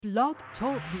Blog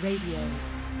Talk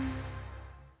Radio.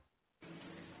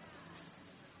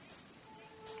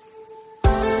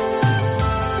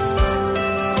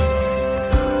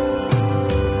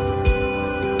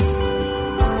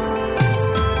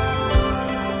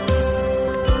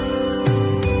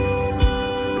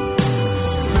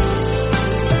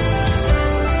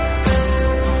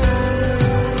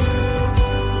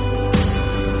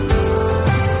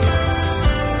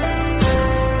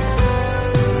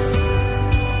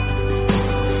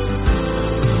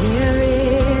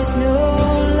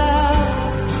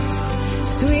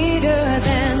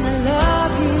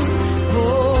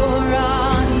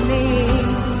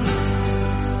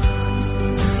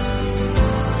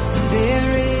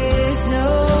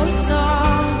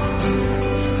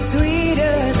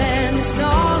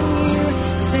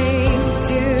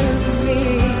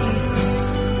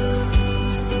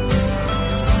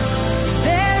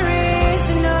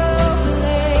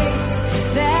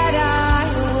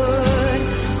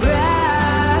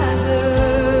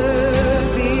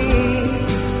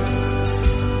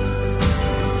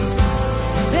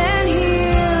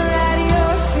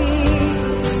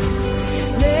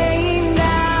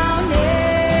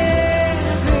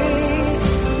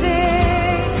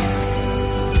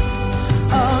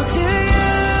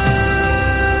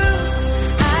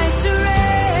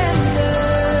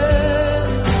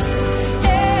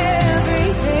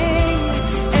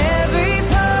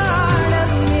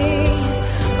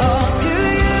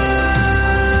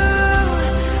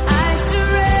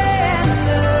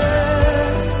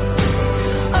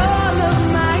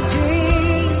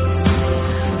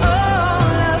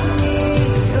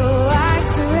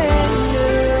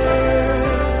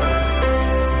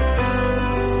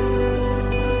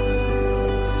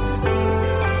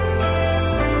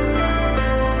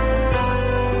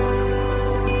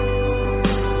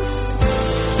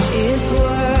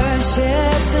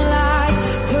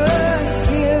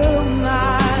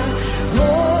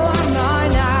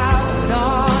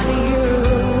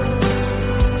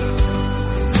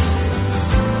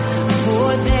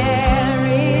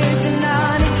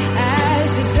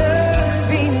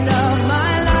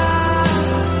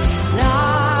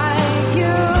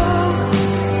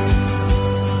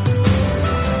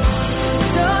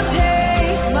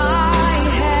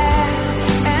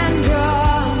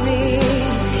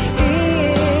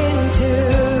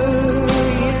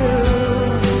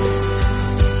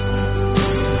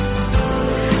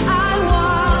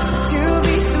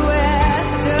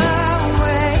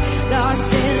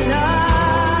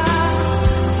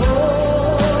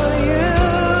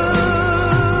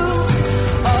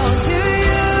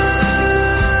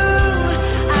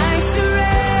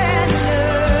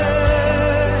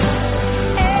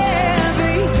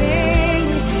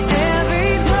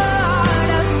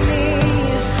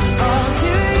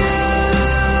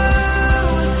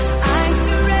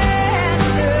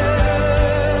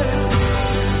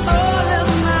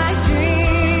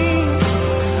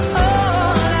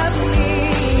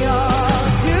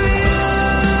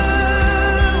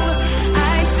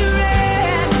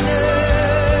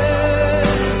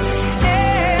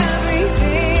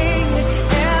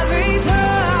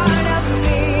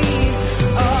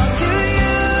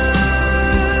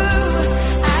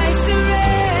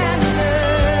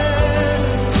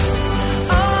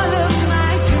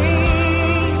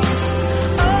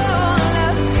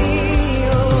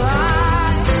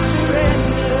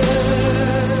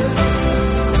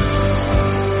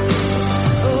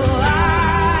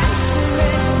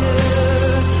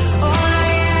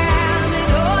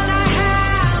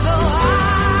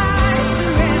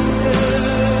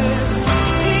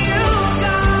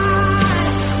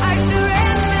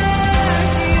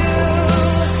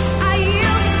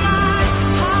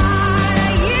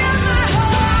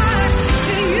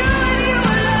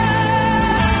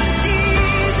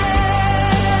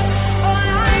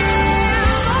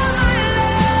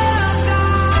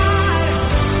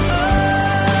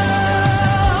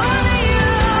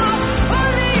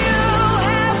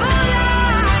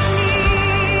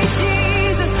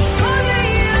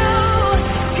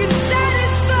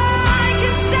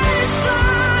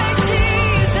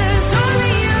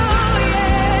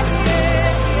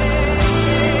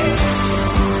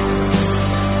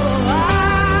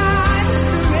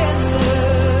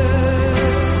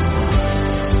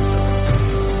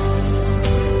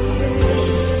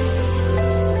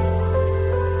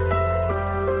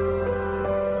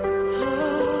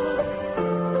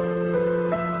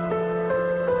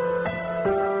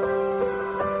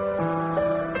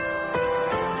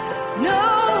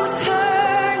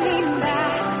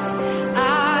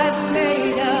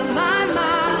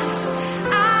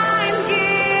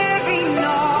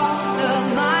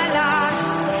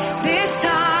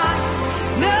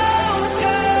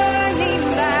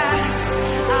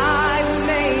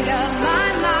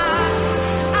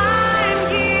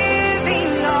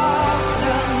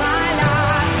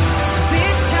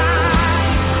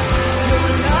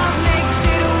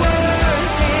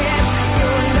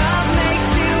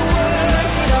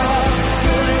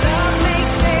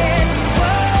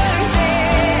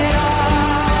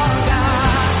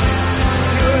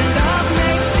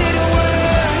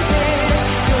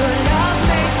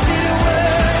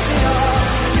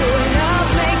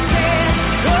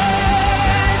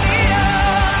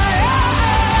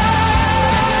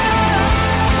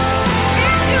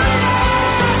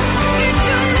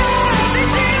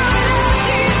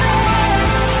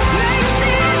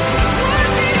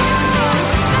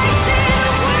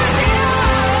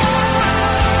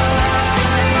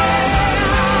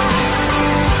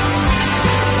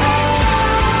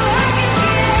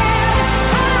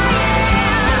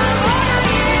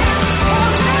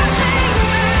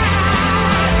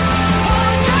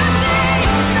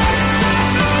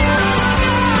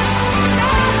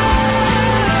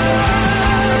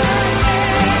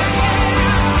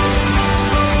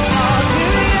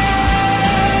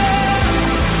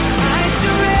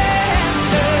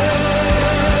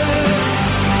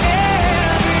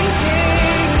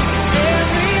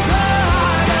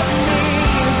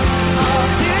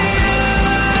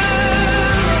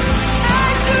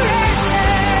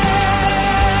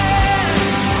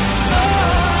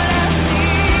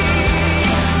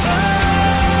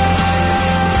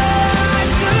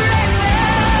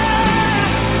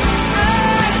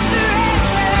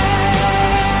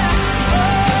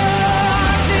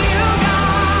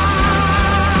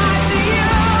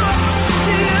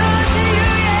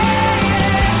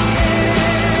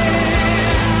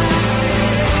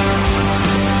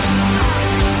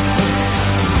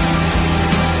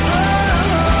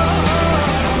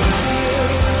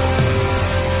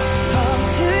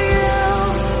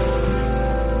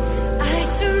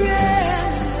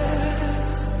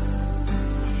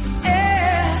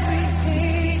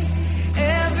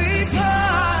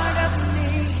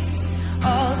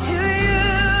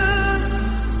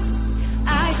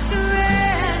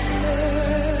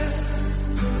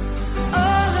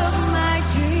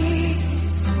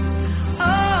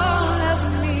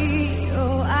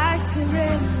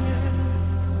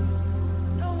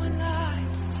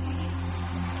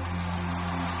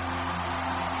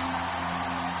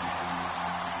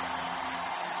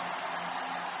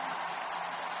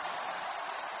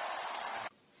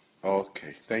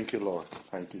 Okay. Thank you, Lord.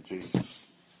 Thank you, Jesus.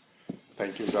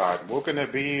 Thank you, God. We're going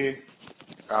to be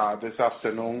this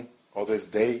afternoon or this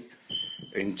day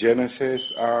in Genesis.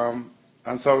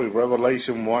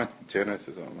 Revelation 1.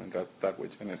 Genesis. I got stuck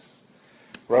with Genesis.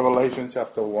 Revelation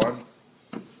chapter 1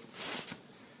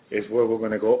 is where we're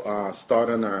going to go start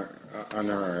on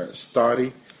our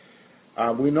study.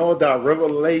 We know that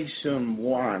Revelation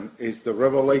 1 is the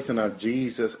revelation of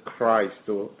Jesus Christ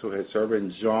to his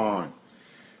servant John.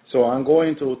 So I'm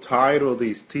going to title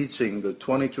this teaching, the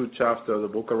 22nd chapter of the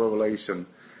book of Revelation,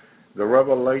 the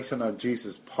revelation of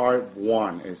Jesus, part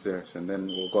 1 is this, and then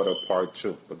we'll go to part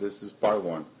 2. But this is part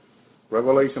 1.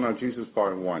 Revelation of Jesus,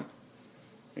 part 1.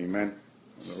 Amen.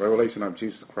 The revelation of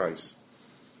Jesus Christ.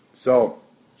 So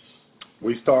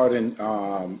we start in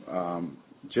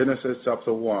Genesis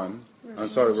chapter 1.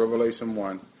 Revelation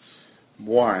 1.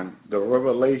 The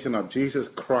revelation of Jesus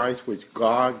Christ, which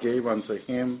God gave unto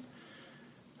him.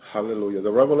 Hallelujah. The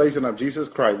revelation of Jesus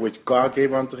Christ, which God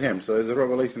gave unto him. So it's the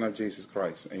revelation of Jesus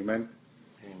Christ. Amen.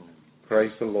 Amen.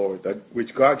 Praise the Lord. That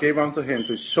which God gave unto him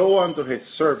to show unto his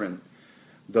servant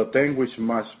the thing which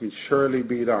must be surely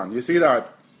be done. You see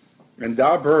that in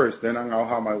that verse, then I'll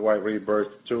have my wife read verse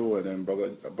 2 and then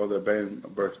Brother Ben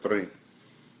verse 3.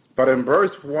 But in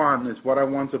verse 1 is what I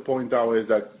want to point out is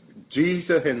that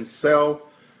Jesus himself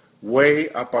weigh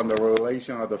upon the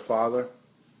revelation of the Father.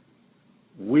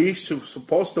 We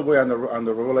supposed to wait on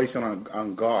the revelation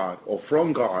on God or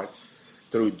from God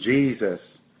through Jesus.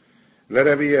 Let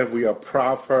it be if we are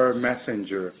proper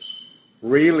messenger.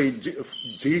 Really,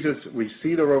 Jesus, we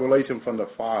see the revelation from the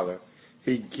Father.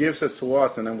 He gives it to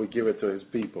us and then we give it to his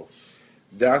people.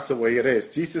 That's the way it is.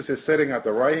 Jesus is sitting at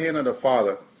the right hand of the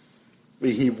Father.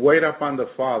 He wait upon the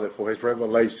Father for his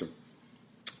revelation,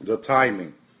 the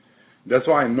timing. That's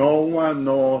why no one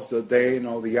knows the day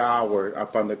nor the hour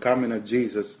upon the coming of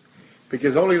Jesus,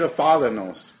 because only the Father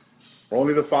knows.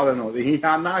 Only the Father knows. He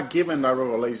has not given that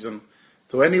revelation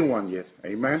to anyone yet.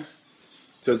 Amen?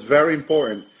 So it's very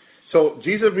important. So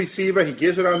Jesus received it. He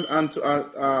gives it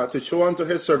to show unto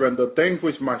his servant the things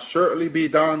which must surely be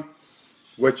done,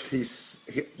 which he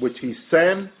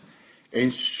sent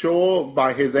and show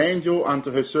by his angel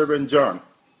unto his servant John.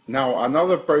 Now,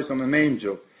 another person, an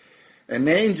angel. An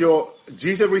angel,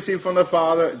 Jesus received from the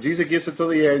Father. Jesus gives it to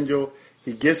the angel.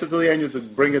 He gives it to the angel to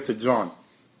bring it to John.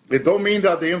 It don't mean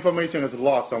that the information is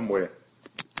lost somewhere,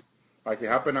 like it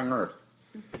happened on earth.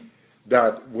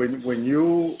 That when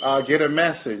you get a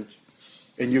message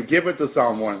and you give it to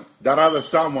someone, that other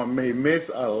someone may miss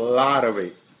a lot of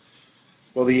it.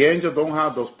 Well, the angels don't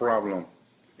have those problems.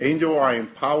 Angels are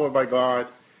empowered by God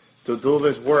to do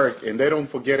this work, and they don't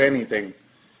forget anything.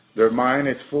 Their mind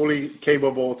is fully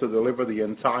capable to deliver the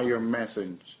entire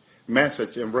message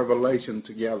and revelation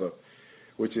together,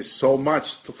 which is so much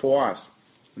for us.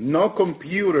 No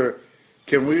computer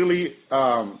can really,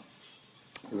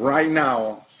 right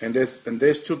now, in this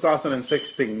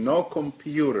 2016, no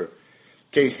computer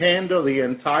can handle the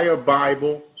entire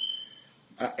Bible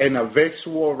in a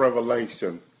visual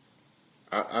revelation.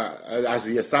 As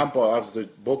the example of the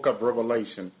book of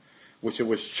Revelation, which it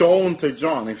was shown to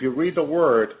John. If you read the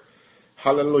word,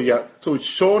 hallelujah, to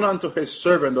show unto his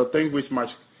servant the things which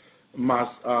must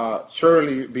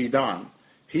surely be done.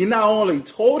 He not only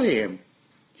told him,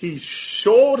 he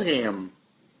showed him.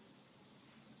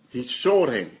 He showed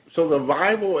him. So the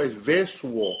Bible is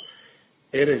visual.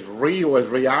 It is real, it's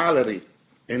reality.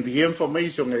 And the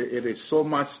information, it is so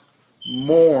much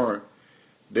more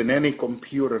than any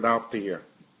computer out there.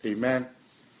 Amen.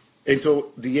 And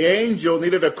so the angel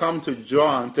needed to come to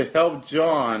John to help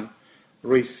John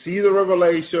receive the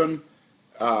revelation,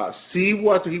 see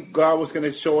what God was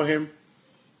going to show him.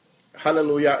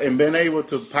 Hallelujah. And being able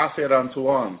to pass it unto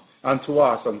us.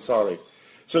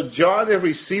 So John is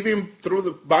receiving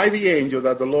by the angel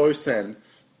that the Lord sent,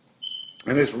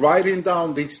 and is writing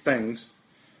down these things,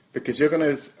 because you're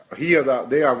going to hear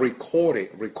that they are recorded.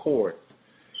 When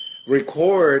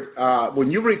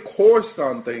you record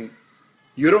something,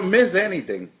 you don't miss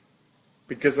anything,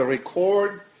 because a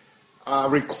recorder,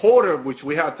 which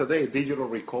we have today, digital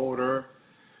recorder,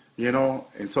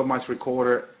 and so much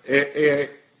recorder, it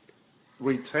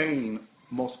retain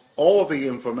most all the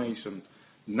information.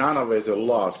 None of it is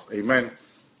lost. Amen.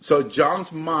 So John's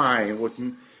mind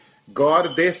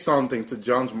God did something to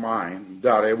John's mind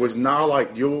that it was not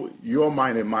like your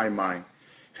mind and my mind.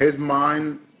 His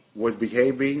mind was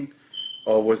behaving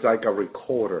or was like a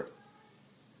recorder.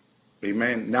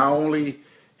 Amen. Not only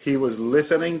he was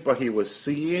listening, but he was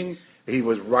seeing, he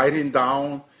was writing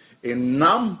down, and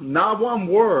not one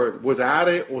word was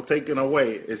added or taken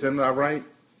away. Isn't that right?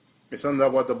 Isn't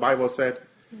that what the Bible said?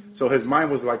 Mm-hmm. So his mind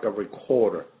was like a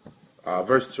recorder.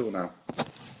 Verse 2 now.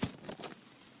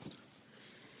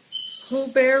 Who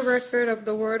bear record of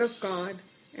the word of God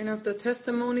and of the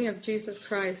testimony of Jesus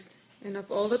Christ and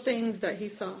of all the things that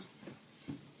he saw.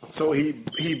 So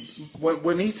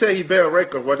when he say he bear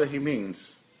record, what does he mean?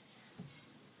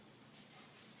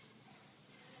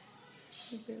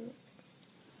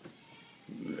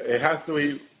 It has to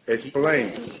be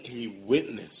explained. He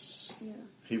witnessed. Yeah.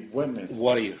 He witnessed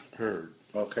what he heard.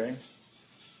 Okay.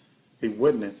 He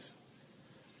witnessed.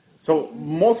 So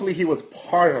mostly he was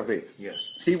part of it. Yes.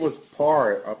 He was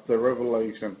part of the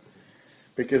revelation.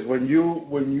 Because when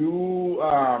you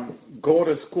go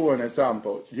to school, an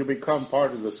example, you become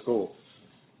part of the school.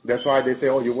 That's why they say,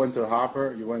 oh, you went to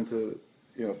Harvard, you went to,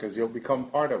 because you'll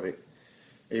become part of it.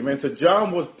 Amen. So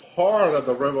John was part of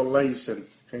the revelation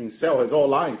himself. His whole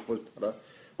life was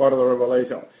part of the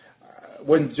revelation.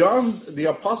 When John, the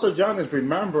Apostle John is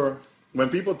remember, when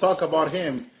people talk about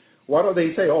him, what do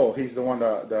they say? Oh, he's the one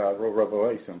that wrote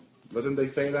Revelation. Doesn't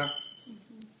they say that?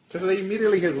 Because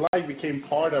immediately his life became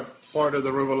part of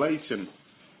the revelation.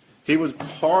 He was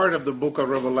part of the book of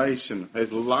Revelation. His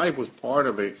life was part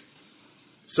of it.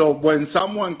 So when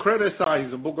someone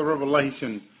criticizes the book of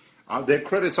Revelation, they're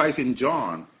criticizing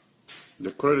John.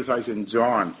 They're criticizing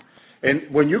John.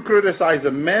 And when you criticize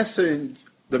the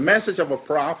message of a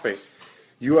prophet,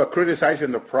 you are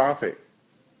criticizing the prophet.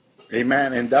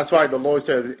 Amen. And that's why the Lord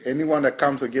says, anyone that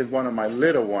comes against one of my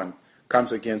little ones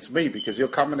comes against me, because you're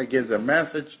coming against their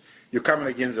message, you're coming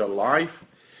against their life,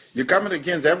 you're coming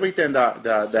against everything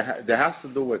that has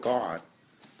to do with God.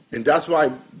 And that's why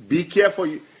be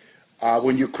careful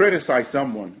when you criticize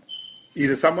someone,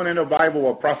 either someone in the Bible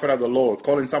or a prophet of the Lord,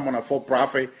 calling someone a false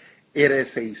prophet. It is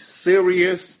a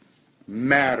serious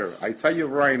matter. I tell you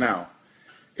right now,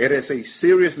 it is a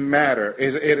serious matter.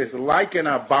 It is like an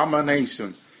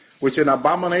abomination, which an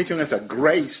abomination is a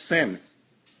great sin,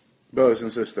 brothers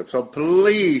and sisters. So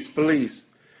please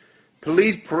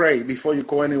pray before you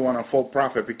call anyone a false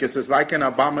prophet, because it's like an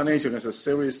abomination. It's a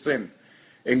serious sin.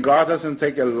 And God doesn't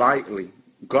take it lightly.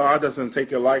 God doesn't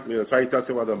take it lightly. That's why he talks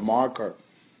about the marker.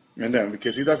 And then,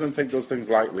 because he doesn't take those things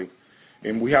lightly.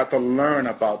 And we have to learn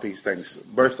about these things.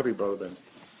 Verse 3, brother Ben.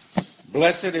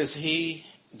 Blessed is he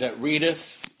that readeth,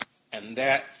 and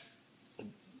they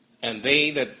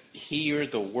that hear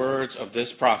the words of this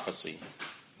prophecy,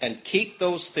 and keep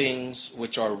those things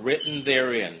which are written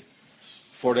therein,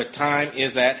 for the time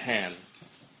is at hand.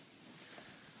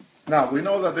 Now, we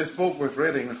know that this book was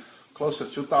written close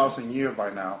to 2,000 years by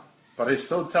now, but it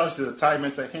still tells you the time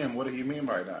is at hand. What do you mean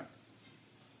by that?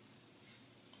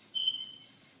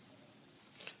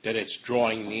 That it's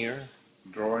drawing near.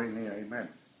 Drawing near, amen.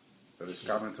 That it's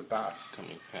coming to pass.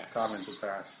 Coming to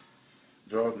pass.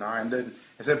 Draw nigh. And then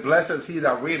it said, blessed is he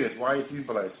that readeth. Why is he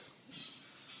blessed?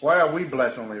 Why are we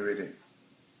blessed when we read it?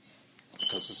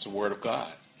 Because it's the word of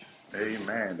God.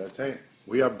 Amen. That's it.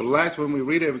 We are blessed when we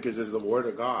read it because it's the word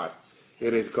of God.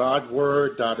 It is God's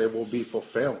word that it will be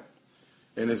fulfilled.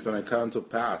 And it's going to come to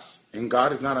pass. And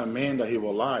God is not a man that he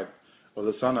will lie, or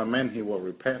the son of man he will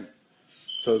repent.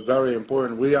 So it's very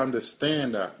important we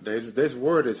understand that this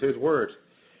word is his word.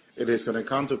 It is going to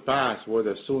come to pass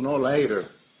whether sooner or later.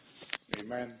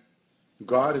 Amen.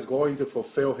 God is going to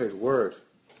fulfill his word.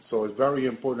 So it's very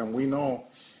important we know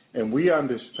and we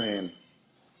understand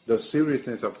the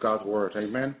seriousness of God's word.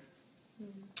 Amen.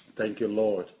 Thank you,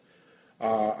 Lord.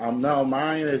 Now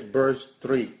mine is verse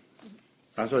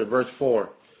 4.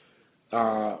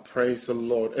 Praise the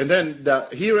Lord. And then the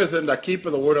hearers and the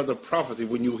keeper the word of the prophecy.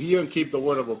 When you hear and keep the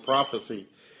word of a prophecy,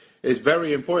 it's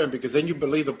very important, because then you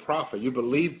believe the prophet. You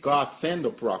believe God sent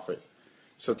the prophet.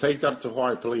 So take that to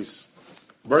heart, please.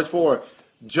 Verse 4.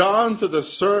 John to the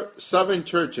 7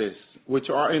 churches which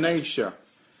are in Asia.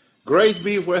 Grace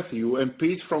be with you and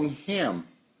peace from him.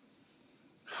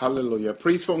 Hallelujah.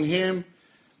 Peace from him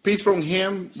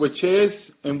which is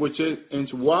and which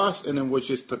was and in which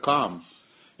is to come.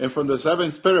 And from the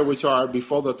 7 spirits which are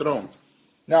before the throne.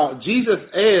 Now, Jesus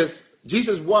was,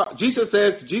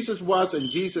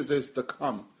 and Jesus is to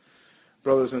come.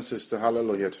 Brothers and sisters,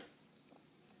 hallelujah.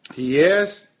 He is,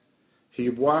 he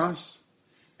was,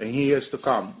 and he is to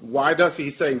come. Why does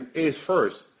he say is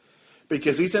first?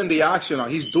 Because he's in the action.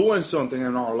 He's doing something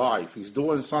in our life. He's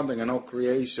doing something in our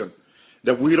creation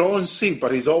that we don't see,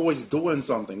 but he's always doing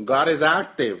something. God is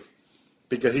active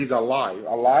because he's alive.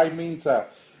 Alive means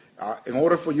in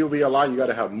order for you to be alive, you got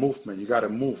to have movement. You got to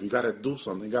move. You got to do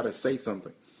something. You got to say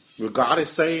something. What God is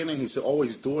saying, and he's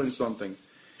always doing something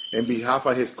in behalf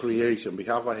of his creation,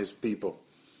 behalf of his people.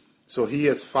 So he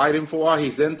is fighting for us.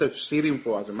 He's interceding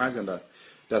for us. Imagine that.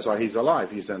 That's why he's alive.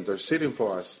 He's interceding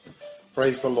for us.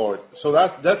 Praise the Lord. So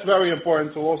that's very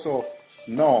important to also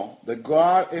No, that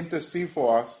God intercedes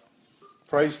for us,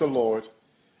 praise the Lord,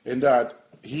 in that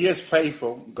He is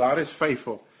faithful, God is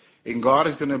faithful, and God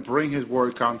is going to bring His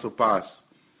word come to pass,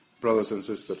 brothers and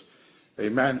sisters.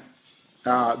 Amen.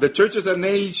 The churches in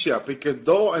Asia, because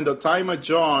though in the time of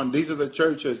John, these are the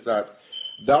churches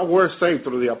that were saved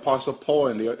through the Apostle Paul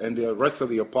and the rest of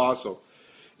the apostles.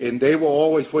 And they were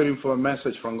always waiting for a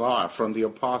message from God, from the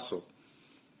apostle.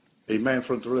 Amen.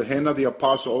 From through the hand of the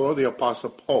apostle or the Apostle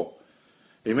Paul.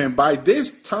 Amen. By this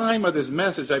time of this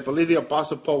message, I believe the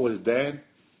Apostle Paul was dead.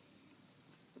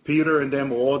 Peter and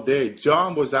them were all dead.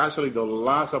 John was actually the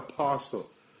last apostle.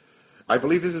 I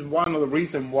believe this is one of the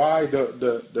reasons why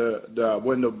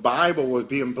when the Bible was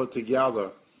being put together,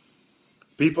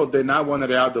 people did not want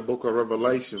to add the book of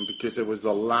Revelation because it was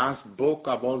the last book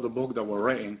of all the books that were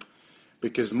written,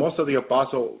 because most of the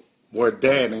apostles were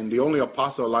dead, and the only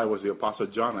apostle alive was the Apostle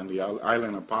John on the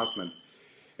island of Patmos.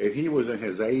 And he was in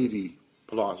his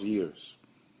 80-plus years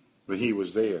when he was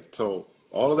there. So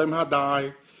all of them had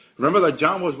died. Remember that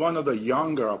John was one of the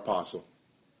younger apostles.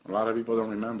 A lot of people don't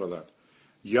remember that.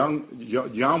 John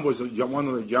was one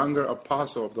of the younger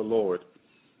apostles of the Lord.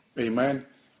 Amen.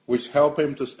 Which helped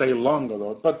him to stay longer,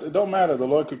 Lord. But it don't matter. The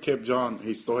Lord could keep John,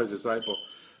 his disciple,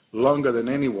 longer than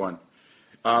anyone.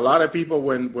 A lot of people,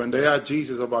 when they asked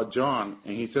Jesus about John,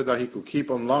 and he said that he could keep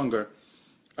him longer,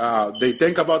 they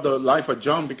think about the life of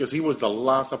John because he was the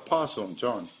last apostle,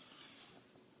 John.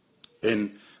 And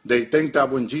they think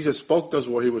that when Jesus spoke to us,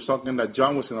 he was talking that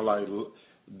John was going to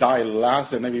die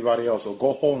last than everybody else, or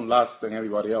go home last than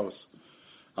everybody else.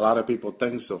 A lot of people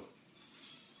think so.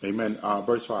 Amen.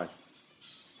 Verse 5.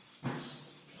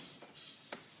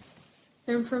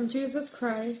 And from Jesus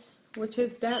Christ, which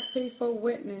is that faithful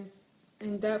witness,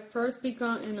 and that first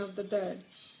begotten of the dead,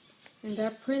 and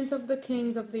that Prince of the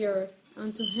kings of the earth,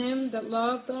 unto him that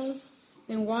loved us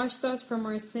and washed us from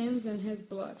our sins in his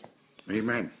blood.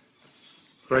 Amen.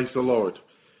 Praise the Lord.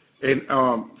 And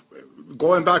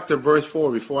going back to verse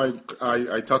 4, before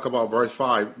I talk about verse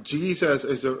 5, Jesus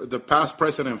is the past,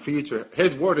 present, and future.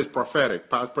 His word is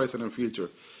prophetic, past, present, and future.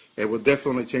 It will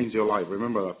definitely change your life.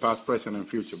 Remember that, past, present, and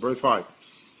future. Verse 5.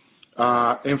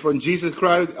 And from Jesus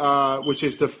Christ, which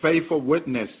is the faithful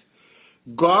witness.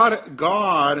 God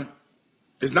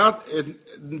is not,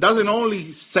 it doesn't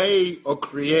only say or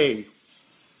create.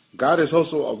 God is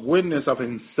also a witness of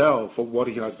himself for what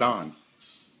he has done.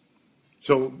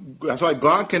 So that's why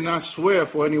God cannot swear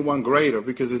for anyone greater,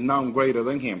 because there's none greater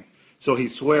than him. So he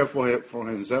swears for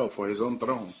himself, for his own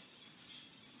throne.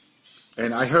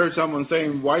 And I heard someone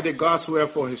saying, why did God swear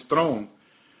for his throne?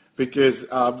 Because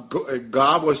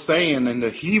God was saying in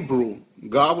the Hebrew,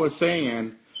 God was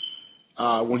saying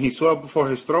when he swore for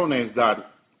his throne is that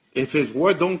if his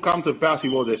word don't come to pass, he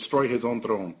will destroy his own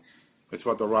throne. That's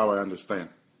what the rabbi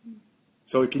understands.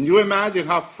 So can you imagine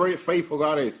how faithful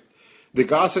God is? The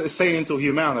God is saying to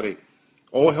humanity,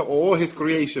 all his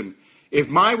creation, if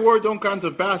my word don't come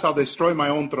to pass, I'll destroy my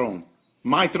own throne.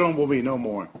 My throne will be no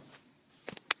more.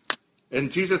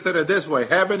 And Jesus said it this way,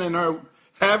 heaven and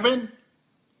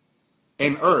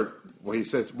earth. Well, he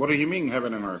says, what do you mean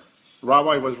heaven and earth?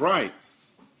 Rabbi was right.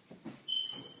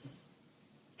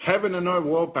 Heaven and earth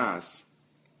will pass.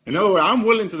 In other words, I'm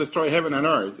willing to destroy heaven and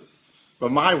earth,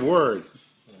 but my word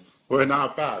will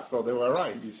not pass. So they were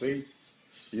right, you see.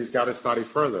 You just got to study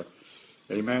further.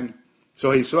 Amen.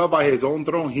 So he swore by his own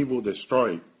throne he will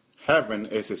destroy. Heaven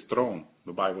is his throne,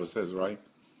 the Bible says, right?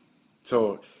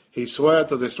 So he swore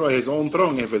to destroy his own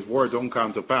throne if his word don't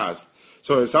come to pass.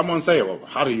 So if someone say, well,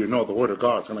 how do you know the word of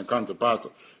God is going to come to pass?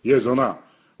 Yes or no?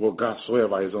 Well, God swear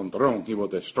by his own throne he will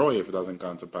destroy if it doesn't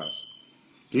come to pass.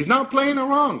 He's not playing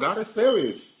around. God is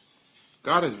serious.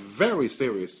 God is very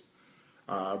serious.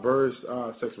 Verse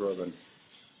 6, Reverend.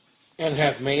 And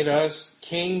have made us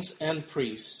kings and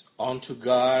priests unto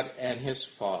God and his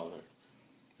Father.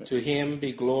 To him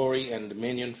be glory and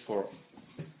dominion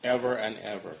forever and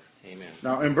ever. Amen.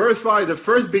 Now, in verse 5, the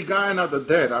first begotten of the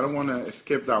dead, I don't want to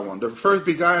skip that one. The first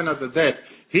begotten of the dead,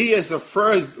 he is the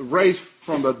first raised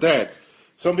from the dead.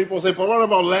 Some people say, but what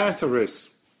about Lazarus?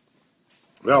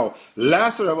 Well,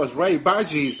 Lazarus was raised by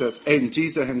Jesus and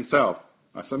Jesus himself.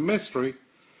 That's a mystery.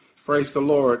 Praise the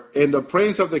Lord. And the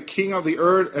prince of the king of the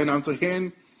earth, and unto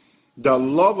him that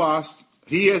love us,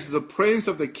 he is the prince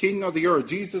of the king of the earth.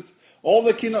 Jesus, all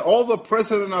the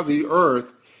president of the earth,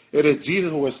 it is Jesus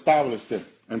who established him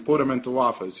and put him into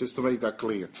office, just to make that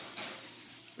clear.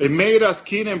 It made us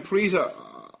king and priest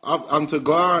unto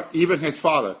God, even his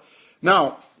Father.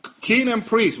 Now, king and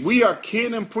priest, we are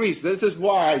king and priest. This is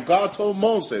why God told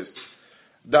Moses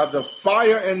that the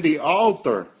fire and the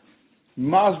altar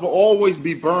must always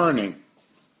be burning.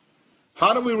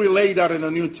 How do we relate that in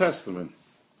the New Testament?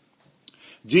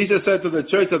 Jesus said to the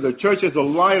church that the church is the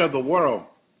light of the world.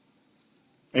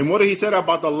 And what he said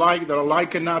about the light, that the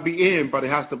light cannot be in, but it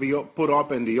has to be put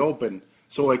up in the open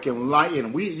so it can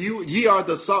lighten. Ye are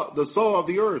the salt of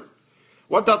the earth.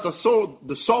 What does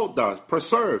the salt does?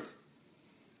 Preserve.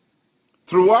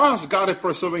 Through us, God is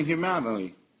preserving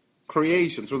humanity,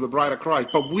 creation, through the bride of Christ.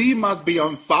 But we must be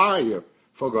on fire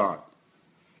for God.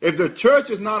 If the church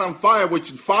is not on fire, which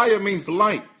fire means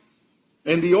light.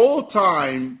 In the old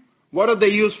time, what did they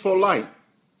use for light?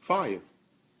 Fire.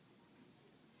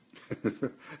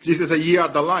 Jesus said, ye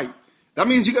are the light. That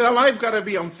means your life got to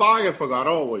be on fire for God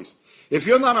always. If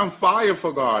you're not on fire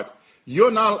for God,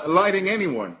 you're not lighting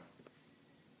anyone.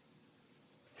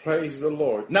 Praise the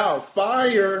Lord. Now,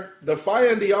 fire, the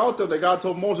fire in the altar that God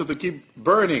told Moses to keep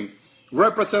burning,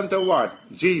 represented what?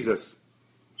 Jesus.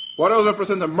 What else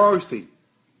represented? Mercy,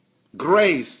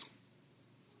 grace,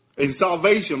 and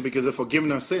salvation because of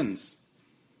forgiveness of sins.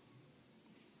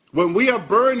 When we are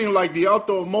burning like the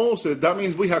altar of Moses, that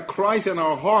means we have Christ in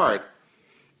our heart.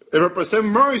 It represents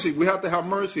mercy. We have to have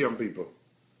mercy on people.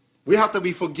 We have to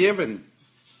be forgiven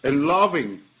and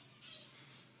loving.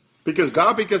 Because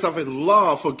God, because of his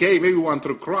love, forgave everyone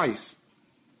through Christ.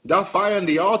 That fire in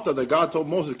the altar that God told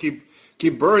Moses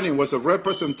keep burning was a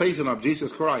representation of Jesus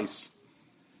Christ.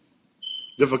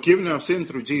 The forgiveness of sin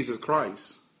through Jesus Christ,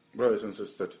 brothers and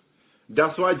sisters.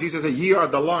 That's why Jesus said, ye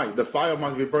are the light. The fire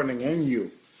must be burning in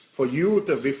you for you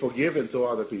to be forgiven to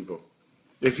other people.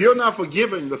 If you're not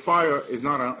forgiven, the fire is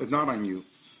not on you.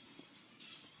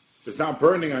 It's not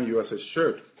burning on you as it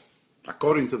should,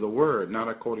 according to the word, not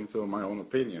according to my own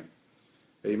opinion.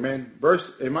 Amen.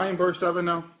 Am I in verse 7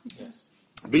 now? Yes.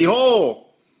 Behold,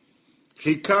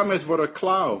 he cometh with a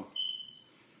cloud.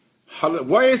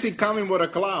 Why is he coming with a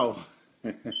cloud?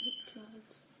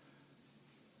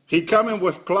 He coming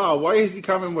with cloud. Why is he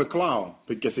coming with cloud?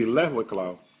 Because he left with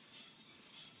cloud.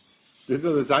 The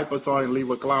disciples saw him leave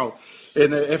with cloud.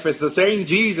 And if it's the same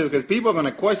Jesus, because people are going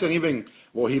to question even,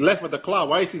 well, he left with the cloud.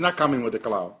 Why is he not coming with the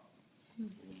cloud?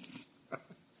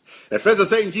 If it's the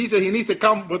same Jesus, he needs to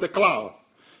come with the cloud.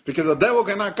 Because the devil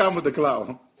cannot come with the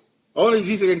cloud. Only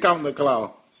Jesus can come with the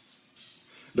cloud.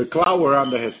 The cloud were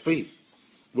under his feet.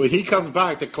 When he comes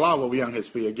back, the cloud will be on his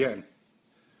feet again.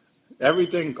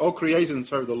 Everything, all creation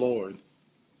serve the Lord.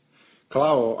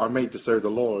 Clouds are made to serve the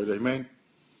Lord. Amen.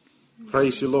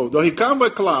 Praise the Lord. Though he come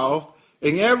with cloud,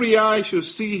 and every eye should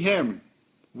see him.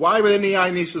 Why would any eye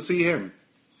need to see him?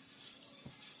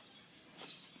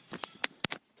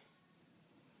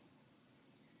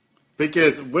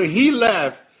 Because when he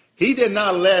left, he did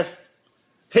not left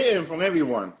hidden from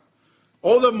everyone.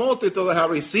 All the multitude that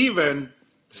have received him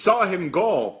saw him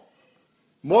go.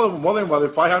 More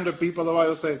than 500 people, the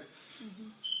Bible says.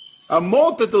 Mm-hmm. A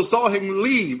multitude saw him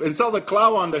leave and saw the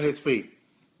cloud under his feet.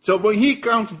 So when he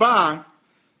comes back,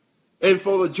 and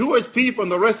for the Jewish people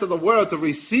and the rest of the world to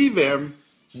receive him,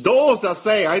 those that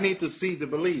say, I need to see to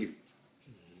believe,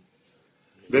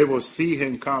 they will see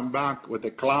him come back with the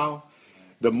cloud.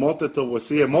 The multitude will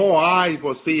see him. More eyes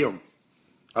will see him.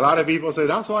 A lot of people say,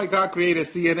 that's why God created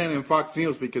CNN and Fox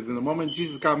News, because in the moment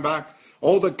Jesus comes back,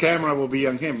 all the camera will be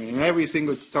on him, and every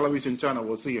single television channel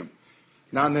will see him.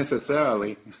 Not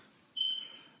necessarily.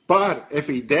 But if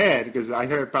he did, because I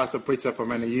heard Pastor preach that for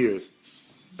many years,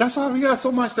 that's why we got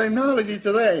so much technology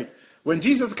today. When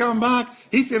Jesus comes back,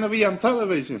 he's going to be on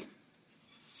television.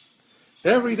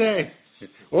 Every day.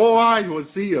 All eyes will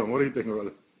see him. What do you think,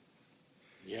 brother?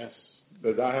 Yes.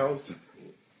 Does that help?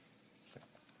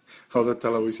 All the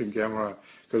television camera.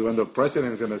 Because when the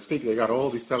president is going to speak, they got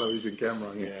all these television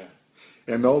cameras here.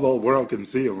 Yeah. And all the world can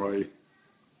see him, right?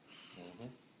 Mm-hmm.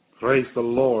 Praise the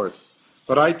Lord.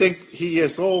 But I think he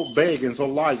is so big and so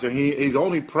large, and he's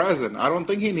only present. I don't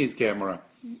think he needs camera.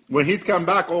 When he's come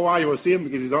back, all eyes will see him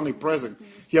because he's only present.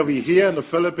 He'll be here in the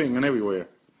Philippines and everywhere.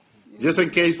 Just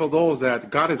in case for those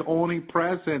that God is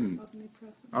omnipresent.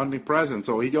 Omnipresent.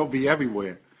 So he'll be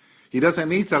everywhere. He doesn't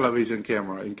need television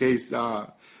camera in case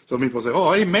some people say,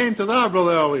 oh, amen to that,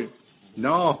 Brother Ellie.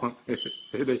 No.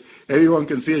 Everyone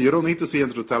can see it. You don't need to see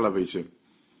him through television.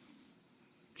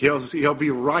 He'll be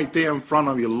right there in front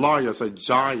of you, large as a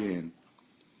giant.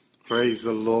 Praise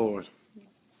the Lord.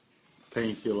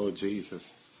 Thank you, Lord Jesus.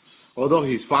 Although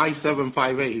he's 5'7",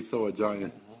 5'8", he's still a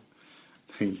giant.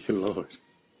 Thank you, Lord.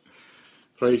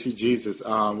 Praise you, Jesus.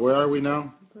 Where are we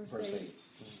now? Verse 8.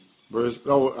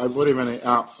 Wait a minute.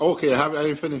 Okay, I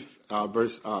didn't finish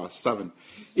verse 7.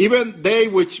 Even they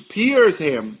which pierced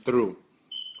him through.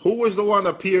 Who was the one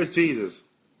that pierced Jesus?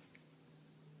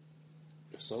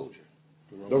 The soldier.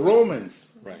 The Romans.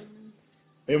 Right.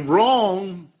 In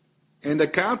Rome, in the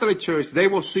Catholic Church, they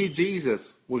will see Jesus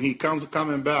when he comes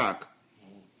coming back.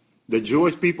 The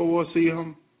Jewish people will see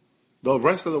him. The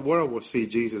rest of the world will see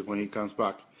Jesus when he comes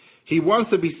back. He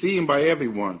wants to be seen by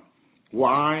everyone.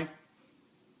 Why?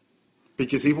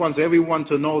 Because he wants everyone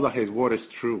to know that his word is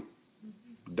true.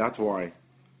 That's why.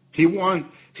 He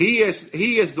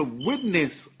is the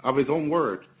witness of his own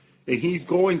word. And he's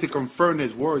going to confirm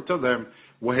his word to them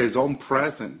with his own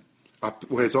presence,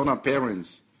 with his own appearance.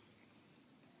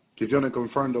 He's going to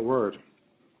confirm the word.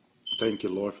 Thank you,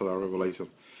 Lord, for that revelation.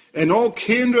 And all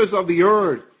kindreds of the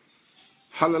earth,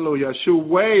 hallelujah, should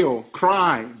wail,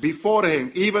 cry before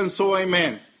him. Even so,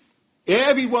 amen.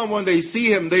 Everyone, when they see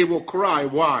him, they will cry.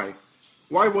 Why?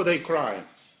 Why will they cry?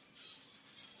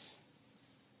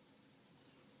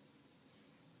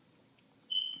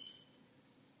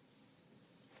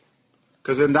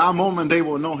 Because in that moment, they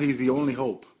will know he's the only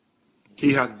hope.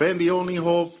 He has been the only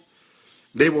hope.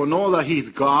 They will know that he's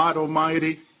God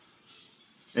Almighty.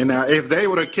 And if they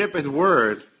would have kept his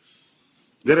word,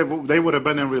 they would have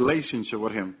been in relationship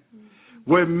with him.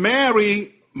 When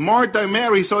Martha and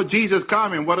Mary saw Jesus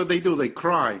coming, what did they do? They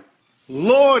cried,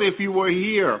 Lord, if you were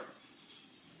here,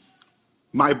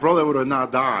 my brother would have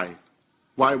not died.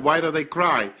 Why do they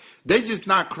cry? They just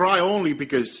not cry only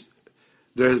because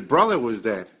their brother was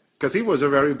dead. Because he was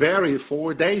already buried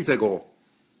 4 days ago.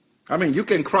 I mean, you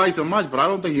can cry so much, but I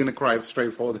don't think you're going to cry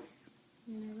straight for them.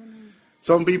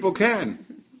 Some people can.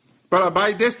 But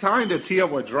by this time, the tears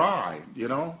were dry, you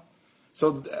know.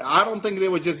 So I don't think they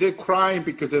were just there crying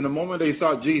because in the moment they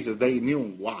saw Jesus, they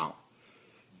knew, wow.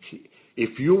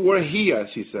 If you were here,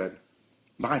 she said,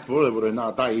 my brother would have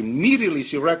not died. Immediately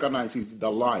she recognized he's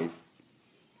alive.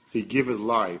 He gave his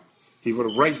life. He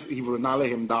would not let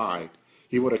him die.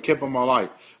 He would have kept him alive.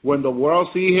 When the world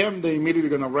see him, they immediately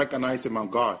going to recognize him as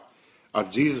God, as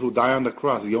Jesus who died on the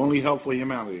cross, the only help for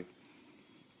humanity.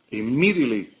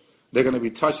 Immediately, they're going to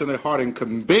be touched in their heart and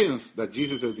convinced that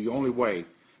Jesus is the only way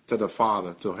to the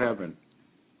Father, to heaven.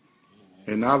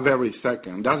 In that very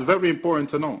second. That's very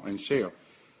important to know and share.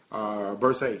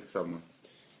 Verse 8, someone.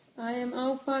 I am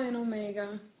Alpha and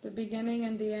Omega, the beginning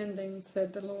and the ending,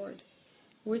 said the Lord,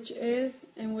 which is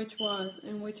and which was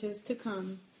and which is to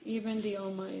come, even the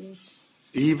Almighty.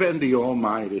 Even the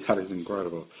Almighty. That is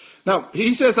incredible. Now,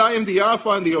 he says, I am the Alpha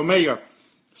and the Omega.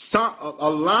 A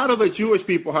lot of the Jewish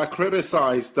people have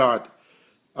criticized that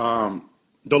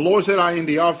the Lord said, I am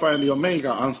the Alpha and the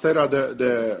Omega, instead of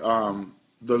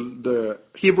the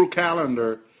Hebrew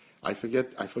calendar. I forget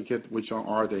which one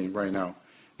are they right now.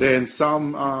 Then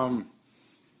some, oh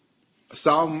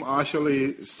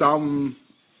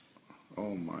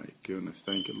my goodness,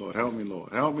 thank you, Lord. Help me,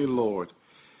 Lord. Help me, Lord.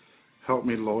 Help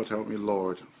me, Lord. Help me,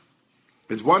 Lord.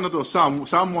 It's one of those Psalm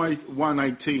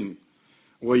 119,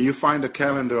 where you find the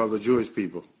calendar of the Jewish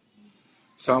people.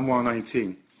 Psalm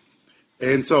 119.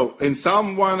 And so in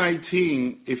Psalm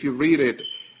 119, if you read it,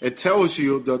 it tells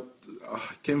you that,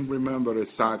 I can't remember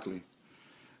exactly,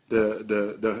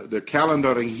 the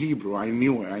calendar in Hebrew. I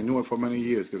knew it for many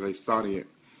years because I studied it.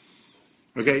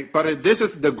 Okay, but this is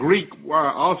the Greek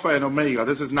Alpha and Omega.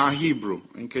 This is not Hebrew,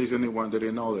 in case anyone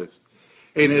didn't know this.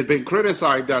 And it's been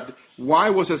criticized that why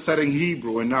was it said in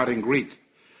Hebrew and not in Greek?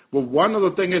 Well, one of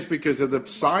the things is because the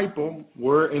disciples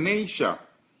were in Asia,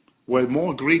 where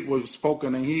more Greek was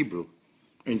spoken than Hebrew.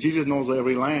 And Jesus knows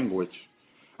every language.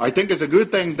 I think it's a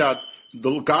good thing that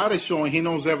God is showing he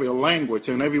knows every language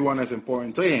and everyone is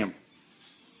important to him.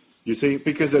 You see,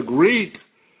 because the Greek,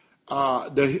 by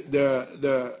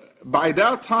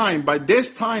this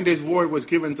time this word was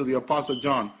given to the Apostle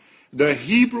John. The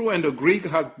Hebrew and the Greek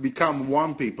have become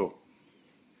one people,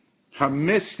 have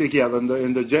mixed together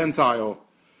in the Gentile,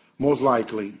 most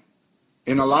likely.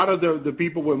 And a lot of the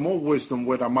people with more wisdom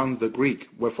were among the Greek,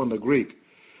 were from the Greek.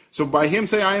 So by him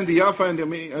saying, I am the Alpha and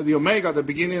the Omega, the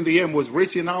beginning and the end, was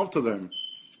reaching out to them,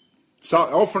 so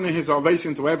offering his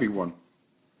salvation to everyone,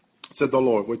 said the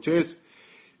Lord, which was,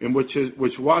 and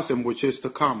which is to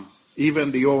come,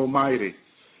 even the Almighty.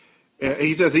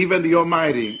 He says, even the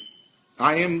Almighty.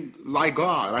 I am like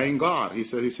God. I am God. He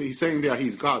said. He's saying that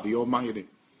he's God, the Almighty.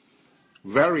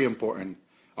 Very important.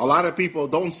 A lot of people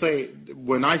don't say,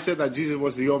 when I said that Jesus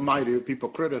was the Almighty, people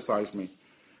criticized me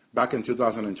back in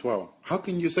 2012. How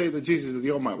can you say that Jesus is the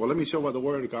Almighty? Well, let me show what the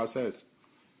Word of God says.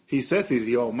 He says he's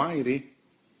the Almighty.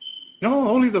 No,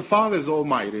 only the Father is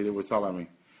Almighty, they were telling me.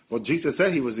 Well, Jesus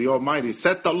said he was the Almighty.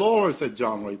 Said the Lord, said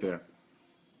John right there.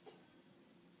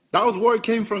 That was where it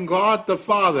came from, God the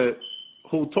Father,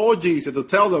 who told Jesus to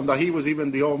tell them that he was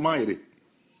even the Almighty.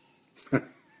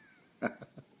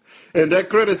 And they're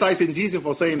criticizing Jesus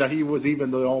for saying that he was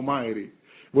even the Almighty,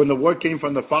 when the word came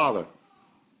from the Father.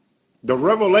 The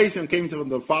revelation came from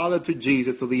the Father to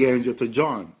Jesus, to the angel, to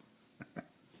John.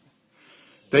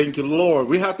 Thank you, Lord.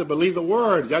 We have to believe the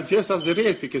word. That's just as it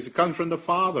is, because it comes from the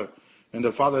Father. And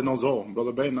the Father knows all.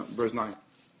 Brother Ben, verse 9.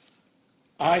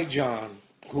 I, John,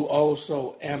 who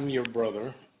also am your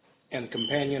brother and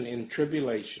companion in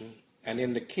tribulation and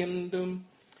in the kingdom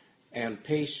and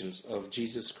patience of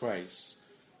Jesus Christ,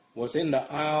 was in the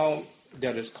isle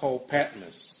that is called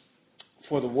Patmos,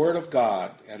 for the word of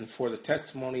God and for the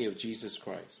testimony of Jesus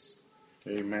Christ.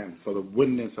 Amen. For the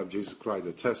witness of Jesus Christ,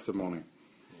 the testimony.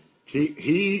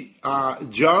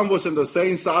 John was in the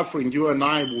same suffering you and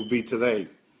I will be today.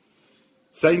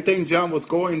 Same thing John was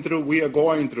going through, we are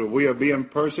going through. We are being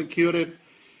persecuted.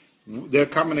 They're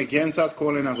coming against us,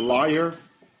 calling us liar.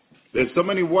 There's so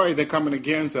many ways they're coming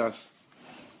against us.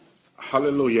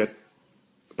 Hallelujah.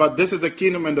 But this is the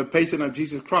kingdom and the patience of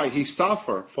Jesus Christ. He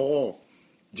suffered for all.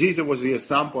 Jesus was the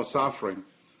example of suffering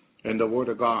in the Word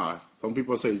of God. Some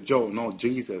people say, Joe, no,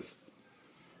 Jesus.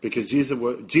 Because Jesus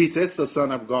is the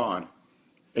Son of God.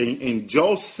 And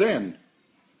Joe sinned.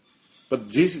 But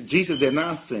Jesus did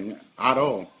not sin at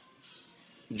all.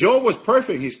 Job was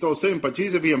perfect. He still sinned. But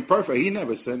Jesus being perfect, he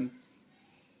never sinned.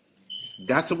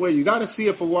 That's the way. You got to see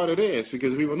it for what it is.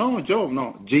 Because people, no, Job,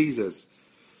 no, Jesus.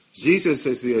 Jesus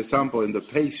is the example in the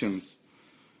patience.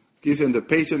 In the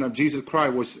patience of Jesus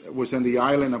Christ was in the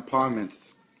island of Patmos.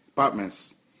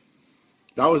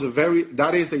 That is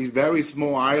a very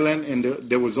small island, and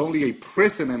there was only a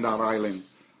prison in that island.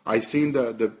 I've seen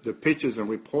the pictures and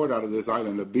report out of this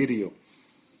island, the video.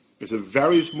 It's a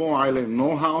very small island,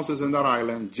 no houses in that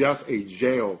island, just a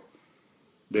jail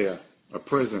there, a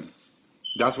prison.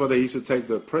 That's why they used to take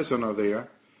the prisoner there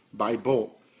by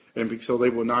boat, and so they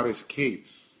would not escape.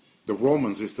 The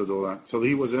Romans used to do that. So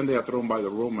he was in there thrown by the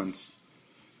Romans.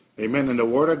 Amen. And the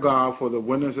word of God for the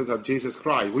witnesses of Jesus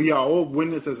Christ. We are all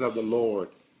witnesses of the Lord.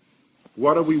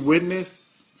 What do we witness?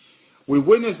 We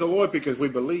witness the Lord because we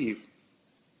believe.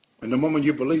 And the moment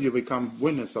you believe, you become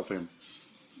witness of Him.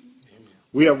 Amen.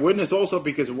 We are witness also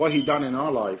because of what He done in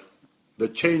our life.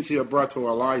 The change He brought to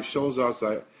our life shows us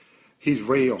that He's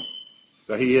real,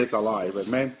 that He is alive.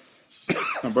 Amen.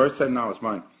 And verse 10 now is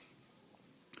mine.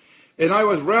 And I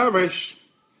was ravished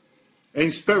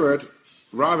in spirit.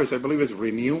 Ravished, I believe it's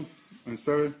renew in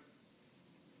spirit.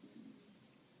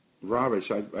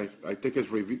 Ravished, I think it's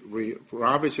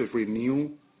ravished is renew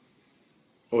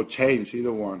or change,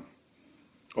 either one.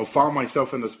 Or found myself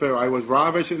in the spirit. I was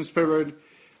ravished in spirit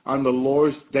on the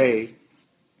Lord's day.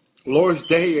 Lord's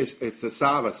day is the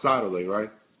Sabbath, Saturday,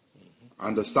 right? Mm-hmm.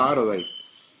 On the Saturday.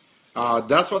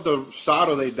 That's what the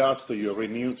Saturday does to you,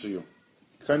 renew to you.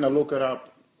 Kind of look it up.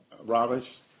 Ravish.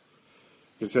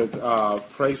 It says,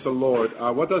 praise the Lord.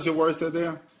 What does your word say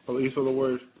there? Police of the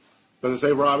word. Does it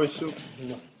say ravish too?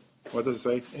 No. What does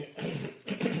it say?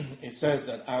 It says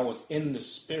that I was in the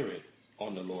spirit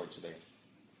on the Lord's day.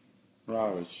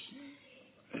 Ravish.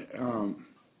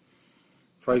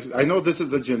 Praise. I know this is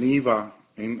the Geneva,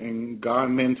 and God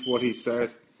meant what He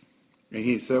said, and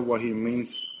He said what He means,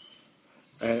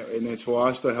 and it's for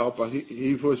us to help.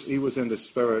 He was in the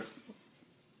spirit.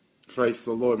 Praise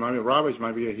the Lord. Ravish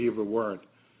might be a Hebrew word.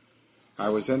 I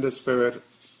was in the spirit.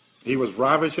 He was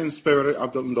ravished in spirit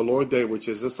of the Lord's day, which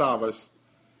is the Sabbath.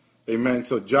 Amen.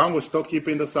 So John was still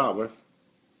keeping the Sabbath.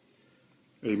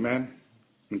 Amen.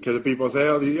 Because the people say,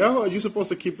 oh, you're supposed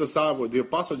to keep the Sabbath. The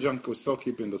Apostle John was still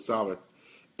keeping the Sabbath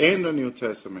in the New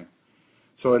Testament.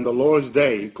 So in the Lord's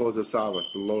day, he calls the Sabbath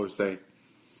the Lord's day.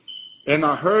 And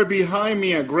I heard behind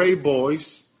me a great voice,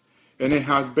 and it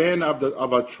has been of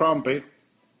a trumpet.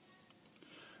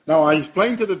 Now, I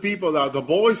explained to the people that the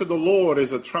voice of the Lord is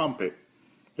a trumpet.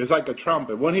 It's like a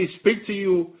trumpet. When He speaks to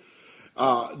you,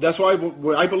 that's why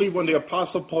I believe when the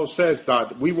Apostle Paul says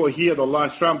that we will hear the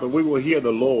last trumpet, we will hear the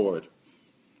Lord.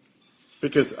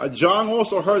 Because John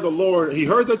also heard the Lord. He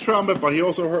heard the trumpet, but he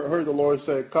also heard the Lord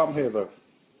say, come hither.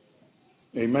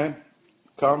 Amen?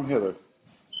 Come hither.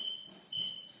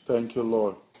 Thank you,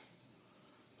 Lord.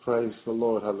 Praise the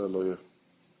Lord. Hallelujah.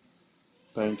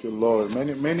 Thank you, Lord.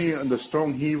 Many in the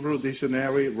Strong Hebrew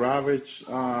Dictionary, ravish.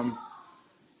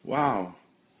 Wow.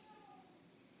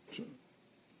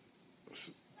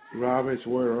 Ravish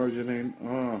word originating.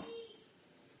 Oh,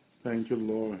 thank you,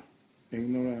 Lord.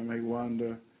 Ignorant may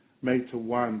wander, made to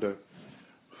wander.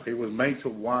 It was made to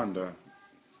wander.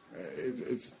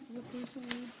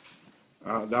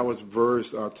 That was verse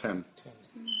 10.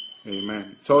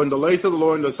 Amen. So in the days of the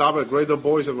Lord, in the Sabbath, greater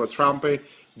voice of a trumpet.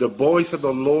 The voice of the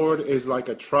Lord is like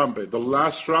a trumpet. The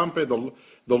last trumpet,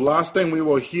 the last thing we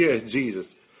will hear is Jesus.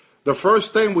 The first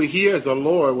thing we hear is the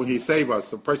Lord when He saves us,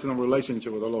 the personal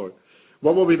relationship with the Lord.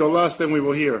 What will be the last thing we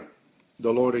will hear? The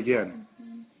Lord again.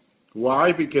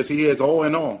 Why? Because He is all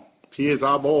in all. He is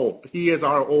our all. He is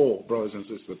our all, brothers and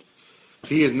sisters.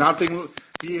 He is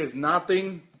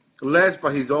nothing less,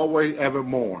 but He's always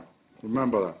evermore.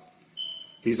 Remember that.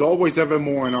 He's always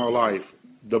evermore in our life.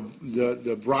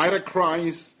 The bride of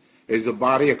Christ is the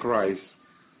body of Christ.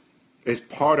 It's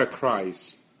part of Christ.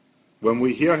 When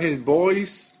we hear His voice,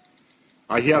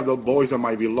 I hear the voice of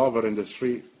my beloved in the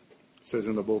street. It says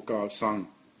in the book of Psalm.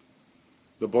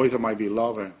 The voice of my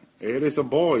beloved. It is a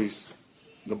voice.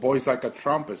 The voice like a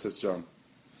trumpet, says John.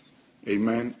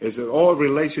 Amen. It's an all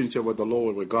relationship with the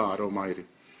Lord, with God Almighty.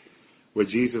 With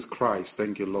Jesus Christ.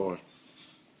 Thank you, Lord.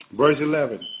 Verse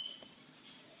 11.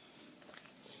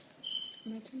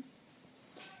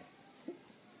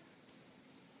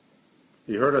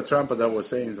 You heard a trumpet that was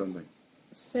saying something.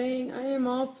 Saying, I am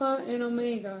Alpha and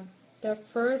Omega, the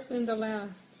first and the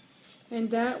last,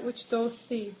 and that which thou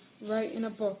seest, write in a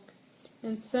book,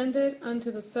 and send it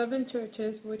unto the 7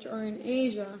 churches which are in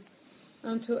Asia,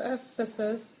 unto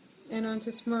Ephesus, and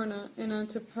unto Smyrna, and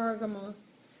unto Pergamos,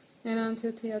 and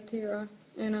unto Thyatira,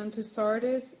 and unto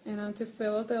Sardis, and unto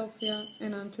Philadelphia,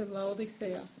 and unto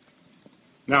Laodicea.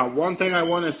 Now, one thing I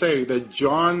want to say, that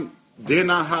John did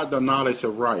not have the knowledge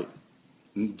of write.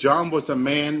 John was a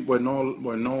man with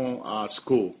no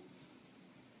school.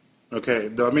 Okay,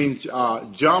 that means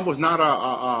John was not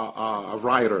a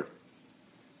writer,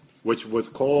 which was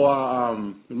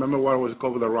called, remember what it was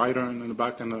called, the writer in the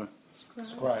back in the...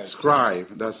 Scribe.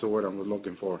 That's the word I was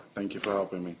looking for. Thank you for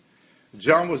helping me.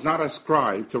 John was not a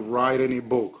scribe to write any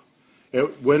book.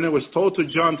 When it was told to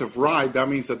John to write, that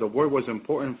means that the word was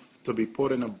important to be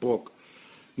put in a book.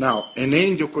 Now, an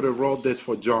angel could have wrote this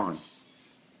for John.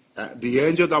 The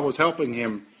angel that was helping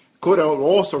him could have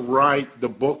also write the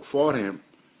book for him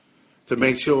to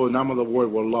make sure none of the word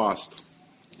were lost,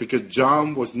 because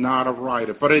John was not a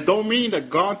writer. But it don't mean that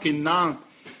God cannot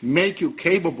make you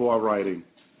capable of writing,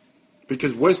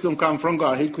 because wisdom comes from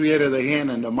God. He created the hand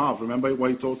and the mouth. Remember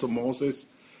what He told to Moses?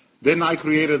 Then I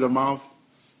created the mouth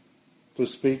to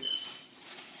speak.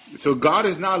 So God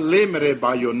is not limited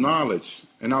by your knowledge.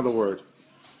 In other words,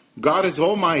 God is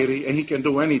almighty and He can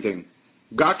do anything.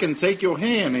 God can take your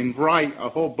hand and write a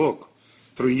whole book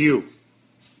through you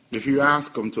if you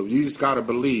ask Him to. You just got to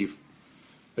believe.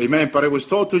 Amen. But it was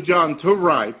told to John to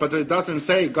write, but it doesn't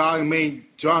say God made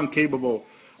John capable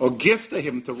or gifted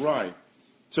him to write.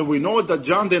 So we know that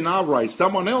John did not write.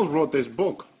 Someone else wrote this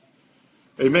book.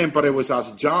 Amen. But it was as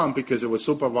John because it was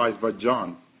supervised by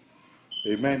John.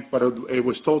 Amen. But it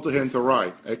was told to him to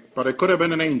write. But it could have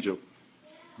been an angel.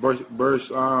 Thank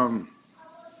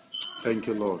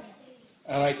you, Lord.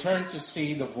 And I turned to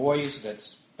see the voice that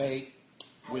spake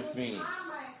with me.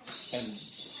 And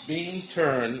being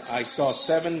turned, I saw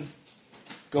 7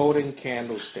 golden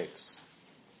candlesticks.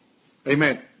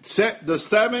 Amen. The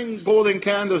 7 golden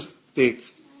candlesticks,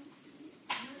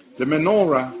 the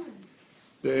menorah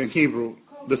in Hebrew,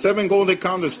 the 7 golden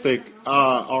candlesticks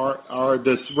are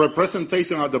the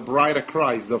representation of the bride of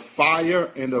Christ, the fire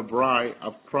and the bride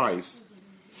of Christ.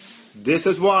 This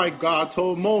is why God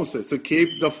told Moses to keep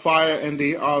the fire in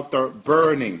the altar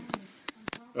burning.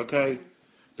 Okay?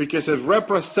 Because it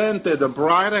represented the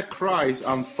bride of Christ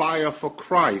on fire for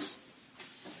Christ.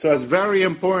 So it's very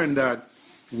important that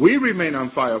we remain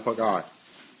on fire for God.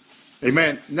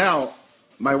 Amen. Now,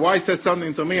 my wife said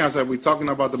something to me. I said, we're talking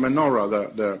about the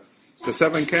menorah, the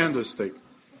 7 candlesticks.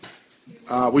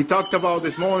 We talked about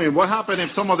this morning, what happened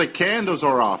if some of the candles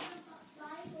are off?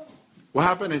 What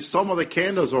happened if some of the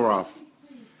candles are off?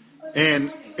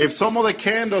 And if some of the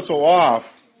candles are off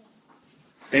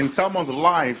in someone's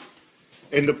life,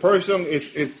 and the person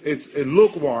is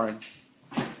lukewarm,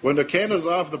 when the candles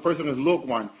are off, the person is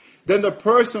lukewarm, then the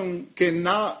person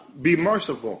cannot be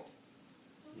merciful.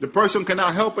 The person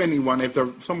cannot help anyone if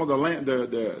some of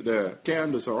the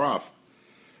candles are off.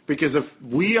 Because if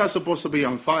we are supposed to be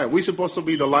on fire, we're supposed to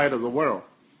be the light of the world.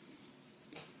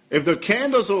 If the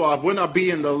candles are off, we're not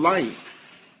being the light.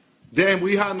 Then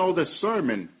we have no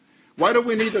discernment. Why do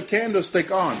we need the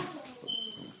candlestick on?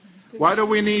 Why do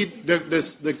we need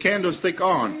the candlestick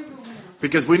on?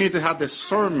 Because we need to have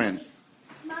discernment.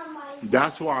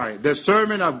 That's why.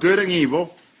 Discernment of good and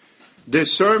evil.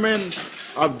 Discernment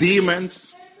of demons.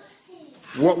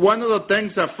 One of the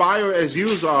things that fire is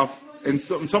used of in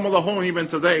some of the homes even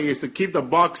today is to keep the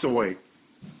bugs away.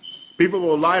 People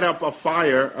will light up a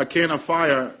can of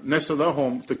fire next to their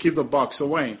home to keep the bugs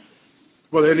away.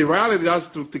 But in reality, that's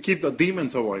to keep the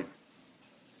demons away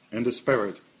and the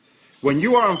spirit. When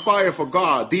you are on fire for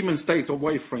God, demons stay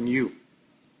away from you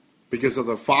because of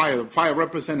the fire. The fire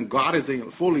represents God is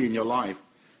fully in your life.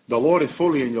 The Lord is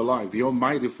fully in your life. The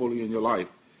Almighty is fully in your life.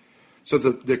 So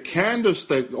the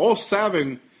candlestick, all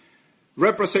 7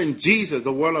 represent Jesus,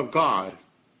 the Word of God.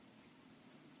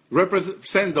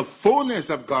 Represent the fullness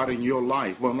of God in your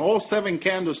life. When all 7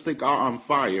 candlesticks are on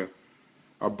fire,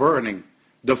 are burning,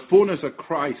 the fullness of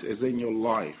Christ is in your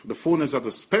life. The fullness of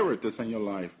the Spirit is in your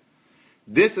life.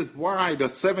 This is why the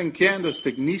 7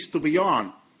 candlestick needs to be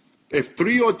on. If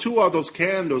 3 or 2 of those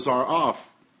candles are off,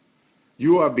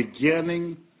 you are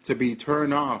beginning to be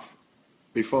turned off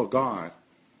before God.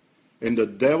 And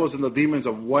the devils and the demons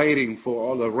are waiting for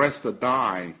all the rest to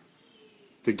die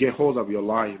to get hold of your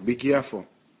life. Be careful.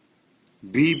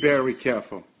 Be very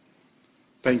careful.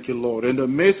 Thank you, Lord. In the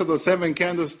midst of the 7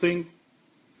 candlesticks,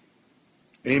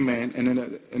 amen. And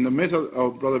in the midst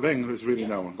of Brother Ben, who's reading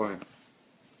that one. Go ahead.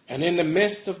 And in the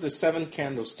midst of the 7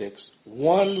 candlesticks,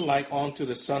 one like unto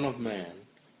the Son of Man,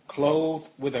 clothed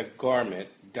with a garment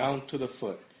down to the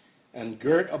foot, and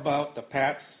girt about the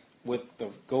paps with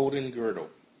the golden girdle.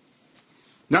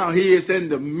 Now he is in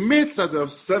the midst of the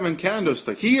 7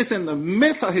 candlesticks. He is in the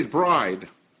midst of his bride.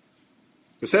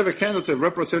 The 7 candlesticks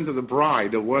represented the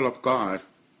bride, the will of God.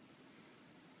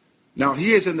 Now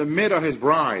he is in the midst of his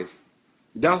bride.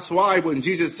 That's why when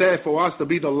Jesus said for us to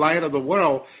be the light of the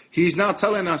world, he's not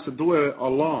telling us to do it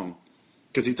alone.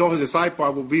 Because he told his disciples, I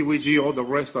will be with you all the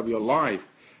rest of your life.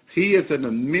 He is in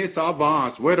the midst of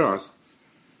us, with us.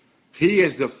 He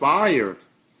is the fire.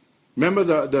 Remember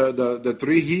the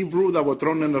 3 Hebrews that were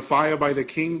thrown in the fire by the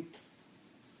king?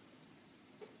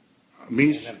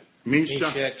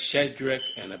 Meshach, Shadrach,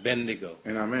 and Abednego.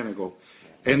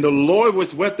 And the Lord was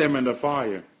with them in the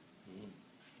fire.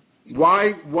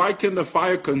 Why can the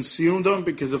fire consume them?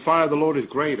 Because the fire of the Lord is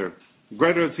greater.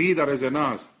 Greater is he that is in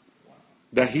us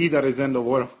than he that is in the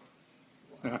world.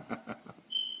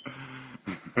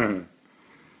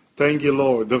 Thank you,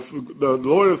 Lord. The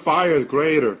Lord of fire is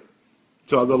greater.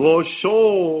 So the Lord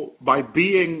showed by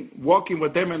walking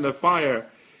with them in the fire,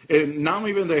 and not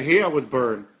even the hair was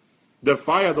burned. The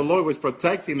fire of the Lord was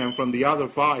protecting them from the other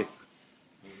fire.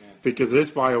 Amen. Because this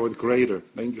fire was greater.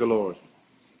 Thank you, Lord.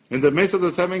 In the midst of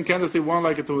the 7 candlesticks, one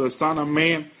like it to the Son of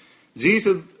Man.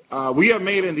 Jesus, we are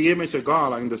made in the image of God,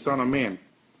 like the Son of Man.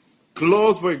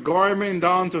 Clothed with garment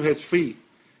down to his feet.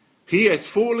 He is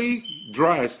fully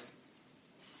dressed.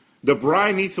 The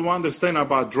bride needs to understand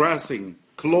about dressing,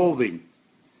 clothing.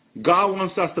 God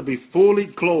wants us to be fully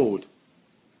clothed.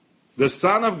 The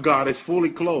Son of God is fully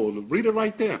clothed. Read it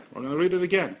right there. I'm going to read it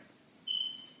again.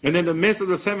 And in the midst of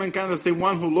the 7 candlesticks,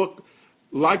 one who looked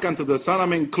like unto the Son of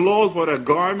Man, clothed with a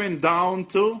garment down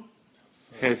to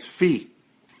his feet.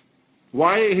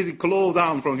 Why is he clothed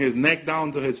down from his neck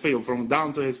down to his feet, or from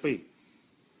down to his feet?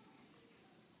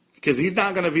 Because he's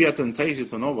not going to be a temptation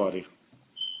to nobody.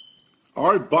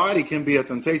 Our body can be a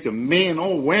temptation, men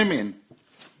or women.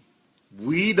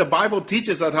 The Bible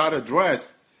teaches us how to dress.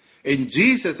 And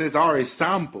Jesus is our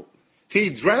example. He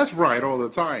dressed right all the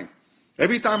time.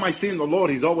 Every time I see the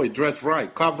Lord, he's always dressed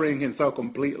right, covering himself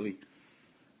completely.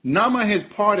 None of his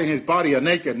part in his body are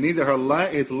naked, neither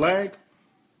his leg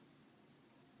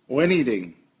or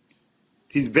anything.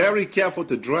 He's very careful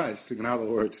to dress, in other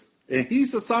words. And he's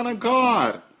the Son of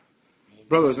God,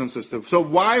 brothers and sisters. So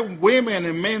why women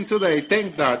and men today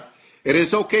think that it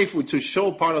is okay to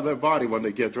show part of their body when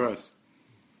they get dressed?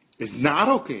 It's not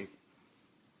okay.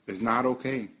 It's not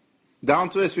okay.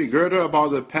 Down to his feet, girded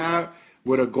about the path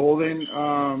with a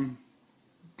golden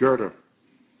girder.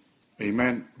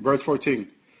 Amen. Verse 14.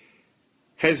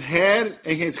 His head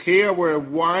and his hair were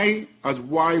white as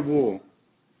white wool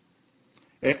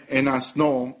and as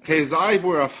snow. His eyes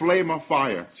were a flame of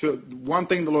fire. So one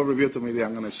thing the Lord revealed to me that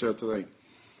I'm going to share today.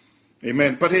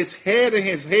 Amen. But his head and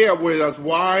his hair were as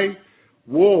white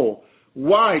wool.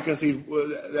 Why? Because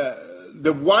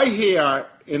the white hair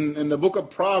in the book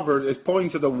of Proverbs is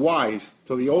pointing to the wise,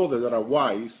 to the older that are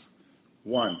wise.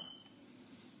 One.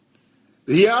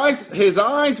 His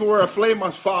eyes were a flame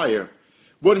of fire.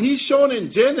 What he's shown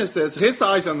in Genesis, his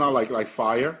eyes are not like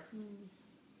fire.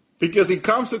 Because he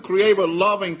comes to create with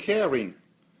love and caring.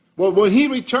 Well, when he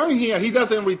returned here, he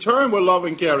doesn't return with love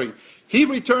and caring. He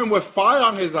returned with fire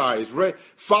on his eyes.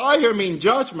 Fire means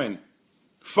judgment.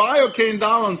 Fire came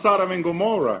down on Sodom and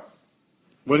Gomorrah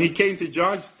when he came to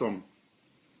judge them,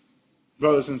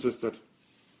 brothers and sisters.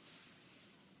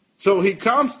 So he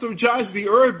comes to judge the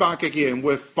earth back again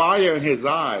with fire in his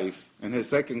eyes in his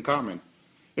second coming.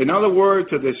 In other words,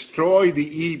 to destroy the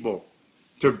evil,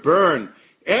 to burn.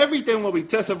 Everything will be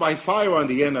tested by fire on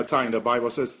the end of time, the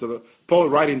Bible says, Paul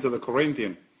writing to the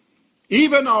Corinthians.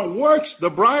 Even our works, the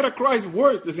bride of Christ's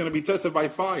works, is going to be tested by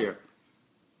fire.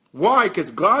 Why?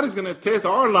 Because God is going to test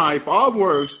our life, our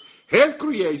works, his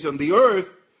creation, the earth,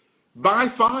 by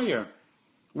fire.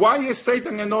 Why is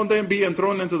Satan and all them being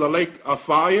thrown into the lake of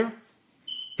fire?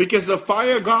 Because the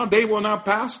fire of God, they will not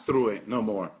pass through it no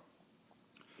more.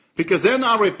 Because they're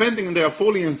not repenting and they're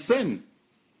fully in sin.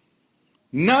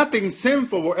 Nothing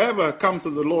sinful will ever come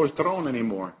to the Lord's throne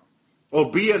anymore,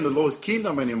 or be in the Lord's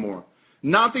kingdom anymore.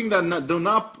 Nothing that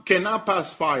cannot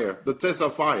pass fire, the test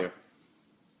of fire.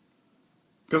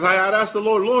 Because I had asked the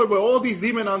Lord, Lord, with all these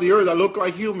demons on the earth that look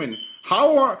like humans,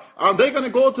 how are they going to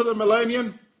go to the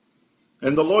millennium?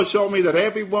 And the Lord showed me that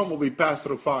everyone will be passed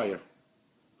through fire.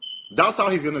 That's how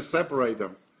He's going to separate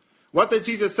them. What did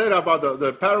Jesus say about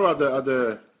the parable of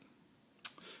the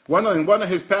in one of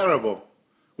His parable,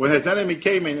 when His enemy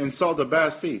came in and saw the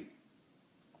bad seed?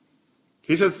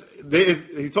 He says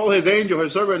He told His angel,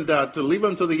 His servant, that to leave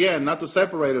them to the end, not to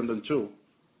separate them the two,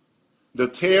 the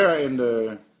tare and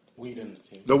the wheat and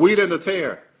the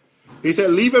tare. He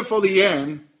said, leave it for the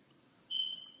end,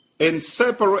 and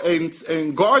separate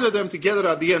and gather them together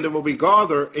at the end. They will be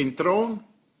gathered and thrown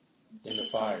in the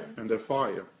fire. In the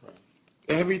fire.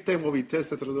 Right. Everything will be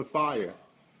tested through the fire.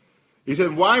 He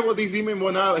said, why will these demons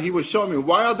not? He was showing me,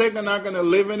 why are they not going to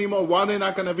live anymore? Why are they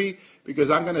not going to be? Because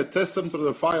I'm going to test them through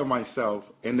the fire myself,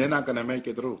 and they're not going to make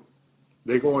it through.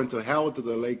 They go into hell, to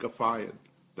the lake of fire.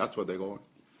 That's what they're going.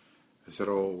 I said,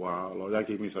 oh, wow, Lord, that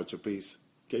gave me such a peace.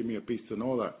 Gave me a peace to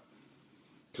know that.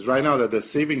 Because right now they're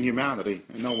deceiving humanity,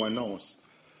 and no one knows.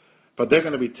 But they're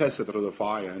going to be tested through the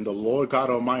fire, and the Lord God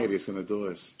Almighty is going to do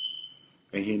this.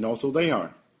 And He knows who they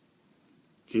are.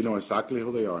 He knows exactly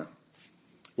who they are.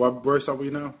 What verse are we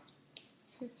now?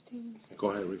 15.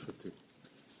 Go ahead, read 15.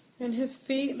 And His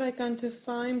feet like unto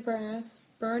fine brass,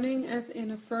 burning as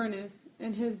in a furnace,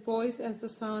 and His voice as the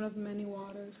sound of many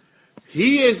waters.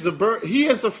 He is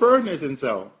the furnace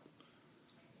Himself.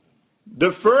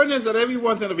 The furnace that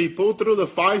everyone's going to be put through,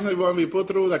 the fire that everyone's going to be put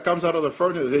through that comes out of the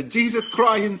furnace, is Jesus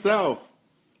Christ Himself.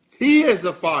 He is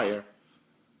the fire.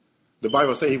 The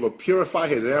Bible says He will purify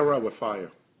His era with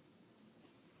fire.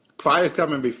 Fire is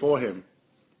coming before Him.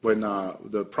 When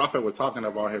the prophet was talking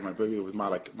about Him, I believe it was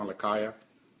Malachi.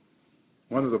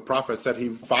 One of the prophets said He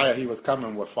was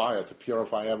coming with fire to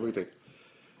purify everything.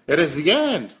 It is the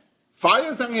end.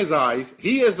 Fire is in His eyes.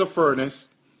 He is the furnace.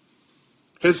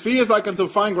 His feet is like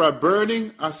unto fine brass,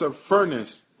 burning as a furnace.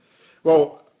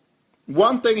 Well,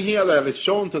 one thing here that is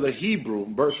shown to the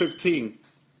Hebrew, verse 15,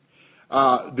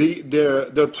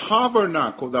 the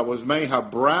tabernacle that was made had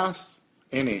brass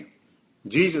in it.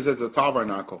 Jesus is the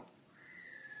tabernacle.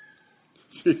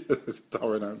 Jesus is the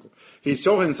tabernacle. He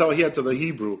showed Himself here to the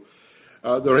Hebrew.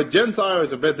 The Gentile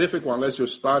is a bit difficult unless you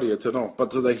study it to know.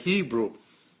 But to the Hebrew,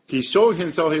 He showed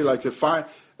Himself here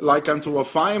like unto a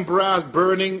fine brass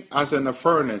burning as in a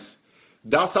furnace.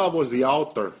 That's how was the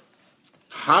altar.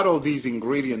 Had all these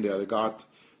ingredients there that God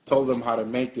told them how to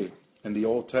make it in the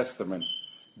Old Testament.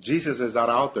 Jesus is that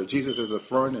altar. Jesus is the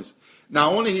furnace.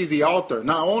 Not only He's the altar,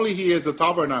 not only He is the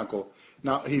tabernacle,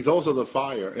 now He's also the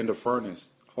fire in the furnace.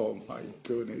 Oh my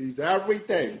goodness, He's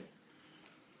everything.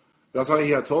 That's why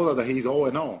He had told us that He's all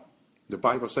in all. The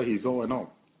Bible says He's all in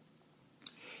all.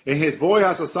 And His voice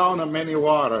has a sound of many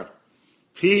waters.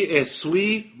 He is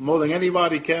sweet more than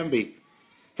anybody can be.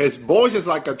 His voice is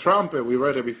like a trumpet, we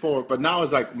read it before, but now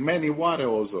it's like many waters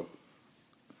also.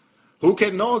 Who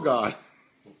can know God?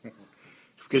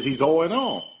 Because He's all in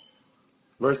all.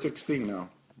 Verse 16 now,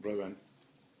 brethren.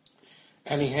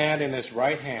 And He had in His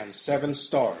right hand 7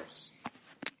 stars,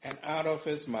 and out of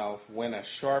His mouth went a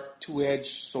sharp 2-edged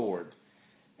sword,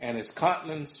 and His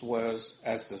countenance was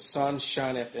as the sun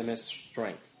shineth in its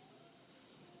strength.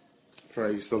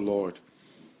 Praise the Lord.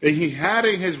 And He had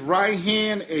in His right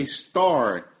hand a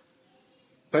star.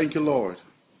 Thank you, Lord.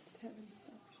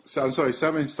 7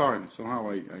 stars. Somehow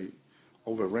I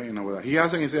overran over that. He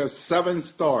has in His hand 7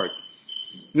 stars.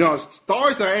 You know,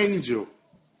 stars are angel.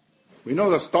 We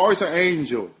know that stars are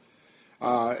angel.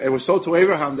 It was told to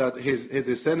Abraham that his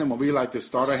descendant will be like the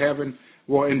star of heaven.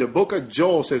 Well, in the book of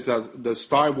Joel says that the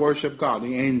star worship God,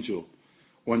 the angel,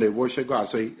 when they worship God.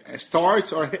 So stars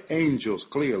are angels,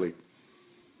 clearly.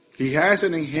 He has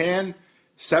in his hand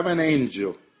 7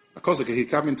 angels. Of course, He's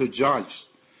coming to judge.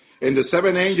 And the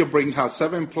 7 angels have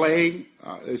 7 plagues.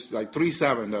 It's like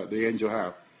 3-7 that the angel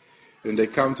have. And they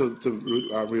come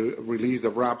to release the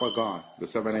wrath of God, the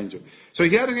 7 angels. So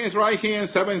He had in His right hand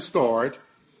 7 stars.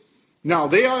 Now,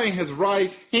 they are in His right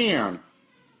hand.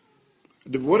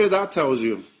 What did that tell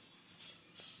you?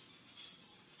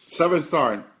 7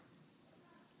 stars.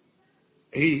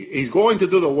 He's going to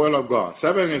do the will of God.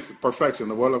 7 is perfection,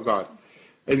 the will of God.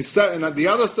 And the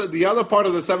other part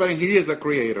of the 7, He is the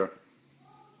creator.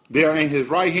 They are in His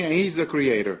right hand. He's the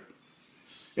creator.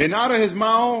 And out of His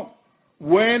mouth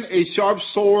went a sharp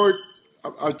sword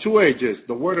of 2 edges,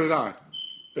 the word of God.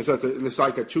 It's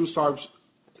like a 2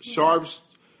 sharp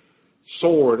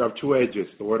sword of two edges,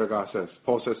 the Word of God says.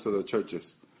 Paul says to the churches.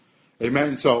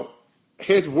 Amen. So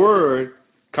his word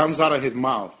comes out of his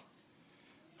mouth.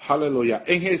 Hallelujah.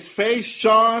 And his face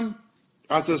shone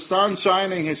as the sun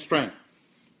shine in his strength.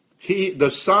 The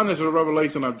sun is a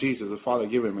revelation of Jesus. The Father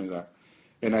giving me that.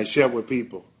 And I share with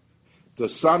people. The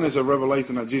sun is a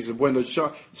revelation of Jesus. When the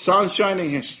sun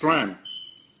shining in his strength.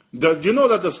 Do you know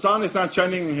that the sun is not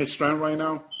shining in his strength right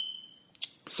now?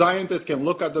 Scientists can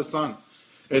look at the sun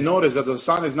and notice that the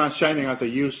sun is not shining as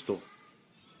it used to.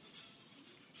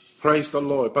 Praise the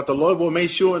Lord. But the Lord will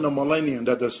make sure in the millennium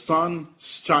that the sun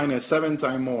shines 7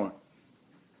 times more.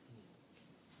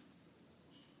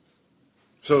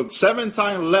 So 7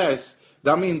 times less,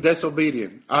 that means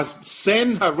disobedience. As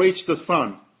sin has reached the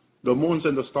sun, the moons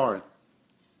and the stars.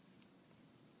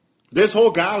 This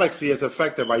whole galaxy is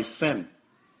affected by sin.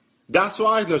 That's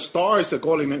why the stars are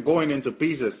going into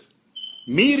pieces.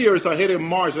 Meteors are hitting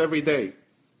Mars every day.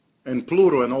 And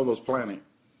Pluto and all those planets.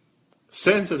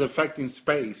 Sin is affecting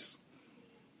space.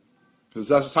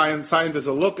 Because scientists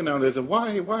are looking at it and say,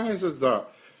 why is it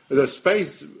the space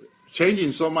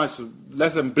changing so much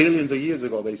less than billions of years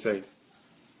ago, they say.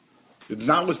 It's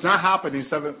not happening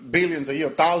 7 billions of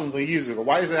years, thousands of years ago.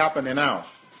 Why is it happening now?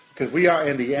 Because we are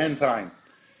in the end time.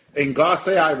 And God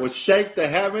said, I will shake the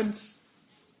heavens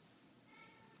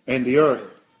and the earth.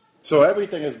 So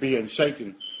everything is being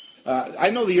shaken. I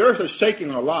know the earth is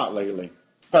shaking a lot lately.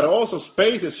 But also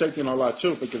space is shaking a lot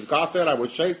too. Because God said, I will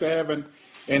shake the heaven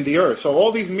and the earth. So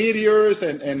all these meteors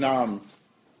and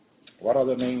what are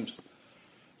the names?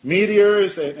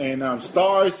 Meteors and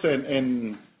stars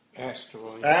and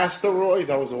asteroids,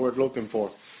 that was the word looking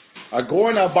for, are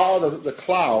going about the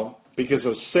cloud because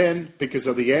of sin, because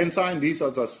of the end time. These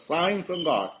are the signs from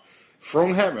God,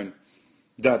 from heaven,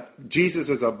 that Jesus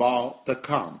is about to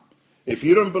come. If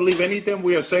you don't believe anything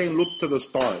we are saying, look to the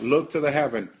star, look to the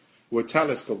heaven with a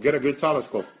telescope, get a good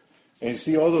telescope, and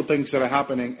see all the things that are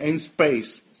happening in space,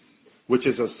 which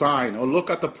is a sign. Or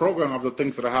look at the program of the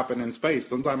things that are happening in space.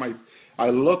 Sometimes I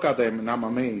look at them and I'm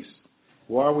amazed.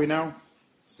 Where are we now?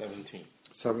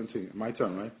 17. My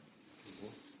turn, right?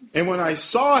 Mm-hmm. And when I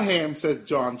saw him, says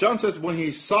John says, when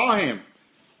he saw him,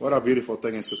 what a beautiful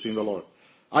thing is to see the Lord.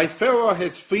 I fell at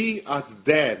his feet as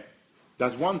dead.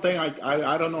 That's one thing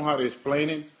I don't know how to explain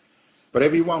it. But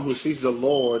everyone who sees the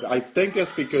Lord, I think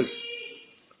it's because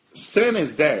sin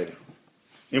is dead.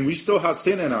 And we still have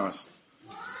sin in us.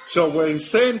 So when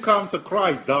sin comes to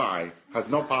Christ, die, has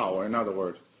no power, in other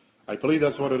words. I believe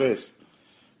that's what it is.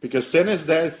 Because sin is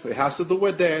dead. It has to do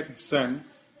with dead, sin.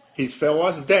 He fell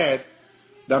as dead.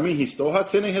 That means he still has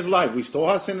sin in his life. We still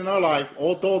have sin in our life.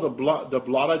 Although the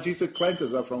blood of Jesus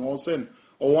cleanses us from all sin,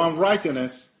 all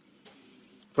unrighteousness.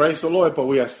 Praise the Lord. But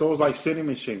we are still like sinning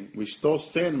machine. We still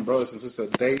sin, brothers and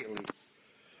sisters, daily.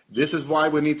 This is why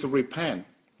we need to repent.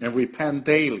 And repent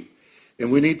daily.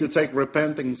 And we need to take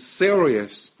repenting serious.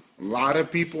 A lot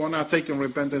of people are not taking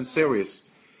repentance serious.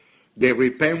 They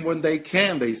repent when they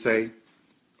can, they say,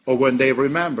 or when they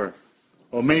remember,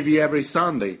 or maybe every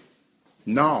Sunday.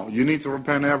 No, you need to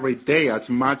repent every day as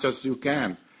much as you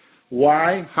can.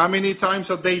 Why? How many times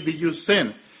a day do you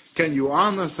sin? Can you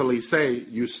honestly say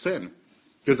you sin?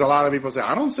 Because a lot of people say,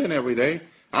 I don't sin every day.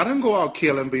 I don't go out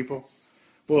killing people.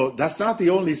 Well, that's not the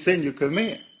only sin you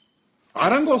commit. I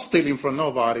don't go stealing from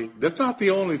nobody. That's not the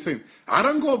only sin. I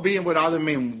don't go being with other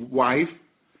men's wife.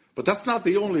 But that's not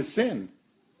the only sin.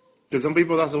 Because some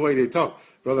people, that's the way they talk.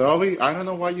 Brother Ovi, I don't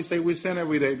know why you say we sin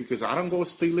every day, because I don't go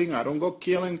stealing, I don't go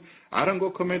killing, I don't go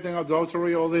committing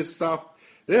adultery, all this stuff.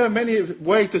 There are many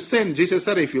ways to sin. Jesus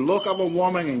said, if you look at a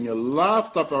woman and you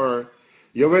lust at her,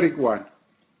 you're already what?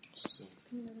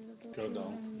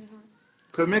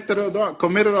 Committed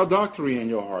adultery in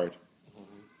your heart.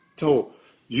 Mm-hmm. So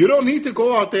you don't need to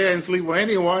go out there and sleep with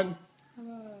anyone.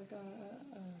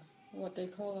 What they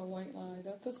call a white lie,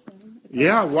 that's a sin.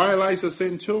 Yeah, white lie is a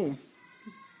sin too.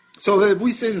 So that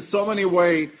we sin so many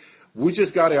ways, we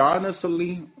just got to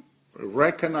honestly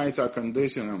recognize our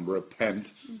condition and repent.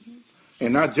 Mm-hmm.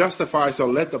 And not justify, so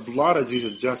let the blood of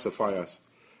Jesus justify us.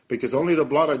 Because only the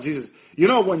blood of Jesus. You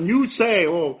know, when you say,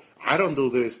 oh, I don't do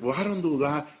this, well, I don't do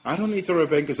that, I don't need to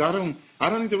repent because I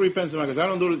don't need to repent because I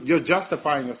don't do it, you're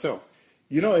justifying yourself.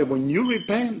 You know, when you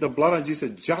repent, the blood of Jesus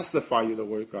justify you, the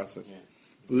word God says. Yeah.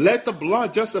 Let the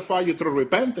blood justify you through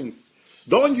repentance.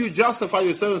 Don't you justify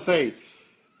yourself and say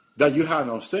that you have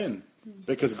no sin.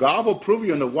 Because God will prove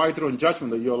you in the white throne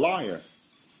judgment that you're a liar.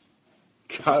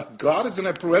 God is going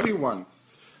to prove everyone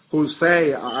who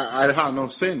say, I have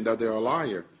no sin, that they're a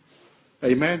liar.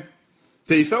 Amen.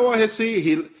 So he fell on his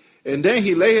seat, and then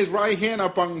he laid his right hand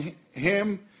upon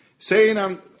him, saying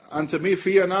unto me,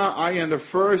 fear not, I am the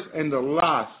first and the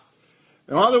last.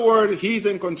 In other words, he's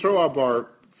in control of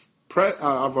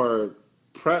our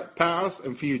past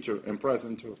and future and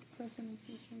present too.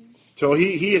 So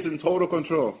he is in total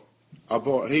control.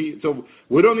 So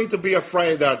we don't need to be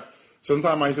afraid that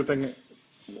sometimes I used to think,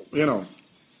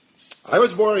 I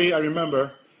was worried, I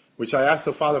remember, which I asked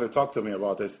the Father to talk to me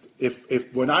about this, if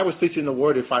when I was teaching the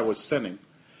Word, if I was sinning.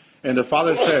 And the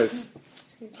Father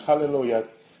says, hallelujah,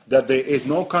 that there is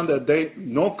no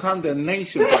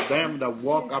condemnation for them that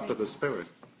walk after the Spirit.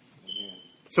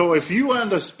 So if you are in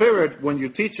the Spirit when you're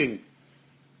teaching,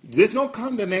 there's no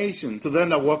condemnation to them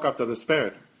that walk after the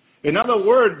Spirit. In other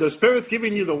words, the Spirit's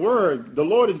giving you the Word. The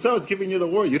Lord Himself is giving you the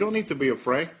Word. You don't need to be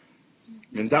afraid.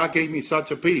 And that gave me such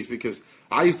a peace because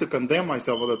I used to condemn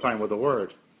myself all the time with the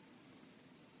Word.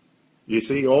 You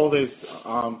see, all this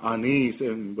unease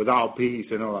and without peace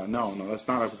and all that. No, that's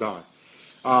not of God.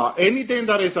 Anything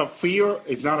that is of fear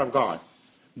is not of God.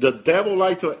 The devil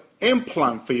likes to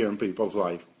implant fear in people's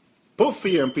life. Put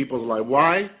fear in people's life.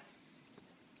 Why?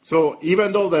 So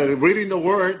even though they're reading the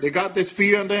Word, they got this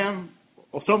fear in them,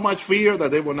 or so much fear that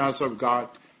they will not serve God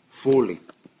fully.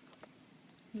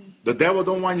 The devil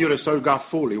don't want you to serve God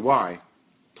fully. Why?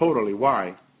 Totally.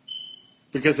 Why?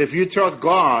 Because if you trust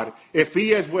God, if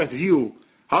He is with you,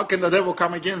 how can the devil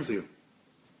come against you?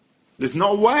 There's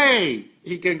no way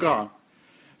he can come.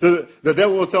 The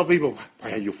devil will tell people,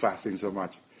 why are you fasting so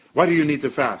much? Why do you need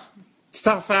to fast?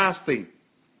 Stop fasting.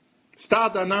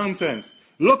 Stop the nonsense.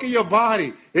 Look at your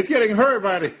body. It's getting hurt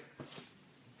by it.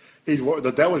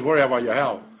 The devil's worried about your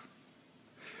health.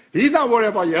 He's not worried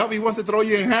about your health. He wants to throw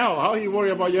you in hell. How are you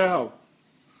worried about your health?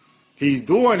 He's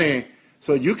doing it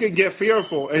so you can get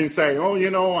fearful and say,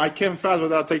 I can't fast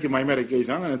without taking my medication.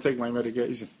 I'm going to take my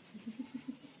medication.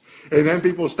 And then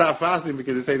people stop fasting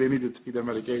because they say they need to take their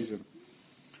medication.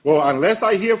 Well, unless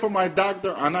I hear from my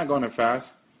doctor, I'm not going to fast.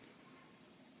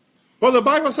 Well, the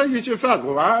Bible says you should fast.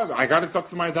 Well, I got to talk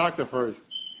to my doctor first.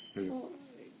 Well,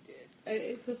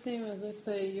 it's the same as, let's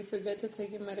say, you forget to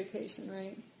take your medication,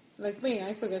 right? Like me,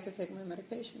 I forget to take my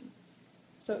medication.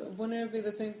 So wouldn't it be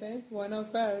the same thing? Why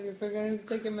not fast? You're forgetting to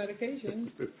take your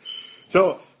medication.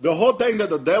 So the whole thing that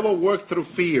the devil works through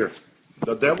fear.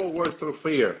 The devil works through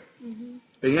fear. Mm-hmm.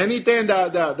 And anything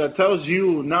that tells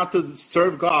you not to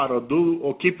serve God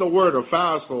or keep the Word or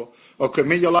fast or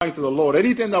commit your life to the Lord,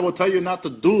 anything that will tell you not to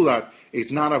do that is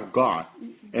not of God.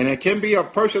 Mm-hmm. And it can be a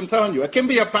person telling you. It can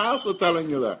be a pastor telling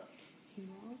you that.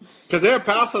 Because there are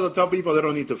pastors that tell people they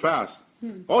don't need to fast.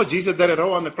 Oh, Jesus did it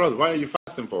all on the cross. Why are you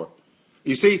fasting for?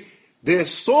 You see, there's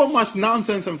so much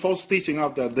nonsense and false teaching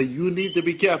out there that you need to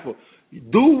be careful.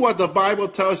 Do what the Bible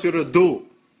tells you to do.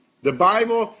 The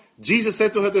Bible, Jesus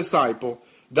said to his disciples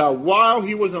that while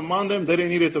he was among them, they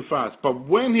didn't need to fast. But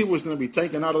when he was going to be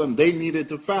taken out of them, they needed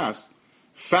to fast.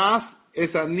 Fast is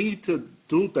a need to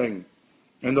do thing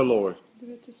in the Lord.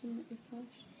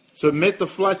 Submit the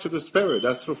flesh to the Spirit.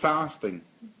 That's for fasting.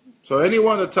 So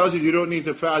anyone that tells you you don't need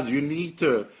to fast, you need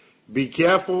to be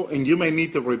careful, and you may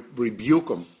need to rebuke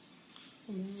them.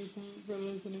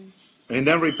 And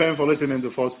then repent for listening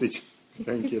to false teaching.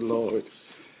 Thank you, Lord.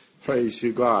 Praise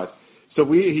you, God. So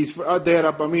he's out there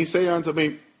up on me, say unto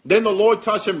me, then the Lord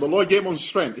touched him, the Lord gave him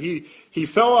strength. He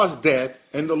fell as dead,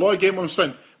 and the Lord gave him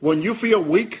strength. When you feel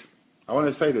weak, I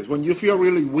want to say this, when you feel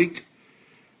really weak,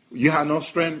 you have no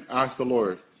strength, ask the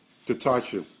Lord to touch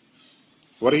you.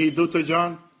 What did he do to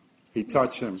John? He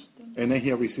touched him, and then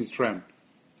he received strength.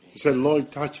 He said, Lord,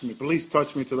 touch me. Please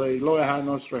touch me today. Lord, I have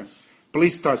no strength.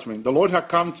 Please touch me. The Lord has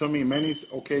come to me many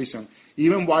occasions,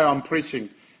 even while I'm preaching.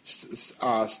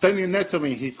 Standing next to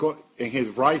me, he got in his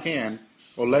right hand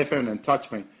or left hand and touched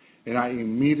me, and I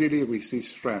immediately received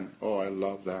strength. Oh, I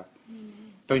love that.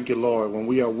 Thank you, Lord. When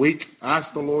we are weak, ask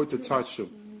the Lord to touch you.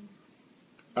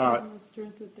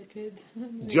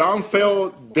 John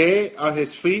fell dead at his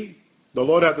feet. The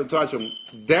Lord had to touch him.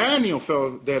 Daniel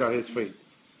fell dead at his feet.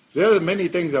 There are many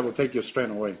things that will take your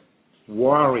strength away.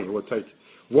 Worry will take.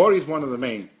 Worry is one of the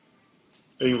main.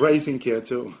 In raising kids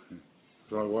too. That's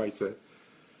what my wife said.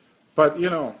 But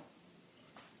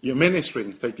your ministry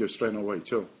can take your strength away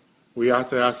too. We have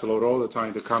to ask the Lord all the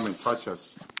time to come and touch us.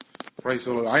 Praise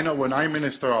the Lord. I know when I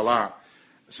minister a lot,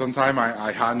 sometimes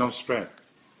I have no strength.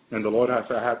 And the Lord I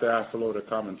have to ask the Lord to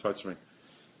come and touch me.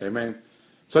 Amen.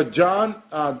 So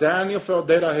Daniel fell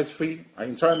dead at his feet.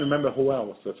 I'm trying to remember who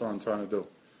else. That's what I'm trying to do.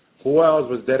 Who else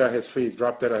was dead at his feet,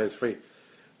 dropped dead at his feet?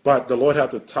 But the Lord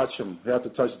had to touch him. He had to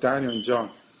touch Daniel and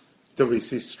John to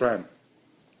receive strength.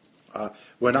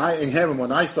 In heaven,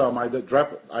 when I saw him, I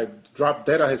dropped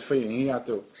dead at his feet, and he had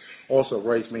to also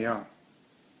raise me up.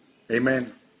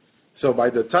 Amen. So by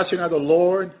the touching of the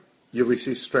Lord, you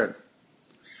receive strength.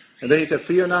 And then he said,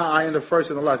 fear not, I am the first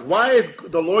and the last. Why is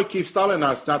the Lord keeps telling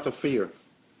us not to fear?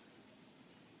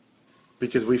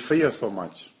 Because we fear so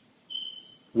much.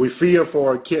 We fear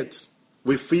for our kids.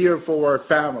 We fear for our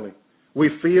family. We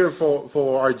fear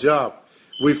for our job.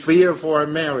 We fear for our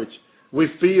marriage. We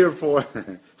fear for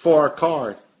for our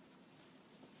car.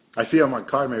 I fear my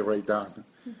car may break down.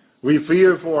 We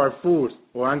fear for our food.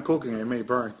 Well, I'm cooking, it may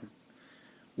burn.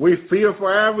 We fear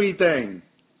for everything.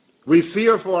 We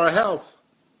fear for our health.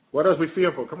 What else we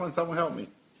fear for? Come on, someone help me.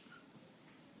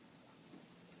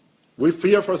 We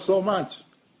fear for so much.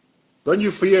 Don't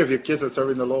you fear if your kids are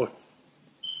serving the Lord?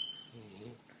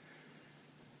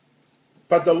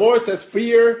 But the Lord says,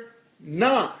 fear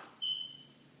not.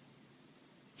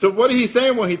 So what is he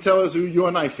saying when he tells us you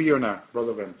and I fear not,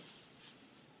 Brother Vince?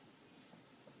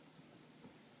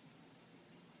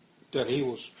 That he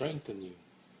will strengthen you.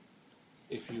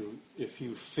 If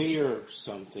you fear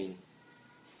something,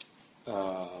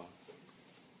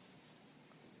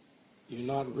 you're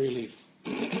not really.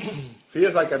 Fear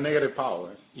is like a negative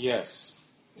power. Yes,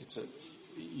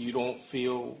 you don't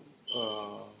feel.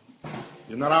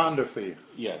 You're not under fear.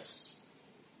 Yes.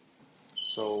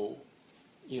 So,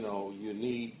 you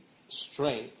need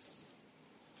strength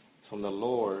from the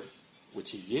Lord, which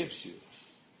he gives you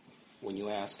when you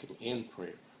ask him in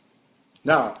prayer.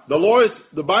 Now,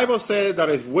 the Bible says that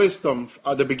his wisdom,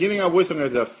 at the beginning of wisdom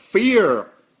is the fear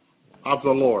of the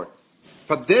Lord.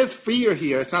 But this fear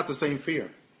here is not the same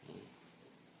fear.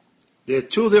 There are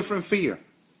two different fears.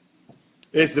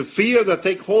 It's the fear that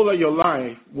takes hold of your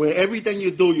life, where everything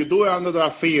you do it under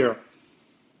that fear,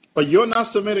 but you're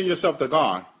not submitting yourself to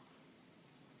God.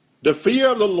 The fear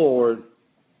of the Lord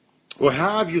will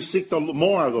have you seek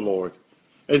more of the Lord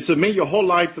and submit your whole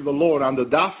life to the Lord under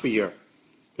that fear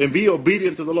and be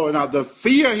obedient to the Lord. Now, the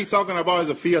fear he's talking about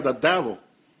is the fear of the devil,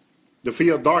 the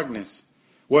fear of darkness,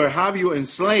 where have you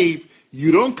enslaved.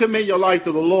 You don't commit your life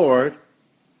to the Lord,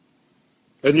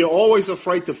 and you're always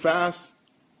afraid to fast,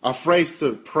 afraid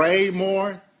to pray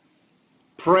more,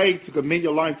 pray to commit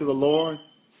your life to the Lord,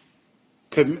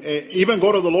 even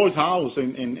go to the Lord's house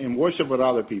and worship with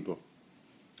other people.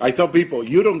 I tell people,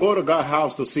 you don't go to God's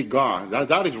house to seek God.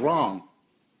 That is wrong.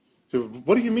 So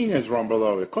what do you mean it's wrong,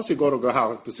 brother? Of course you go to God's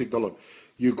house to seek the Lord.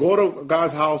 You go to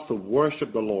God's house to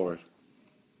worship the Lord.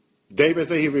 David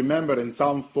said he remembered in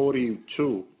Psalm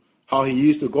 42 how he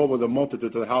used to go with the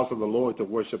multitude to the house of the Lord to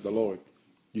worship the Lord.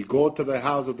 You go to the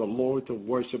house of the Lord to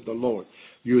worship the Lord.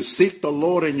 You seek the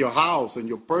Lord in your house, in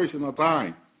your personal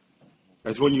time.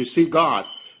 That's when you seek God.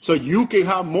 So you can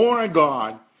have more of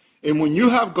God. And when you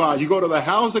have God, you go to the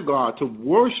house of God to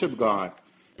worship God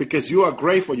because you are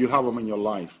grateful you have Him in your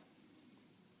life.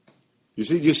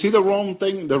 You see the wrong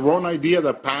thing, the wrong idea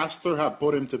that pastor have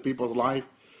put into people's life?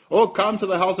 Oh, come to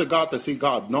the house of God to see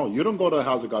God. No, you don't go to the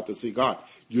house of God to see God.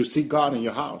 You see God in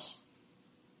your house.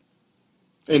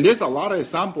 And there's a lot of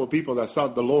example of people that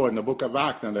sought the Lord in the book of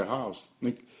Acts in their house.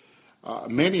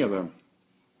 Many of them.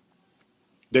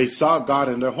 They sought God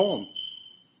in their home.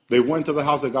 They went to the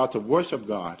house of God to worship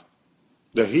God.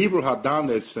 The Hebrew had done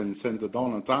this since the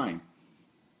dawn of time.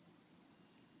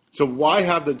 So why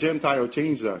have the Gentile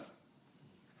changed that?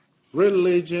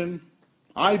 Religion,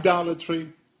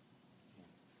 idolatry.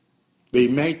 They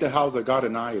make the house of God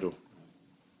an idol.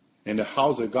 And the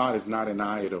house of God is not an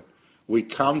idol. We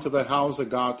come to the house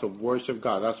of God to worship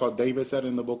God. That's what David said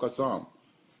in the book of Psalms.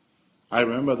 I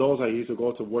remember those I used to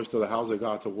go to worship to the house of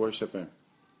God to worship Him.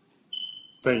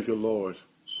 Thank you, Lord.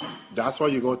 That's why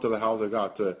you go to the house of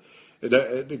God.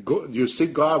 You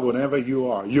seek God whenever you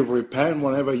are. You repent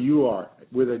whenever you are,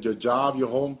 whether your job, your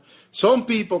home. Some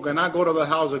people cannot go to the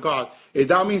house of God. If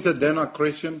that means that they're not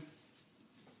Christian,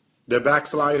 they're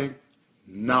backsliding.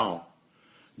 No.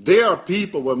 There are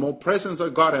people with more presence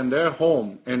of God in their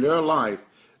home, in their life,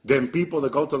 than people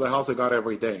that go to the house of God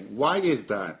every day. Why is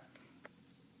that?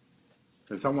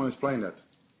 Can someone explain that?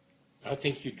 I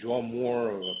think you draw more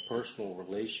of a personal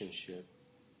relationship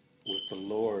with the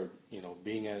Lord,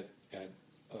 being at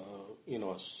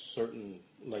a certain,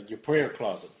 like your prayer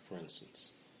closet, for instance,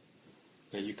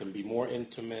 that you can be more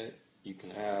intimate, you can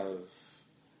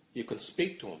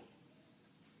speak to Him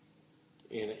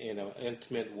in an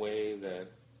intimate way that,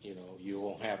 you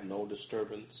won't have no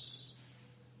disturbance,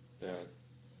 that,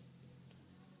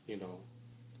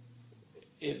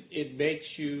 it makes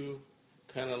you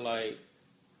kind of like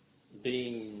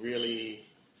being really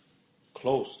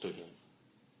close to Him.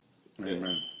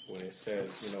 Amen. When it says,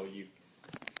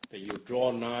 that you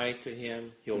draw nigh to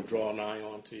Him, He'll draw nigh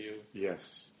unto you. Yes.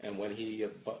 And when you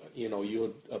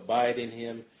abide in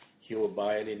Him, He'll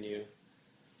abide in you.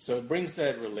 So it brings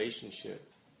that relationship,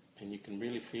 and you can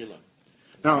really feel Him.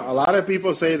 Now, a lot of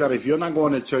people say that if you're not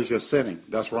going to church, you're sinning.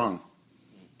 That's wrong.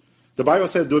 The Bible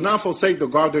says, do not forsake the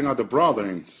gathering of the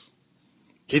brethren.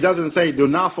 He doesn't say, do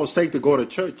not forsake to go to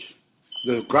church.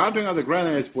 The gathering of the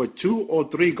brethren is where 2 or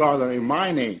 3 gather in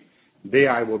my name.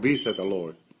 There I will be, said the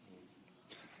Lord.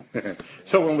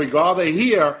 So when we gather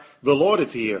here, the Lord is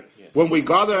here. Yes. When we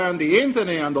gather on the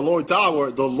internet on the Lord's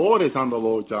hour, the Lord is on the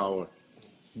Lord's hour.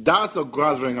 That's the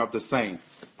gathering of the saints.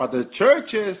 But the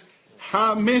churches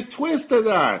have mistwisted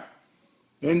that.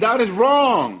 And that is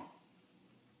wrong.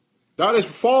 That is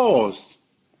false.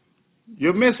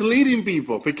 You're misleading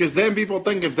people, because then people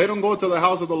think if they don't go to the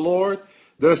house of the Lord,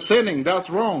 they're sinning. That's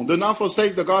wrong. Do not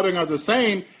forsake the gathering of the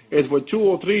saints. Is where 2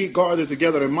 or 3 gathered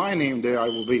together in my name, there I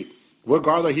will be. We're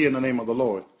gathered here in the name of the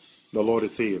Lord. The Lord is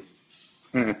here.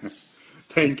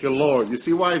 Thank you, Lord. You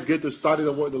see why it's good to study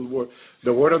the word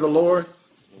of the Lord?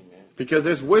 Amen. Because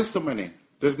there's wisdom in it.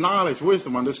 There's knowledge,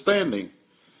 wisdom, understanding.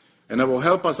 And it will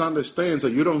help us understand so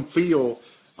you don't feel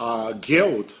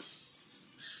guilt.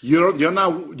 You're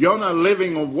not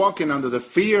living or walking under the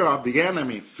fear of the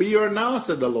enemy. Fear not,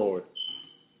 said the Lord.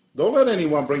 Don't let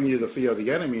anyone bring you the fear of the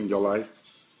enemy in your life.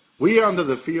 We are under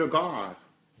the fear of God.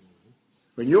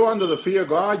 When you're under the fear of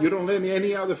God, you don't let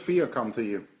any other fear come to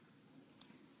you.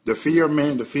 The fear of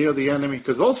man, the fear of the enemy,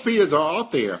 because those fears are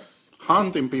out there,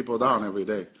 hunting people down every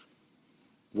day.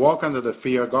 Walk under the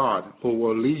fear of God, who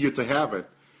will lead you to heaven.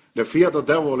 The fear of the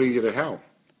devil will lead you to hell.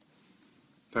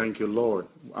 Thank you, Lord.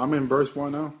 I'm in verse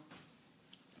 1 now.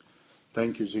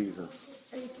 Thank you, Jesus.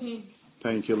 18.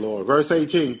 Thank you, Lord. Verse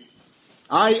 18.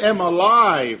 I am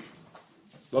alive.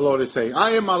 The Lord is saying, I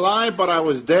am alive, but I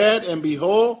was dead, and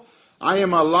behold, I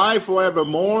am alive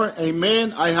forevermore.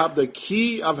 Amen. I have the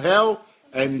key of hell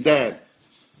and death.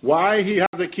 Why he has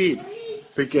the key?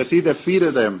 Because he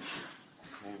defeated them.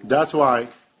 That's why.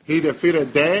 He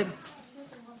defeated death.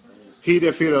 He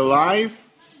defeated life.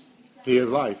 He is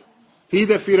life. He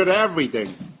defeated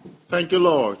everything. Thank you,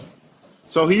 Lord.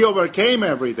 So he overcame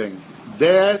everything.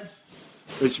 Death,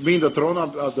 which means the throne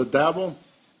of the devil.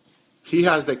 He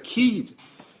has the key.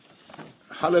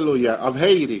 Hallelujah, of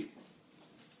Hades.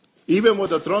 Even with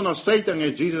the throne of Satan,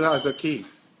 Jesus has the key.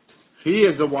 He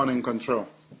is the one in control.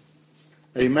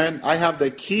 Amen. I have the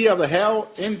key of the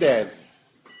hell and death.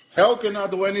 Hell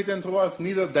cannot do anything to us,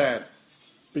 neither death,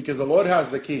 because the Lord has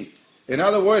the key. In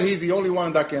other words, he's the only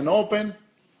one that can open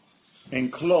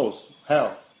and close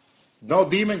hell. No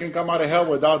demon can come out of hell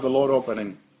without the Lord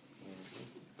opening.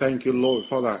 Thank you, Lord,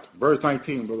 for that. Verse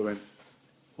 19, Brother Ben.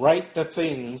 Write the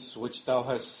things which thou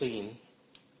hast seen,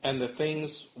 and the things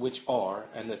which are,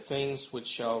 and the things which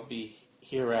shall be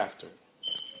hereafter.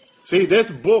 See, this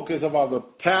book is about the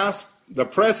past, the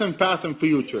present, past, and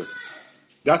future.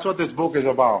 That's what this book is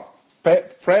about.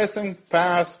 Present,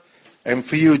 past, and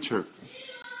future.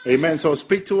 Amen. So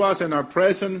speak to us in our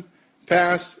present,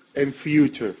 past, and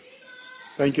future.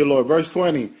 Thank you, Lord. Verse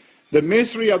 20. The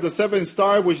mystery of the 7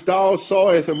 stars which thou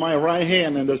sawest in my right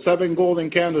hand, and the 7 golden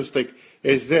candlesticks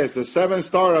is this. The 7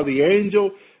 stars are the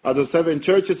angel of the 7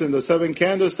 churches, and the 7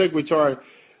 candlesticks which are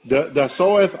the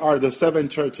saweth are the 7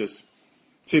 churches.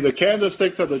 See, the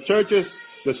candlesticks are the churches,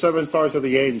 the 7 stars are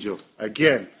the angel.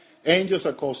 Again, angels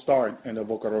are called stars in the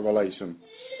book of Revelation.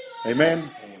 Amen?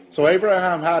 So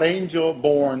Abraham had angel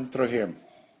born through him.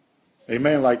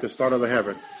 Amen, like the star of the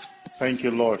heaven. Thank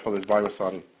you, Lord, for this Bible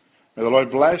study. May the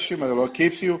Lord bless you. May the Lord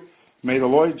keep you. May the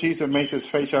Lord Jesus make his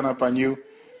face shine upon you.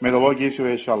 May the Lord give you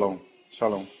his shalom.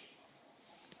 Shalom.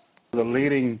 The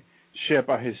leading ship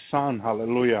of his son,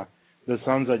 hallelujah. The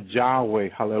sons of Yahweh,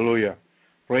 hallelujah.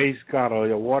 Praise God,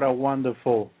 hallelujah. What a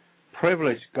wonderful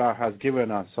privilege God has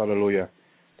given us, hallelujah,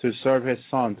 to serve his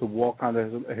son, to walk under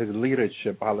his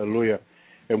leadership, hallelujah.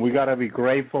 And we got to be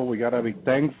grateful. We got to be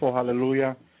thankful,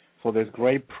 hallelujah, for this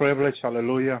great privilege,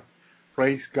 hallelujah.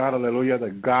 Praise God, hallelujah,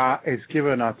 that God is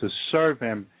given us to serve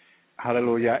him,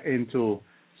 hallelujah, and to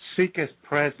seek his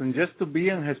presence. Just to be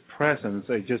in his presence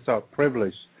is just a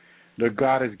privilege that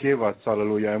God has given us,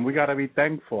 hallelujah. And we got to be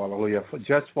thankful, hallelujah,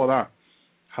 just for that,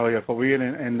 hallelujah, for being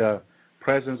in the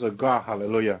presence of God,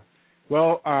 hallelujah.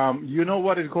 Well, you know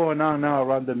what is going on now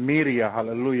around the media,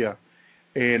 hallelujah,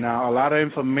 and a lot of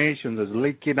information is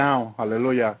leaking out,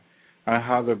 hallelujah, and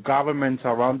how the governments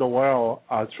around the world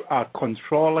are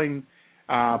controlling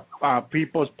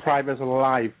people's private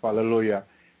life, hallelujah,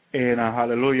 and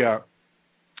hallelujah,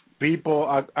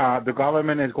 people, the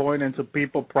government is going into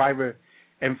people's private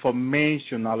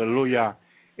information, hallelujah,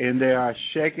 and they are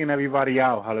shaking everybody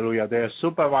out, hallelujah. They are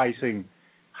supervising,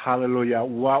 hallelujah,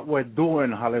 what we're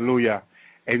doing, hallelujah,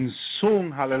 and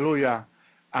soon, hallelujah,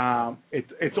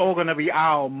 it's all going to be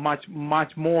out much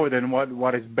more than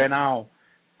what has been out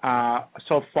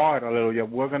so far, hallelujah.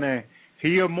 We're going to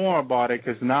hear more about it,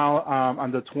 because now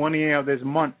on the 20th of this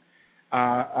month,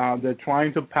 they're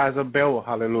trying to pass a bill,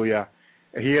 hallelujah,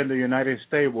 here in the United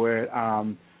States where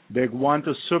they want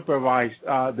to supervise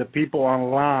the people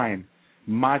online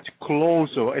much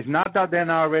closer. It's not that they're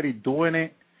not already doing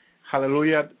it,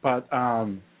 hallelujah, but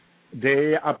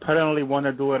they apparently want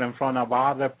to do it in front of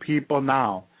other people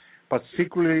now. But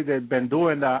secretly they've been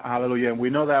doing that, hallelujah. And we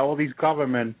know that all these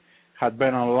governments have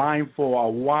been online for a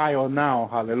while now,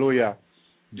 hallelujah,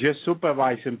 just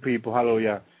supervising people,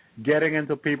 hallelujah, getting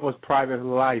into people's private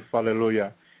life,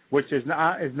 hallelujah, which is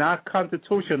not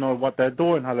constitutional what they're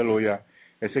doing, hallelujah.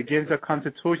 It's against the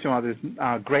constitution of this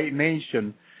great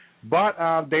nation. But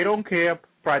they don't care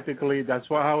practically. That's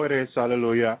how it is,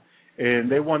 hallelujah.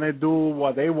 And they want to do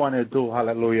what they want to do,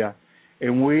 hallelujah.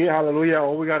 And we, hallelujah,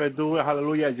 all we got to do,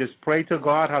 hallelujah, is just pray to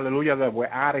God, hallelujah, that we're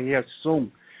out of here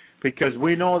soon. Because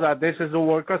we know that this is the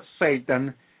work of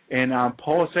Satan. And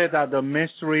Paul said that the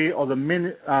mystery or the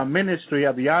ministry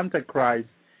of the Antichrist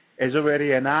is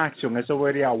already in action. It's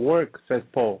already at work, says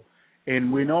Paul.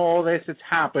 And we know all this is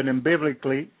happening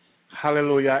biblically,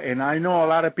 hallelujah. And I know a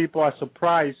lot of people are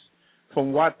surprised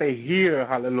from what they hear,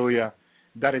 hallelujah,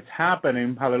 that it's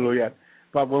happening, hallelujah.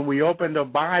 But when we open the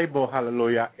Bible,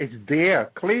 hallelujah, it's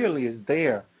there, clearly it's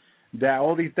there, that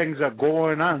all these things are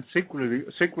going on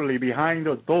secretly behind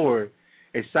the door,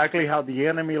 exactly how the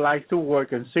enemy likes to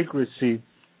work in secrecy,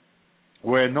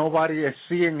 where nobody is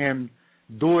seeing him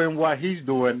doing what he's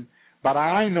doing. But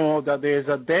I know that there's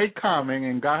a day coming,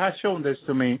 and God has shown this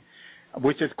to me,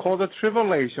 which is called the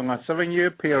tribulation, a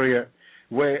 7-year period,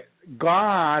 where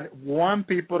God wants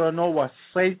people to know what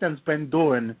Satan's been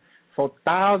doing for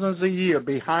thousands of years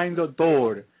behind the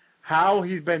door, how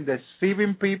he's been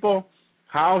deceiving people,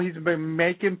 how he's been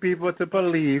making people to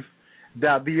believe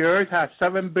that the earth has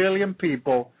 7 billion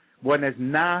people when it's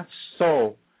not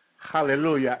so.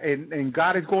 Hallelujah. And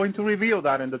God is going to reveal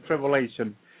that in the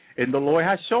tribulation. And the Lord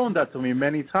has shown that to me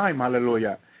many times,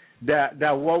 hallelujah,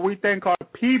 that what we think are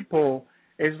people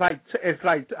is like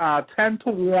 10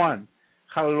 to 1,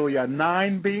 hallelujah,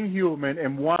 9 being human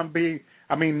and one being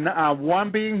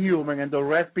human and the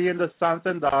rest being the sons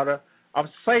and daughters of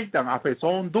Satan, of his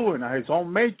own doing, of his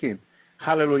own making,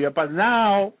 hallelujah. But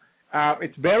now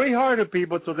it's very hard for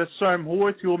people to discern who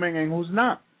is human and who's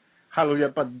not,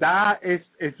 hallelujah. But that is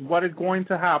what is going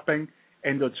to happen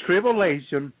in the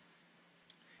tribulation.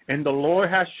 And the Lord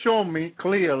has shown me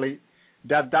clearly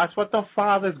that that's what the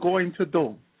Father is going to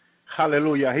do.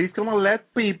 Hallelujah. He's going to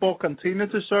let people continue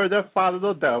to serve their father,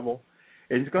 the devil.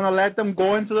 He's going to let them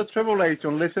go into the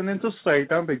tribulation, listening to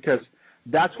Satan, because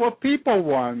that's what people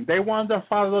want. They want their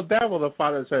father, the devil. The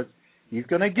Father says he's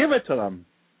going to give it to them.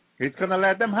 He's going to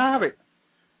let them have it.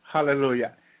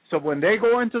 Hallelujah. So when they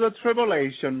go into the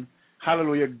tribulation,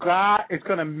 hallelujah, God is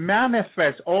going to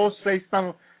manifest all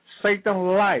Satan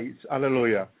lies,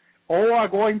 hallelujah. All are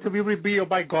going to be revealed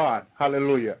by God,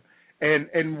 hallelujah.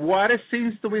 And what it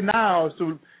seems to be now is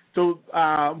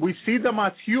we see them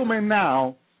as human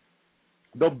now.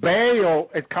 The veil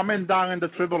is coming down in the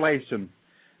tribulation.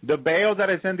 The veil that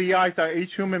is in the eyes of each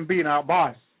human being, our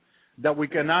boss, that we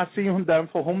cannot see them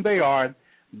for whom they are.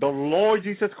 The Lord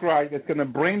Jesus Christ is going to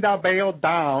bring that veil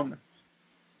down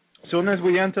as soon as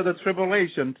we enter the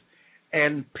tribulation.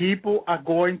 And people are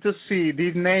going to see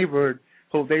these neighbors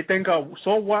who they think are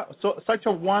such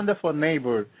a wonderful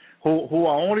neighbor, who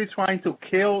are only trying to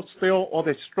kill, steal, or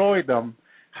destroy them.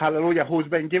 Hallelujah. Who's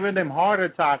been giving them heart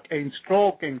attack and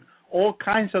stroke and all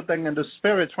kinds of things in the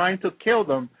spirit, trying to kill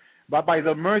them. But by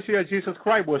the mercy of Jesus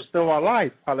Christ, we're still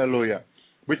alive. Hallelujah.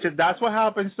 That's what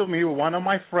happens to me with one of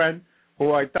my friends,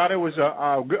 who I thought it was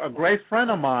a great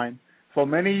friend of mine for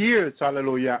many years.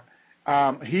 Hallelujah.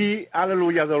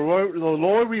 Hallelujah, the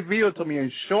Lord revealed to me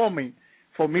and showed me,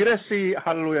 for me to see,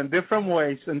 hallelujah, in different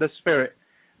ways in the spirit,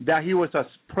 that he was a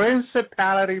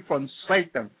principality from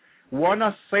Satan, one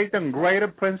of Satan's greater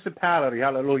principality,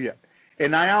 hallelujah.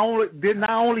 And I did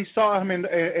not only saw him in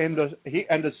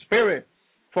the spirit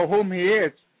for whom he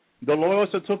is, the Lord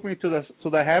also took me to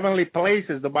the heavenly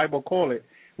places, the Bible calls it,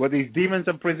 where these demons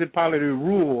and principality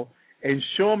rule, and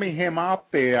showed me him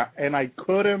out there, and I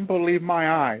couldn't believe my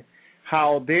eye.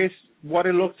 How what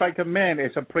it looks like a man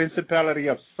is a principality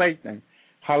of Satan.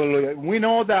 Hallelujah. We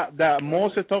know that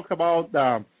Moses talked about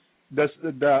the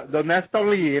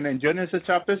Nephilim in Genesis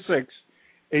chapter 6.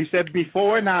 He said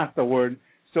before and afterward.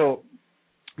 So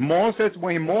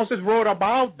when Moses wrote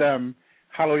about them,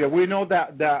 hallelujah, we know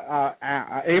that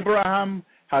Abraham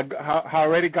had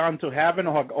already gone to heaven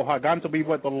or had gone to be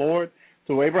with the Lord,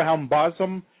 to Abraham's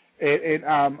bosom,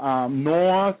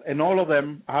 Noah, and all of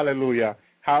them, hallelujah,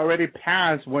 had already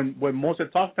passed when Moses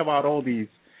talked about all these.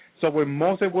 So when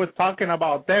Moses was talking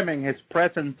about them in his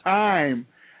present time,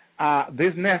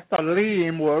 this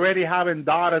Nephilim were already having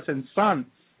daughters and sons,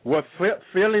 were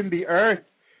filling the earth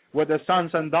with the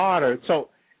sons and daughters. So,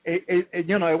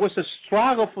 it was a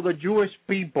struggle for the Jewish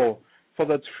people, for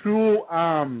the true,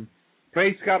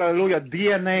 praise God, hallelujah,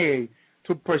 DNA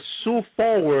to pursue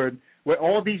forward with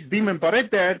all these demons. But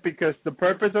it did, because the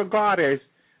purpose of God is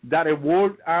that it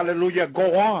would, hallelujah,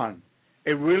 go on.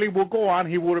 It really will go on.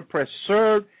 He would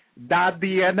preserve that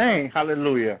DNA,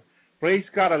 hallelujah. Praise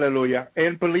God, hallelujah.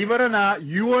 And believe it or not,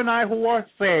 you and I who are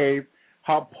saved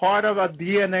have part of a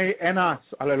DNA in us,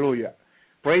 hallelujah.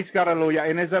 Praise God, hallelujah.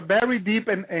 And it's a very deep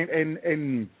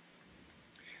and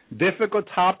difficult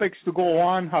topics to go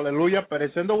on, hallelujah, but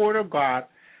it's in the Word of God,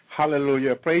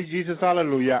 hallelujah. Praise Jesus,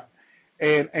 hallelujah.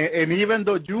 And even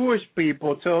the Jewish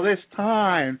people, till this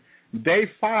time, they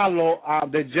follow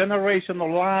the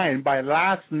generational line by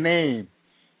last name,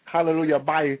 hallelujah,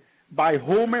 by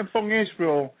whom and from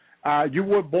Israel you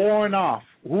were born of.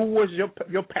 Who was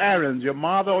your parents, your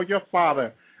mother or your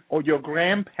father or your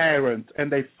grandparents,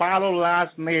 and they follow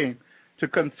last name to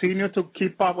continue to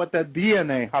keep up with their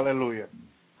DNA, hallelujah.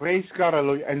 Praise God,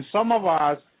 hallelujah. And some of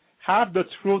us have the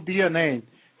true DNA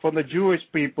from the Jewish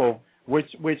people, which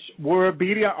were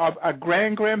obedient, a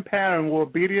grandparent were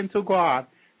obedient to God,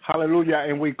 hallelujah,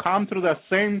 and we come through the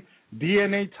same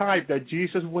DNA type that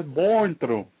Jesus was born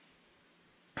through,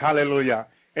 hallelujah.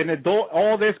 And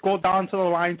all this goes down to the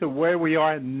line to where we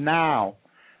are now.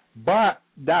 But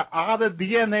that other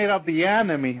DNA of the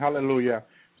enemy, hallelujah,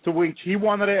 to which he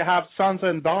wanted to have sons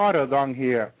and daughters on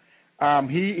here,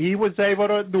 he was able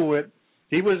to do it.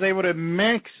 He was able to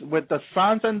mix with the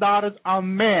sons and daughters of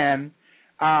men.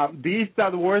 These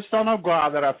that were son of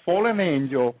God, that are fallen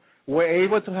angel, were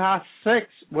able to have sex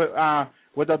with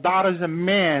the daughters of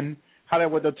men,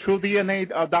 with the true DNA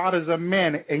of daughters of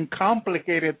men, in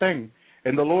complicated things.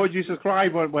 And the Lord Jesus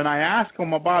Christ, when I asked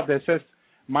him about this, says,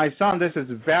 my son, this is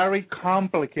very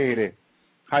complicated.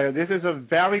 This is a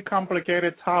very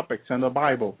complicated topic in the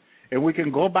Bible. And we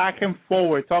can go back and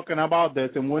forward talking about this,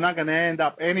 and we're not going to end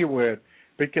up anywhere,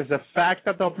 because the fact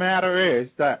of the matter is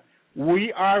that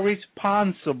we are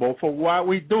responsible for what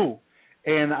we do.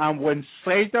 And when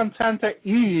Satan tempted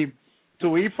Eve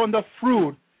to eat from the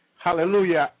fruit,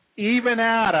 hallelujah, even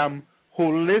Adam,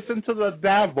 who listened to the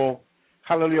devil,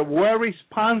 hallelujah, were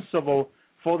responsible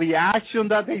for the action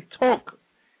that they took.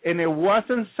 And it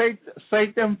wasn't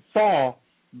Satan's fault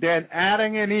that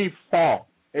Adam and Eve fall.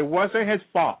 It wasn't his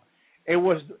fault. It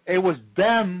was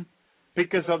them,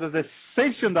 because of the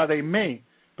decision that they made.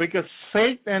 Because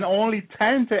Satan only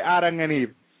tempted Adam and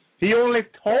Eve. He only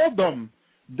told them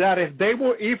that if they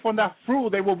will eat from that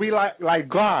fruit, they will be like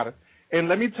God. And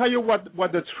let me tell you what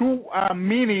the true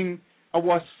meaning of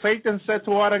what Satan said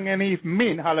to Adam and Eve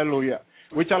mean, hallelujah,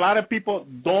 which a lot of people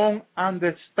don't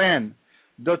understand.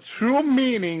 The true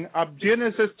meaning of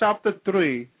Genesis chapter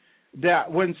 3,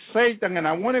 that when Satan, and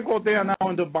I want to go there now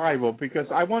in the Bible, because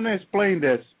I want to explain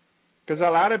this, because a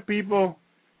lot of people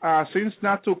seems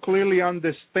not to clearly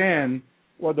understand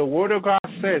what the Word of God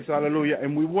says, hallelujah,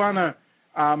 and we want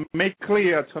to make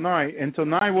clear tonight. And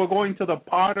tonight we're going to the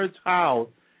potter's house,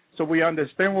 so we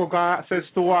understand what God says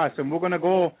to us, and we're going to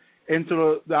go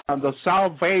into the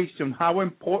salvation, how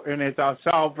important is our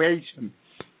salvation,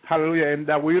 hallelujah, and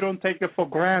that we don't take it for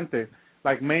granted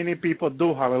like many people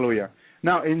do, hallelujah.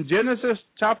 Now, in Genesis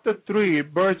chapter 3,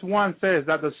 verse 1 says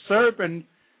that the serpent,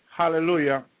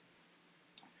 hallelujah,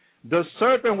 the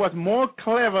serpent was more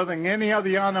clever than any of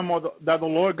the animals that the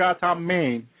Lord God had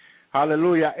made,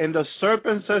 hallelujah. And the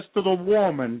serpent says to the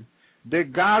woman,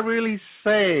 did God really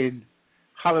say,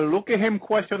 hallelujah, look at him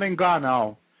questioning God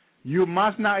now, you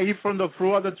must not eat from the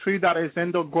fruit of the tree that is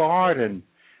in the garden.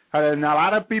 And a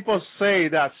lot of people say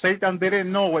that Satan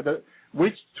didn't know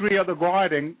which tree of the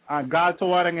garden God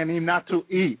told Adam and Eve not to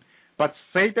eat. But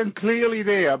Satan clearly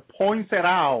there points it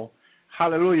out,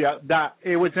 hallelujah, that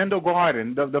it was in the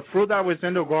garden, the fruit that was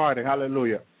in the garden,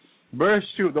 hallelujah. Verse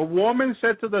 2, the woman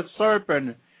said to the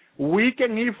serpent, we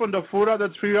can eat from the fruit of the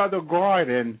tree of the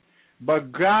garden,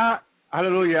 but God,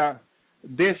 hallelujah,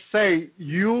 they say,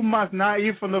 you must not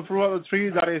eat from the fruit of the tree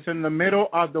that is in the middle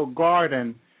of the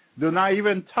garden. Do not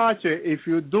even touch it. If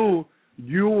you do,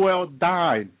 you will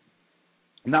die.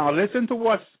 Now, listen to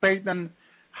what Satan,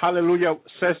 hallelujah,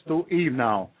 says to Eve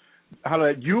now.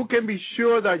 Hallelujah. You can be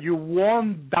sure that you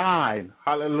won't die.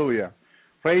 Hallelujah.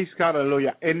 Praise God,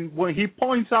 hallelujah. And when he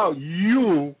points out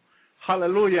you,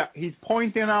 hallelujah, he's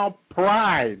pointing out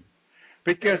pride.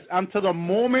 Because until the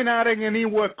moment Adam and Eve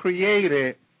were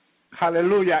created,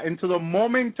 hallelujah, until the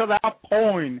moment to that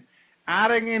point,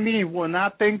 Adam and Eve were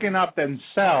not thinking of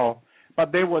themselves,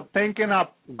 but they were thinking of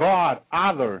God,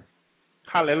 other.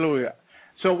 Hallelujah.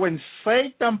 So when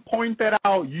Satan pointed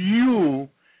out you,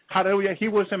 hallelujah, he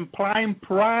was implying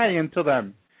pride into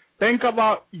them. Think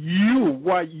about you,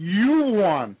 what you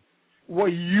want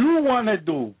to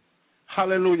do.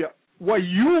 Hallelujah. What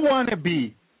you want to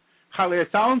be. Hallelujah.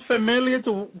 Sounds familiar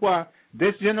to what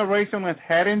this generation is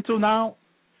heading to now?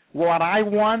 What I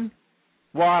want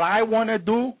to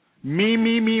do.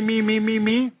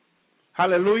 Me.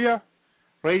 Hallelujah.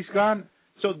 Praise God.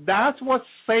 So that's what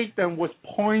Satan was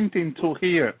pointing to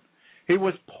here. He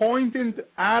was pointing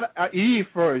at Eve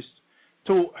first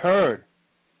to her.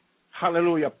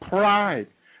 Hallelujah. Pride.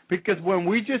 Because when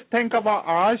we just think about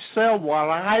ourselves, what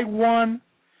I want,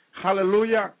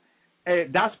 hallelujah,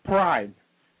 that's pride.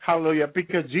 Hallelujah.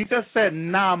 Because Jesus said,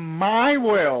 not my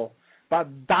will, but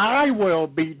thy will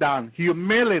be done.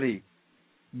 Humility.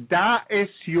 That is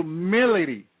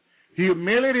humility.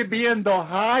 Humility being the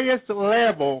highest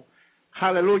level,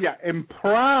 hallelujah, and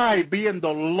pride being the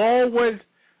lowest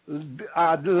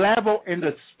level in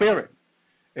the spirit.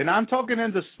 And I'm talking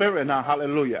in the spirit now,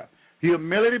 hallelujah.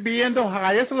 Humility being the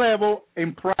highest level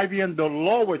and pride being the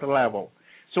lowest level.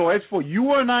 So it's for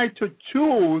you and I to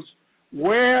choose,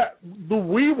 where do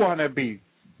we want to be?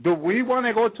 Do we want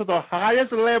to go to the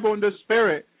highest level in the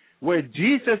spirit where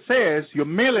Jesus says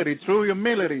humility, true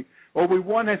humility, or we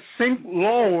want to sink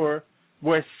lower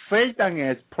where Satan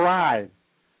is, pride?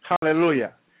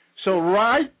 Hallelujah. So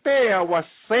right there, what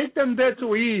Satan did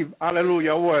to Eve,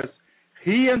 hallelujah, was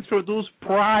he introduced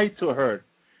pride to her.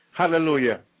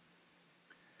 Hallelujah.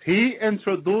 He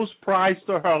introduced pride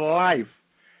to her life.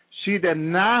 She did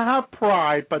not have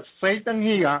pride, but Satan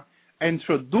here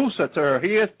introduced it to her.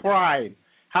 Here's pride.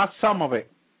 Have some of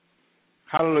it.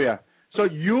 Hallelujah. So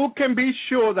you can be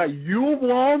sure that you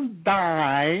won't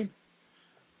die.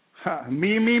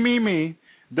 Me.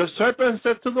 The serpent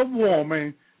said to the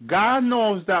woman, God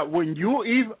knows that when you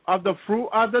eat of the fruit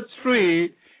of the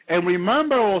tree, and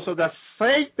remember also that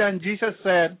Satan, Jesus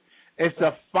said, is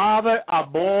the father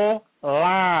of all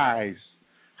lies.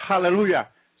 Hallelujah.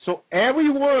 So every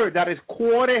word that is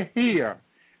quoted here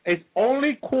is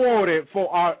only quoted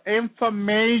for our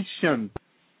information.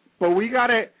 But we got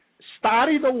to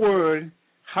study the word,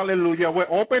 hallelujah, with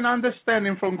open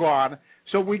understanding from God,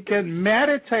 so we can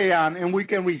meditate on and we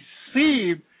can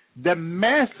receive the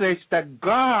message that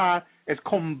God is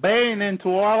conveying into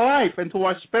our life, into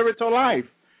our spiritual life.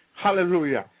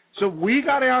 Hallelujah. So we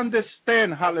got to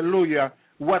understand, hallelujah,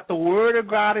 what the word of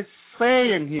God is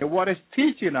saying here, what it's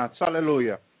teaching us.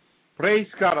 Hallelujah. Praise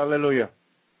God. Hallelujah.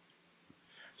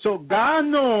 So God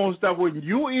knows that when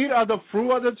you eat of the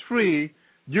fruit of the tree,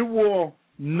 you will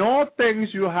know things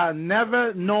you have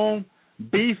never known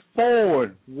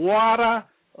before. Water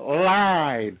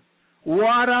lied.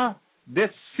 Water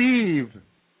deceived.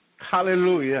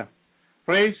 Hallelujah.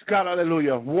 Praise God.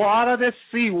 Hallelujah. Water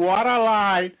deceived. Water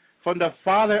lied from the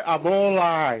father of all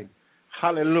lies.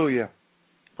 Hallelujah.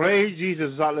 Praise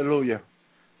Jesus. Hallelujah.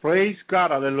 Praise God.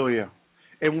 Hallelujah.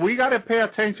 And we got to pay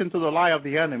attention to the lie of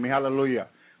the enemy. Hallelujah.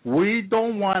 We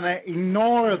don't want to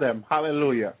ignore them.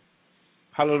 Hallelujah.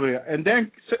 Hallelujah. And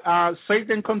then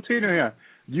Satan continued here.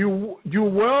 You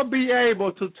will be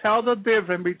able to tell the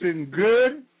difference between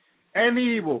good and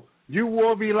evil. You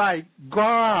will be like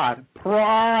God.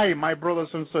 Pride, my brothers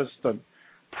and sisters.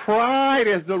 Pride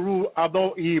is the root of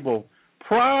all evil.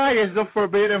 Pride is the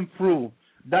forbidden fruit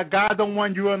that God don't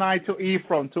want you and I to eat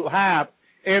from, to have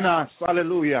in us.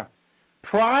 Hallelujah.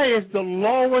 Pride is the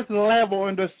lowest level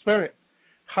in the spirit.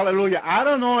 Hallelujah. I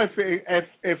don't know if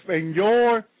in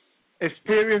your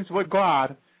experience with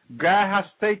God, God has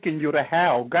taken you to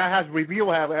hell. God has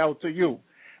revealed hell to you.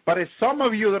 But if some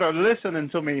of you that are listening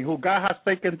to me who God has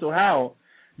taken to hell,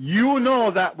 you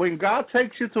know that when God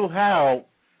takes you to hell,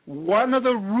 one of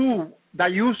the rules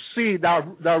that you see,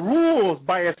 the rules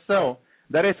by itself,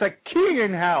 that is a key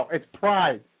in hell, is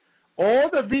pride. All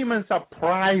the demons are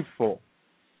prideful.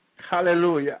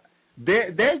 Hallelujah.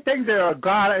 They think they are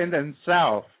God in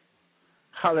themselves.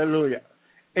 Hallelujah.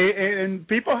 And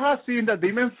people have seen the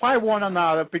demons fight one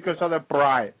another because of their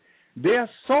pride. They are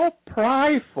so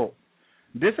prideful.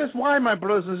 This is why, my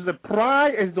brothers and sisters,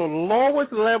 pride is the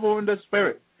lowest level in the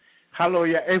spirit.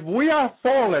 Hallelujah. If we are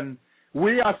fallen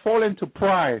to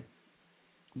pride.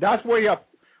 That's where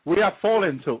we are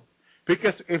fallen to.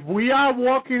 Because if we are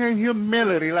walking in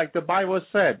humility, like the Bible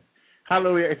said,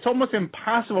 hallelujah, it's almost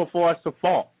impossible for us to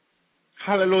fall.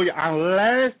 Hallelujah.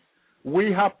 Unless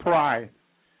we have pride.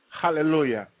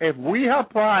 Hallelujah. If we have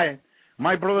pride,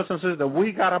 my brothers and sisters,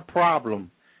 we got a problem.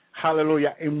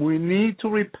 Hallelujah. And we need to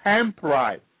repent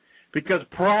pride. Because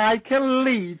pride can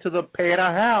lead to the pit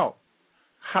of hell.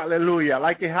 hallelujah,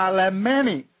 like it has led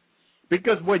many.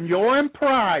 Because when you're in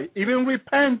pride, even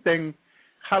repenting,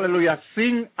 hallelujah,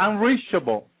 seem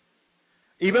unreachable.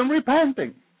 Even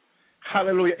repenting,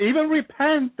 hallelujah, even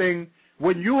repenting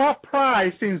when you have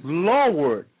pride seems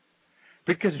lowered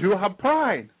because you have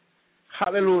pride.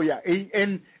 Hallelujah.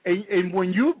 And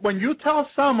when you tell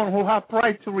someone who has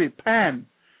pride to repent,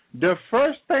 the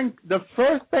first things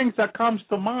that comes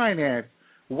to mind is,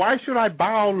 why should I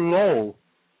bow low?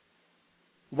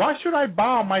 Why should I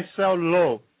bow myself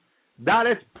low? That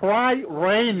is pride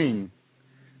reigning.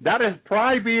 That is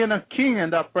pride being a king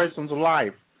in that person's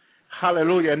life.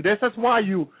 Hallelujah. And this is why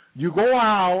you go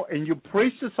out and you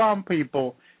preach to some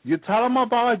people, you tell them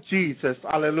about Jesus,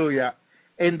 hallelujah,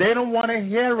 and they don't want to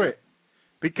hear it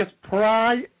because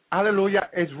pride, hallelujah,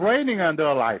 is reigning in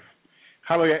their life.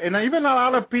 Hallelujah. And even a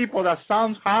lot of people that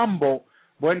sound humble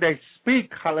when they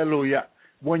speak, hallelujah,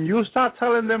 when you start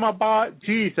telling them about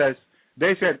Jesus,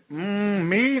 they said,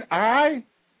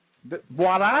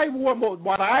 what I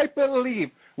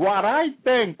believe, what I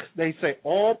think, they say,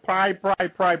 oh, pride.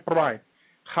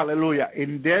 Hallelujah.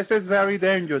 And this is very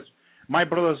dangerous, my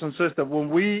brothers and sisters, when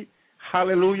we,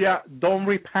 hallelujah, don't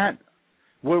repent,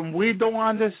 when we don't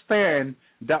understand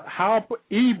that how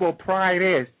evil pride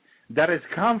is, that it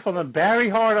comes from the very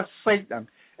heart of Satan.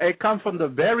 It comes from the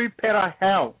very pit of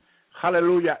hell.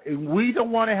 Hallelujah. And we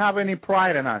don't want to have any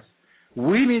pride in us.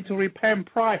 We need to repent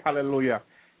pride, hallelujah,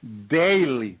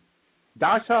 daily.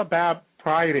 That's how bad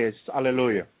pride is,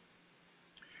 hallelujah.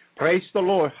 Praise the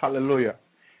Lord, hallelujah.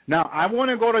 Now, I want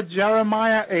to go to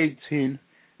Jeremiah 18,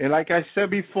 and like I said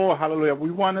before, hallelujah, we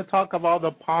want to talk about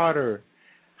the potter,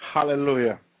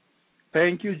 hallelujah.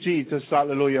 Thank you, Jesus,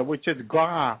 hallelujah, which is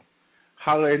God,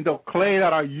 hallelujah, and the clay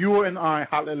that are you and I,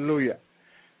 hallelujah.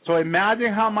 So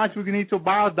imagine how much we need to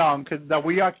bow down, because that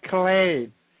we are clay,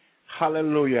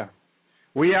 hallelujah.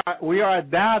 We are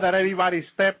that everybody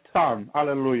steps on,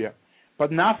 hallelujah.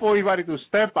 But not for everybody to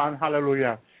step on,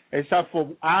 hallelujah. Except for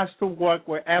us to work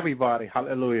with everybody,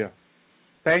 hallelujah.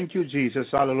 Thank you, Jesus,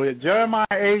 hallelujah. Jeremiah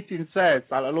 18 says,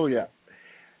 hallelujah.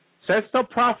 Says the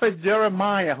prophet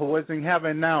Jeremiah, who is in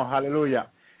heaven now, hallelujah.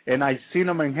 And I seen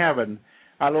him in heaven,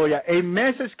 hallelujah. A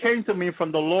message came to me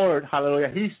from the Lord,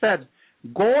 hallelujah. He said,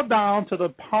 go down to the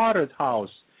potter's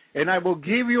house, and I will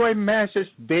give you a message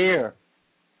there.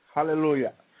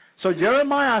 Hallelujah. So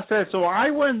Jeremiah says, so I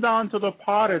went down to the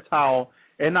potter's house,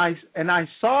 and I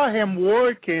saw him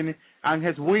working on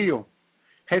his wheel.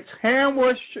 His hand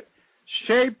was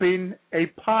shaping a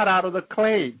pot out of the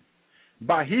clay,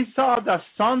 but he saw that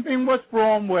something was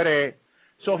wrong with it,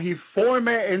 so he formed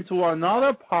it into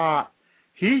another pot.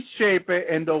 He shaped it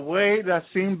in the way that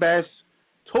seemed best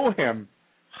to him.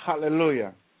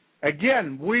 Hallelujah.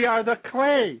 Again, we are the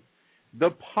clay. The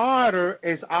potter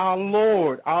is our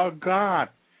Lord, our God.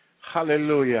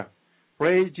 Hallelujah.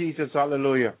 Praise Jesus.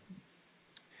 Hallelujah.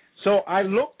 So I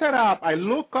looked it up. I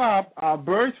looked up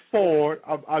verse 4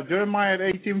 of Jeremiah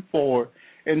 18:4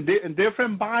 in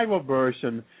different Bible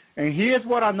version. And here's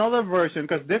what another version,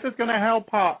 because this is going to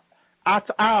help us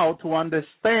out to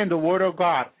understand the Word of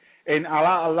God. And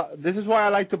this is why I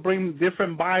like to bring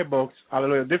different Bibles,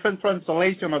 hallelujah, different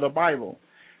translation of the Bible,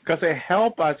 because it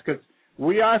helps us, because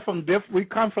we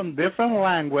come from different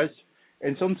language,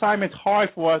 and sometimes it's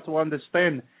hard for us to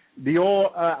understand the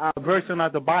old version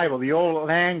of the Bible, the old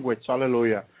language,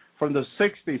 hallelujah, from the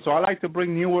 60s. So I like to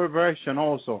bring newer version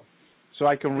also, so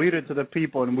I can read it to the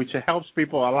people, and which helps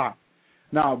people a lot.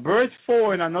 Now, verse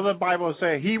 4 in another Bible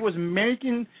says, he was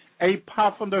making a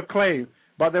pot from the clay,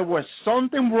 but there was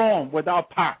something wrong with our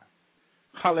pot.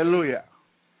 Hallelujah.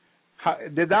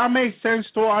 Did that make sense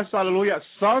to us? Hallelujah.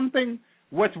 Something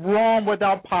was wrong with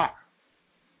our pot.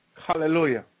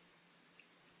 Hallelujah.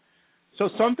 So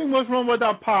something was wrong with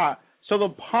our pot. So the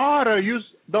potter used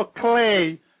the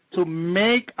clay to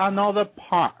make another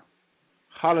pot.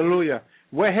 Hallelujah.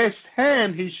 With his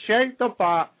hand, he shaped the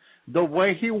pot the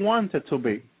way he wanted to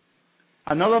be.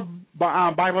 Another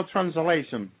Bible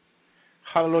translation.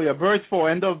 Hallelujah. Verse 4.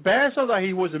 And the vessel that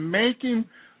he was making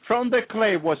from the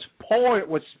clay was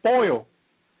spoiled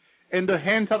in the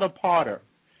hands of the potter.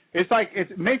 It's like,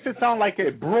 it makes it sound like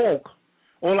it broke,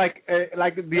 or like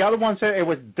the other one said it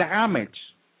was damaged.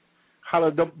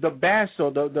 Hallelujah. The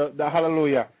vessel, the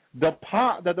hallelujah, the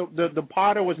pot that the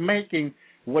potter was making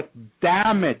was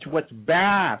damaged, was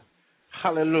bad.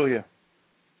 Hallelujah.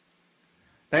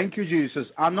 Thank you, Jesus.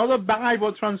 Another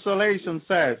Bible translation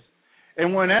says,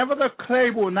 and whenever the clay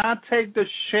will not take the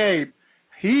shape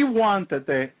he wanted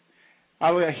it,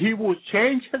 he will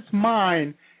change his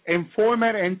mind and form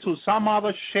it into some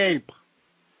other shape.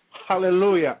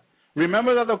 Hallelujah.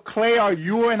 Remember that the clay are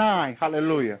you and I.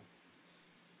 Hallelujah.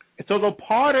 So the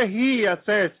potter here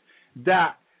says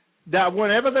that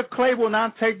whenever the clay will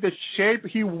not take the shape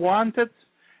he wanted,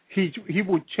 he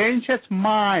would change his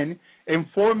mind and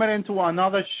form it into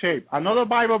another shape. Another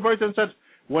Bible version says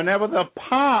whenever the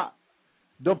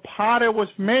potter was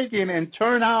making and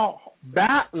turned out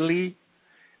badly,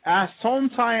 as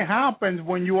sometimes happens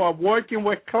when you are working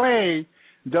with clay,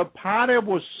 the potter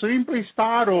will simply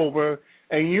start over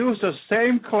and use the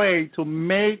same clay to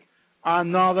make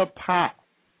another pot.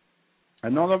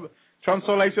 Another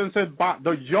translation says, but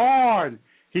the yard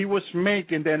he was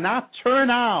making did not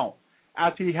turn out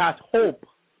as he had hoped.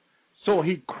 So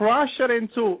he crushed it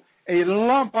into a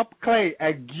lump of clay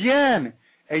again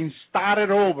and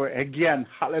started over again.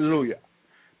 Hallelujah.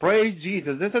 Praise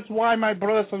Jesus. This is why, my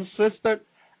brothers and sisters,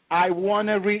 I want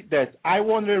to read this. I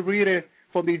want to read it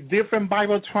from the different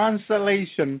Bible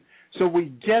translation so we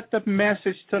get the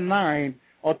message tonight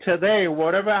or today,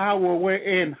 whatever hour we're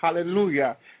in,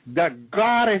 hallelujah, that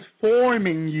God is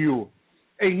forming you.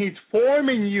 And he's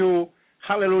forming you,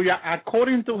 hallelujah,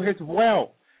 according to his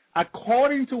will,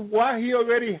 according to what he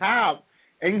already has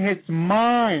in his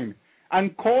mind,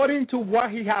 according to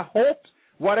what he has hoped,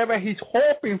 whatever he's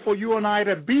hoping for you and I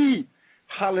to be.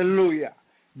 Hallelujah.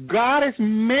 God is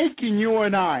making you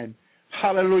and I.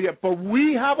 Hallelujah. But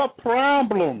we have a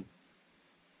problem.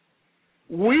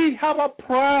 We have a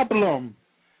problem.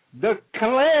 The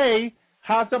clay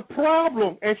has a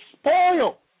problem. It's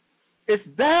spoiled. It's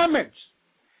damaged.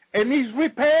 It needs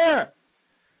repair.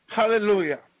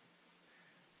 Hallelujah.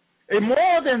 And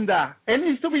more than that, it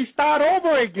needs to be started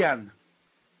over again.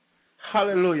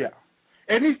 Hallelujah.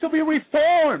 It needs to be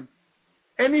reformed.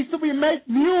 It needs to be made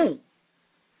new.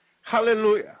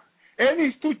 Hallelujah. It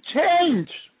needs to change.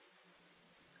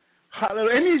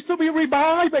 Hallelujah. It needs to be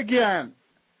revived again.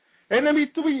 And it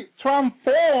needs to be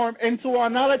transformed into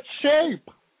another shape.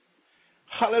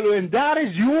 Hallelujah. And that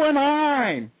is you and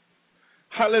I.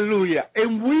 Hallelujah.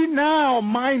 And we now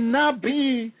might not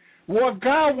be what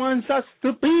God wants us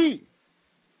to be.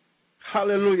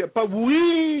 Hallelujah. But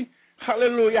we,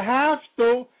 hallelujah, have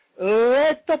to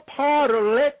let the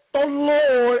potter, let the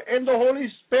Lord and the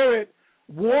Holy Spirit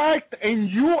work in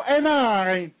you and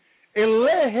I and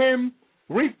let him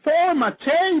reform us,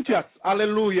 change us,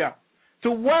 hallelujah,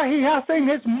 to what he has in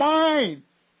his mind.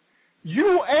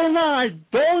 You and I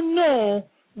don't know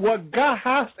what God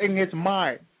has in his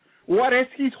mind. What is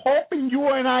he's hoping you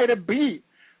and I to be.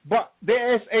 But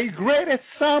there is a great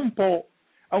example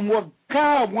of what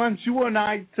God wants you and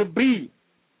I to be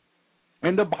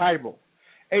in the Bible.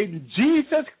 And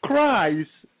Jesus Christ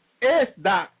is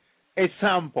that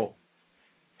example.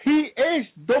 He is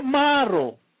the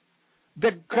model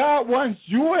that God wants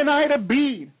you and I to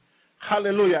be.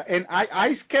 Hallelujah. And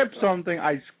I skipped something.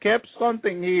 I skipped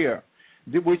something here,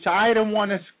 which I don't want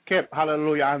to skip.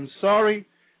 Hallelujah. I'm sorry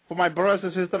for my brothers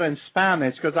and sisters in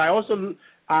Spanish, because I also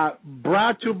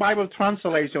brought you Bible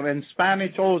translation in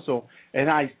Spanish also. And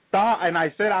I thought, and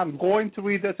I said, I'm going to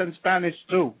read this in Spanish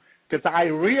too, because I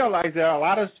realize there are a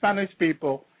lot of Spanish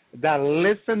people that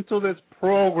listen to this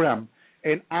program,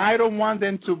 and I don't want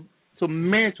them to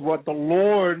miss what the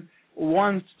Lord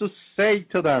wants to say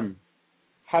to them.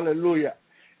 Hallelujah.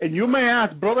 And you may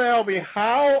ask, Brother Elby,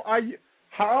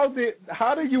 how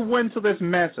did you went to this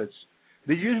message?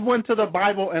 Did you went to the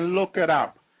Bible and look it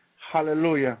up?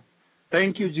 Hallelujah.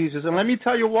 Thank you, Jesus. And let me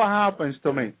tell you what happens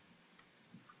to me.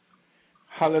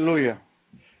 Hallelujah.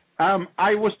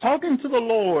 I was talking to the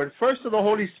Lord, first to the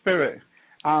Holy Spirit,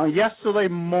 yesterday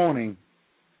morning.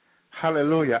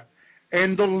 Hallelujah.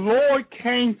 And the Lord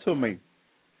came to me.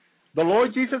 The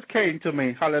Lord Jesus came to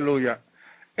me. Hallelujah.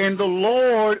 And the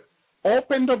Lord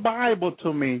opened the Bible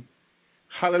to me.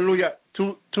 Hallelujah.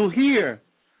 To hear.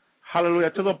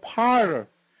 Hallelujah. To the potter.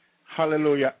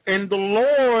 Hallelujah. And the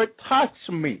Lord touched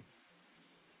me.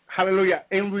 Hallelujah.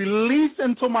 And released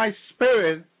into my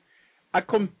spirit a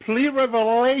complete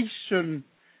revelation,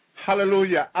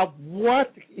 hallelujah, of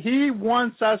what he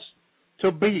wants us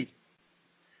to be.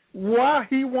 What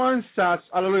he wants us,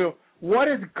 hallelujah, what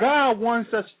is God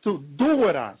wants us to do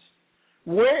with us.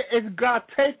 Where is God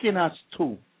taking us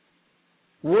to?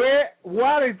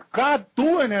 What is God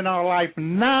doing in our life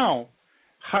now?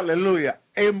 Hallelujah.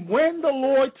 And when the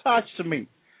Lord touched me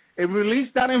and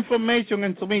released that information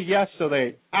into me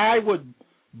yesterday, I was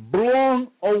blown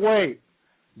away.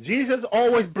 Jesus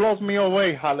always blows me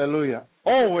away, hallelujah.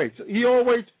 Always. He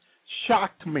always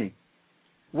shocked me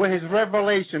with his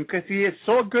revelation, because he is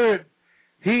so good.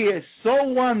 He is so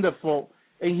wonderful,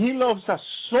 and he loves us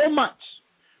so much.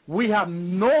 We have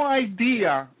no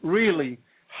idea, really,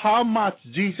 how much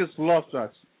Jesus loves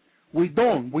us. We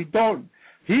don't.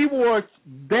 He works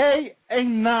day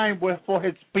and night for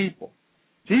his people.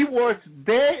 He works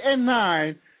day and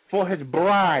night for his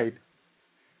bride,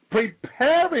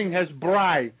 preparing his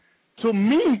bride to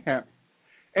meet him.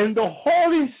 And the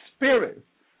Holy Spirit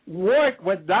works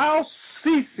without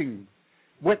ceasing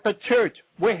with the church,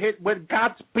 with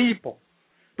God's people.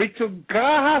 Because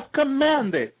God has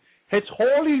commanded his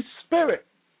Holy Spirit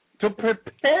to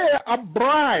prepare a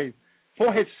bride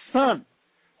for his son,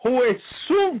 who is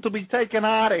soon to be taken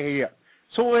out of here.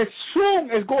 So as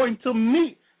soon as going to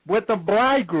meet with the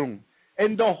bridegroom,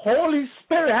 and the Holy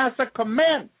Spirit has a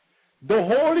command. The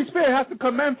Holy Spirit has a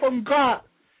command from God.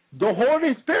 The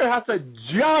Holy Spirit has a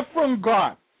job from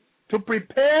God to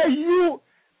prepare you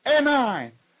and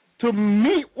I to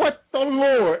meet with the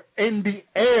Lord in the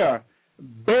air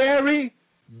very,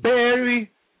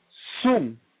 very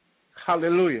soon.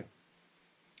 Hallelujah.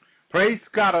 Praise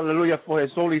God, hallelujah, for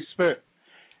his Holy Spirit.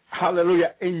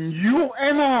 Hallelujah. And you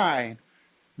and I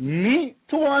need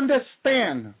to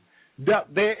understand that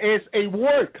there is a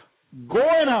work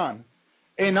going on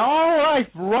in our life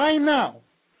right now,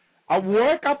 a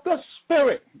work of the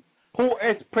Spirit who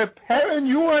is preparing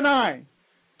you and I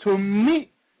to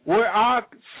meet with our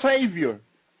Savior,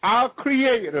 our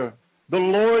Creator, the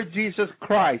Lord Jesus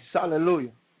Christ.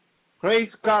 Hallelujah. Praise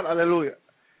God. Hallelujah.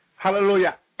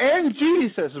 Hallelujah. And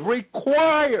Jesus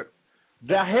required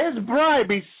that his bride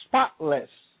be spotless,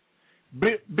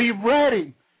 be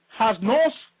ready, has no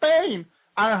stain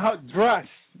on her dress.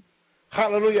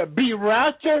 Hallelujah. Be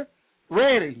rapture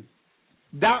ready.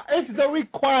 That is the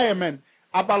requirement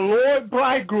of a Lord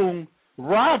bridegroom,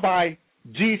 Rabbi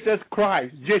Jesus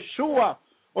Christ, Yeshua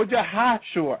or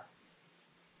Jehoshua.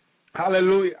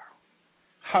 Hallelujah.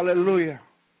 Hallelujah.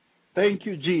 Thank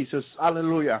you, Jesus.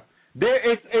 Hallelujah.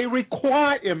 There is a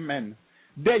requirement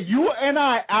that you and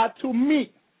I are to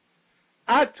meet,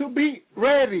 are to be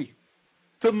ready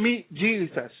to meet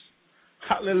Jesus.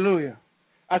 Hallelujah.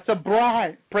 As a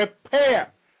bride,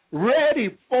 prepare,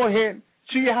 ready for him.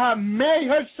 She has made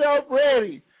herself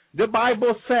ready. The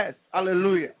Bible says,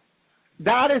 hallelujah.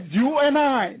 That is you and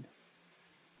I.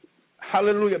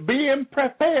 Hallelujah. Being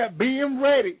prepared, being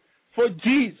ready for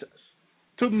Jesus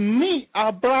to meet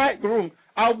our bridegroom,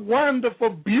 our wonderful,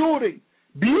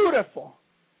 beautiful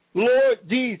Lord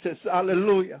Jesus.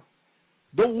 Hallelujah.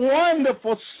 The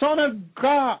wonderful Son of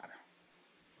God.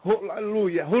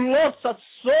 Hallelujah. Who loves us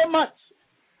so much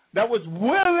that was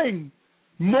willing,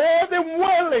 more than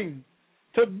willing,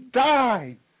 to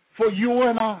die for you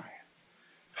and I.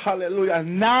 Hallelujah.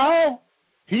 Now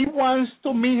he wants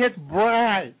to meet his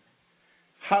bride.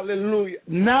 Hallelujah.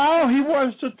 Now he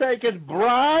wants to take his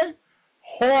bride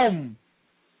home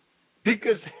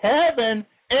because heaven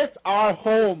is our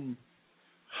home.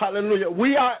 Hallelujah.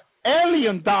 We are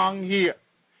alien down here.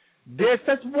 This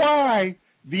is why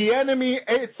the enemy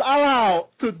is allowed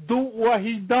to do what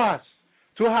he does,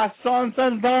 to have sons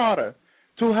and daughters,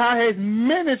 to have his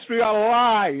ministry of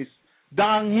lies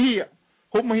down here,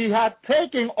 whom he had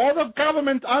taken all the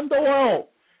governments in the world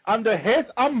under his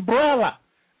umbrella,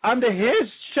 under his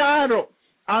shadow,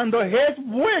 under his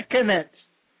wickedness,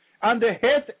 under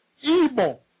his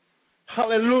evil.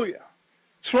 Hallelujah.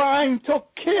 Trying to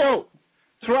kill,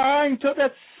 trying to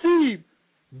deceive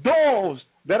those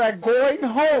that are going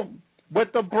home with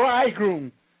the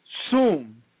bridegroom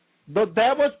soon. The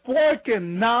devil's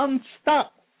working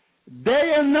non-stop,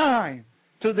 day and night,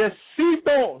 to deceive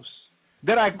those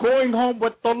that are going home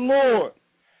with the Lord.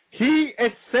 He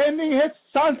is sending his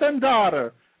sons and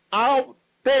daughters out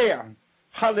there,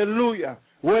 hallelujah,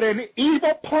 with an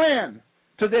evil plan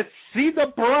to deceive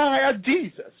the bride of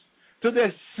Jesus, to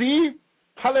deceive,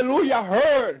 hallelujah,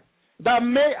 her that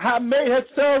have made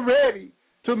herself ready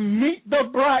to meet the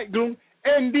bridegroom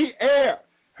in the air.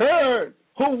 Her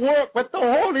who work with the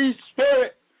Holy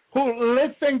Spirit, who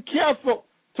listen careful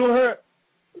to her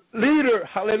leader,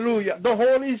 hallelujah, the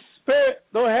Holy Spirit,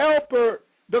 the helper,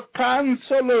 the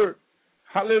counselor,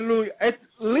 hallelujah. It's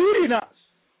leading us.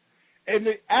 And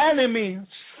the enemy,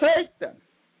 Satan,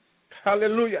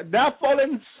 hallelujah, that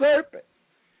fallen serpent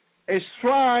is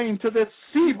trying to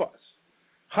deceive us,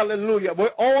 hallelujah,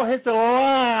 with all his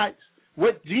lies.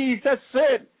 What Jesus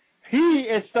said, he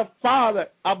is the father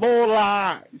of all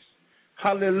lies.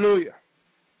 Hallelujah.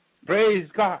 Praise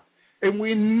God. And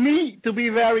we need to be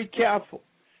very careful.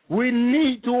 We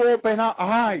need to open our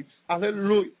eyes.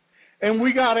 Hallelujah. And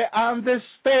we got to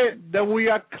understand that we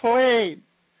are clay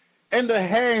in the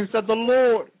hands of the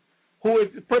Lord, who is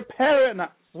preparing us,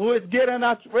 who is getting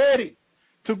us ready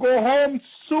to go home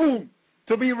soon,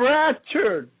 to be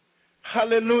raptured.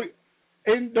 Hallelujah.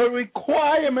 And the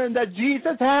requirement that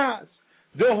Jesus has,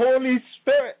 the Holy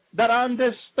Spirit that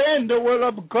understands the will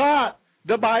of God,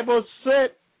 the Bible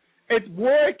said It's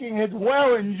working as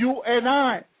well in you and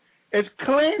I. It's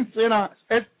cleansing us.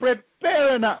 It's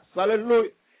preparing us. Hallelujah.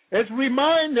 It's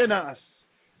reminding us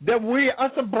that we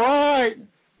as a bride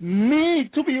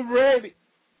need to be ready,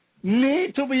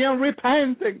 need to be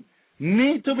unrepenting,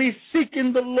 need to be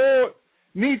seeking the Lord,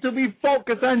 need to be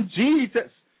focused on Jesus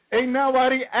and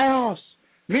nobody else,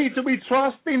 need to be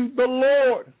trusting the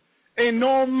Lord and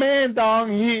no man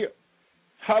down here.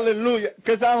 Hallelujah.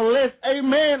 Because unless a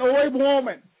man or a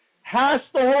woman has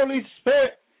the Holy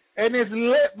Spirit and is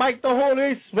led by the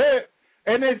Holy Spirit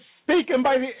and is speaking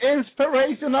by the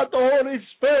inspiration of the Holy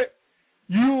Spirit,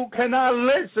 you cannot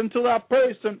listen to that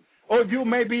person, or you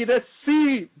may be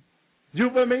deceived. You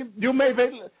may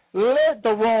be led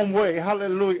the wrong way.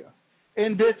 Hallelujah.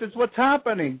 And this is what's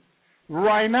happening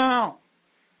right now.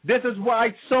 This is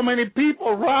why so many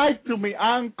people write to me.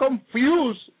 I'm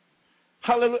confused.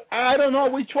 Hallelujah. I don't know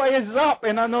which way is up,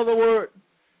 in another word.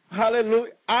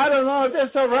 Hallelujah. I don't know if there's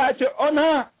a rapture or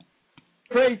not.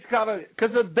 Praise God.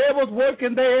 Because the devil's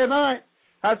working day and night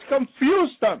has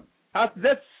confused them, has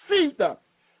deceived them.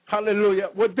 Hallelujah.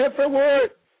 With different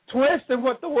words, twisting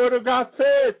what the Word of God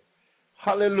says.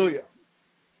 Hallelujah.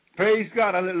 Praise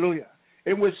God. Hallelujah.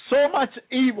 And with so much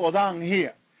evil down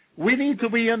here, we need to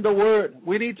be in the Word.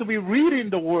 We need to be reading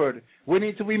the Word. We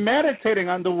need to be meditating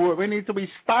on the Word. We need to be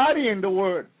studying the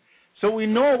Word so we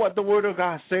know what the Word of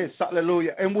God says.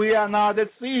 Hallelujah. And we are not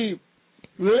deceived.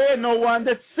 Let no one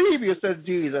deceive you, says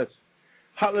Jesus.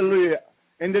 Hallelujah.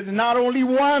 And there's not only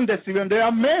one deceiver, there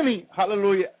are many.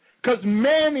 Hallelujah. Because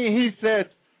many, he says,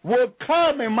 will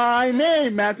come in my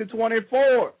name, Matthew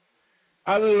 24.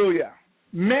 Hallelujah.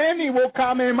 Many will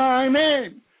come in my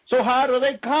name. So how do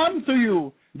they come to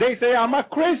you? They say, I'm a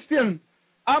Christian.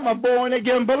 I'm a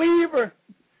born-again believer.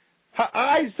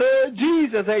 I serve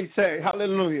Jesus, they say.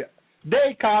 Hallelujah.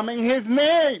 They come in his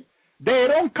name. They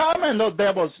don't come in the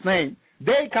devil's name.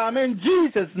 They come in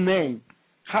Jesus' name.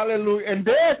 Hallelujah. And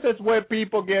this is where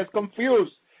people get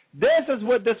confused. This is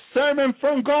where discernment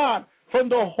from God, from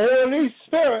the Holy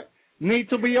Spirit, needs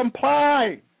to be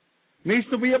applied. Needs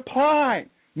to be applied.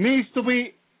 Needs to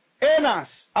be in us.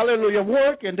 Hallelujah.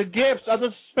 Working the gifts of the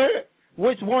Spirit.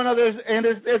 Which one of this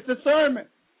is discernment?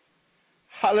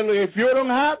 Hallelujah. If you don't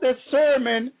have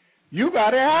discernment, you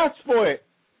got to ask for it.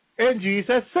 And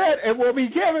Jesus said it will be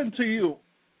given to you.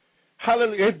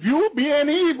 Hallelujah. If you, being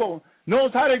evil,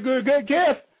 knows how to give a good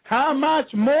gift, how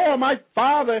much more my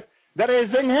Father that is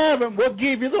in heaven will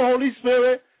give you the Holy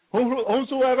Spirit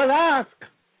whosoever asks.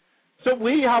 So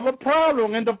we have a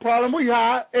problem, and the problem we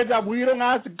have is that we don't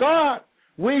ask God.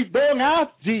 We don't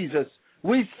ask Jesus.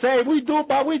 We say we do,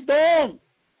 but we don't.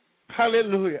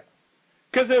 Hallelujah.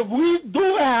 Because if we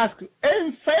do ask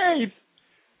in faith,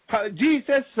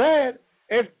 Jesus said,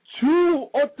 if 2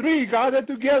 or 3 gather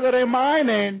together in my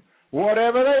name,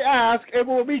 whatever they ask, it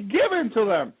will be given to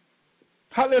them.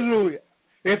 Hallelujah.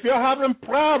 If you're having a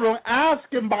problem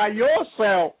asking by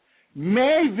yourself,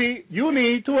 maybe you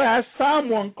need to ask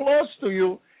someone close to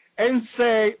you and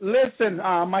say, listen,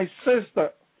 my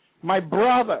sister, my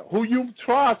brother, who you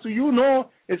trust, who you know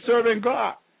is serving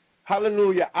God.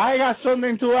 Hallelujah. I got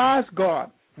something to ask God.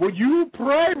 Would you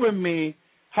pray with me,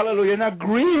 hallelujah, in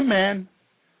agreement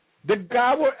that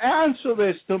God will answer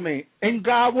this to me and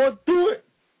God will do it.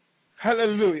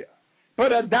 Hallelujah.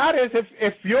 But that is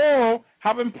if you're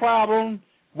having problems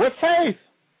with faith.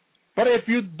 But if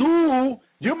you do,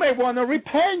 you may want to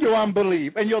repent your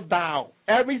unbelief and your doubt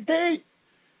every day,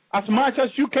 as much as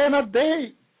you can a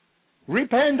day.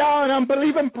 Repent down and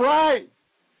unbelief and pride.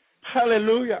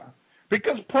 Hallelujah.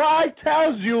 Because pride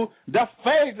tells you that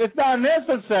faith is not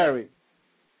necessary.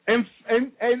 And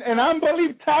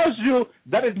unbelief tells you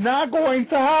that it's not going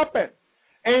to happen.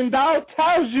 And doubt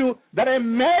tells you that it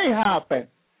may happen.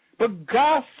 But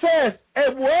God says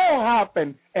it will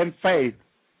happen in faith.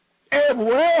 It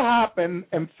will happen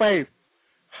in faith.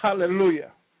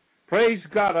 Hallelujah. Praise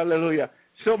God. Hallelujah.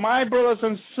 So my brothers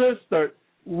and sisters,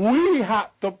 we have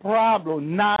the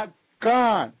problem, not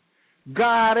God.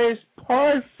 God is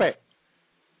perfect.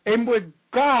 And with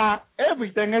God,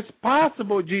 everything is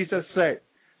possible, Jesus said.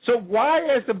 So why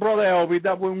is it, Brother Elvi,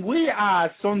 that when we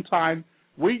ask, sometimes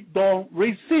we don't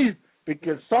receive?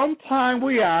 Because sometimes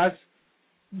we ask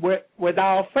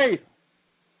without faith.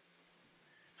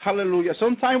 Hallelujah.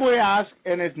 Sometimes we ask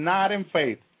and it's not in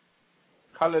faith.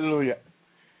 Hallelujah.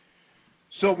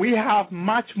 So we have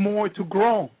much more to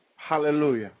grow.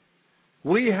 Hallelujah.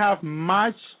 We have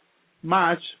much,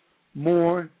 much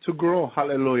more to grow.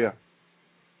 Hallelujah.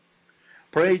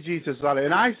 Praise Jesus.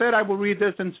 And I said I will read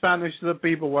this in Spanish to the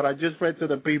people, what I just read to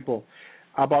the people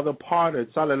about the parted.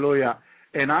 Hallelujah.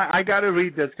 And I got to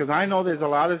read this because I know there's a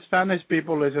lot of Spanish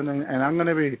people listening, and I'm going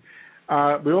to be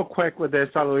real quick with this,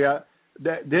 hallelujah.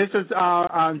 This is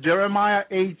Jeremiah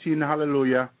 18,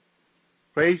 hallelujah.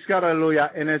 Praise God,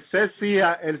 hallelujah. En el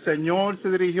día, el Señor se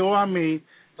dirigió a mí,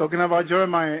 talking about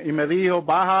Jeremiah, y me dijo,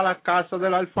 baja a la casa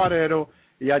del alfarero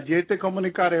y allí te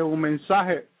comunicaré un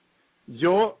mensaje.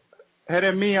 Yo,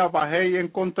 Jeremías, bajé y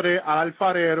encontré al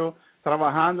alfarero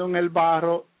trabajando en el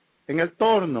barro, en el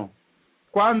torno.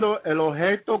 Cuando el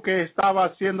objeto que estaba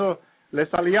haciendo le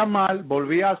salía mal,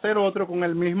 volvía a hacer otro con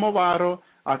el mismo barro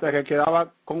hasta que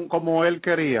quedaba como él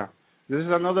quería. This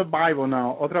is another Bible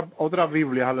now, otra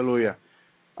Biblia, aleluya.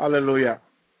 Aleluya.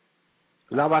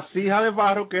 La vasija de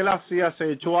barro que él hacía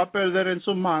se echó a perder en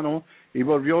sus manos y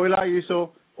volvió y la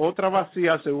hizo otra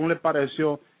vasija según le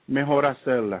pareció mejor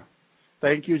hacerla.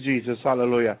 Thank you, Jesus.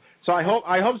 Hallelujah. So I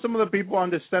hope some of the people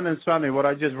understand in Spanish what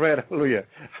I just read. Hallelujah.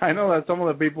 I know that some of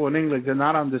the people in English do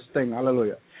not understand.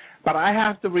 Hallelujah. But I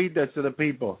have to read this to the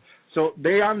people so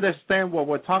they understand what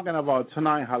we're talking about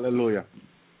tonight. Hallelujah.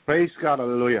 Praise God.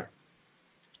 Hallelujah.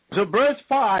 So verse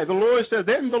 5, the Lord says,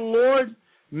 then the Lord's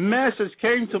message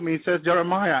came to me, says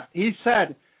Jeremiah. He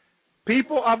said,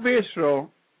 people of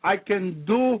Israel, I can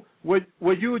do with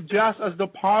you just as the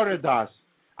potter does.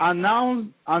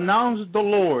 Announce the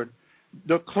Lord.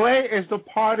 The clay is the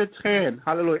potter's hand.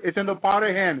 Hallelujah. It's in the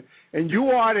potter's hand. And you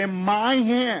are in my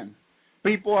hand,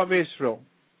 people of Israel.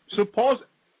 Suppose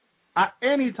at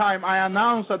any time I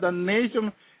announce that the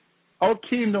nation or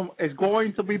kingdom is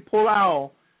going to be pulled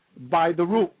out by the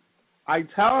root. I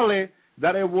tell it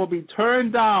that it will be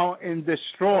turned down and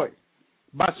destroyed.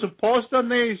 But suppose the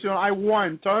nation I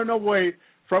want turn away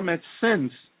from its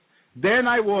sins, then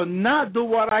I will not do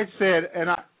what I said, and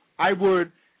I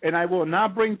will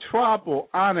not bring trouble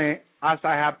on it as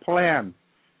I have planned.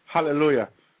 Hallelujah.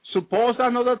 Suppose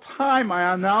another time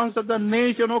I announce that the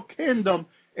nation or kingdom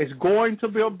is going to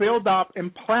be built up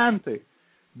and planted,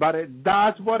 but it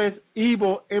does what is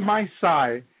evil in my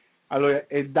sight. Hallelujah.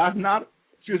 It does not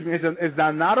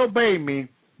obey me,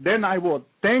 then I will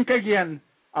think again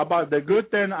about the good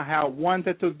thing I have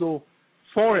wanted to do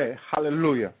for it.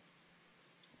 Hallelujah.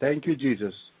 Thank you,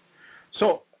 Jesus.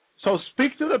 So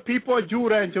speak to the people of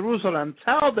Judah and Jerusalem.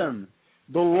 Tell them,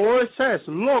 the Lord says,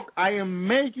 look, I am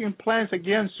making plans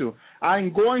against you. I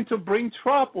am going to bring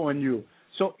trouble on you.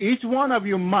 So each one of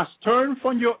you must turn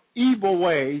from your evil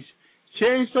ways,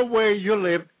 change the way you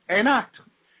live, and act.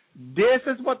 This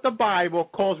is what the Bible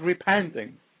calls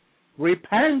repenting.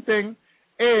 Repenting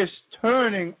is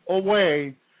turning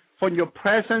away from your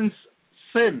present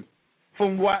sin,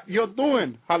 from what you're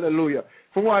doing. Hallelujah.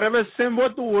 From whatever sin we're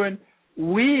doing,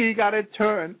 we got to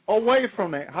turn away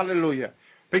from it. Hallelujah.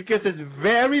 Because it's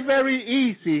very, very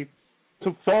easy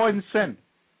to fall in sin.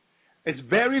 It's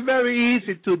very, very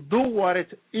easy to do what is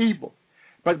evil.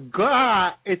 But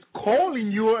God is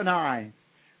calling you and I,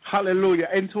 hallelujah,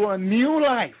 into a new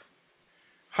life.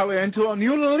 Hallelujah, into a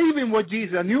new living with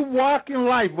Jesus, a new walking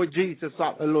life with Jesus.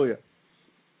 Hallelujah.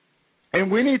 And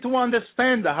we need to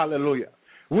understand that, hallelujah.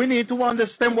 We need to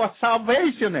understand what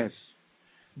salvation is.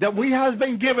 That we have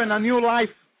been given a new life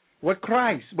with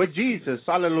Christ, with Jesus.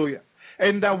 Hallelujah.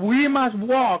 And that we must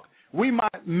walk, we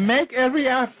must make every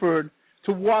effort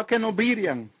to walk in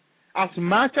obedience. As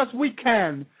much as we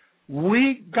can,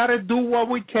 we got to do what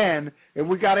we can. And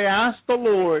we got to ask the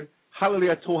Lord,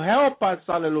 hallelujah, to help us,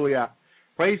 hallelujah.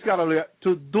 Praise God, hallelujah,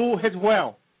 to do His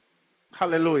will.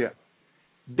 Hallelujah.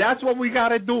 That's what we got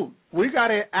to do. We got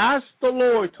to ask the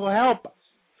Lord to help us.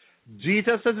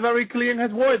 Jesus is very clear in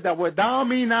His word that without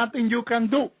me, nothing you can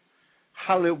do.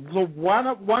 Hallelujah. So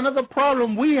one of the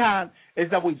problems we have is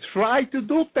that we try to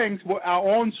do things with our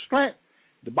own strength.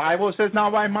 The Bible says,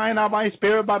 not by mind, not by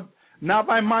spirit, but not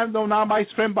by mind, no, not by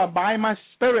strength, but by my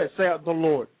spirit, saith the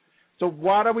Lord. So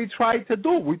what do we try to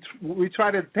do? We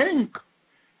try to think,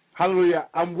 hallelujah,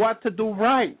 on what to do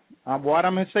right, on what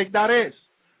a mistake that is.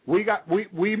 We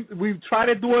try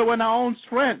to do it with our own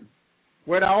strength,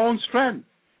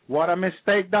 What a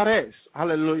mistake that is.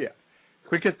 Hallelujah.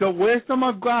 Because the wisdom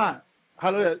of God,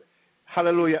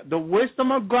 hallelujah, the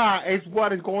wisdom of God is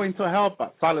what is going to help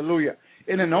us. Hallelujah.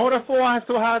 And in order for us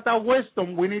to have that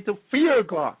wisdom, we need to fear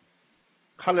God.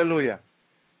 Hallelujah.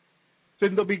 So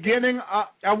in the beginning,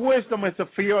 our wisdom is the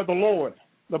fear of the Lord,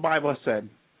 the Bible said.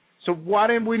 So what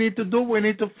do we need to do? We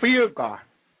need to fear God.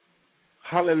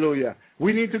 Hallelujah.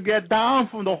 We need to get down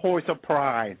from the horse of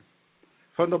pride,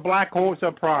 from the black horse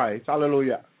of pride.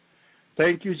 Hallelujah.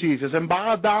 Thank you, Jesus. And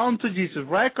bow down to Jesus.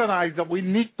 Recognize that we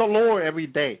need the Lord every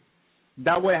day.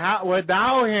 That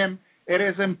without Him, it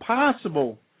is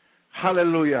impossible,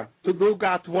 hallelujah, to do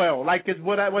God's will. Like it's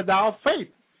without faith.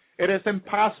 It is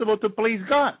impossible to please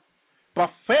God. But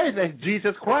faith is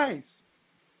Jesus Christ.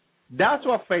 That's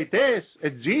what faith is.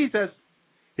 It's Jesus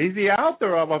He's the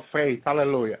author of our faith.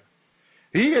 Hallelujah.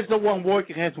 He is the one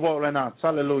working his will in us.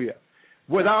 Hallelujah.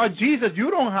 Without Jesus,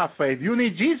 you don't have faith. You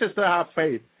need Jesus to have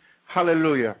faith.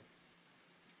 Hallelujah.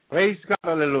 Praise God.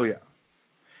 Hallelujah.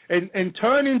 And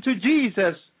turning to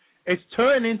Jesus is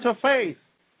turning to faith.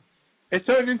 It's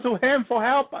turning to Him for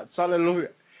help us. Hallelujah.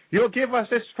 He'll give us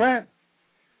His strength.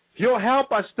 He'll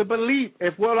help us to believe.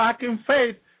 If we're lacking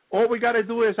faith, all we got to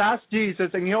do is ask Jesus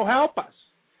and He'll help us.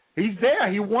 He's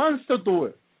there. He wants to do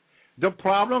it. The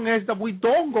problem is that we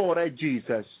don't go to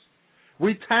Jesus.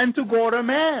 We tend to go to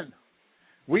man.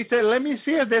 We say, let me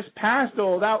see if this pastor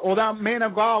or that man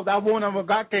of God, that woman of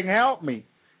God can help me.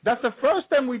 That's the first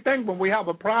thing we think when we have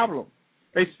a problem,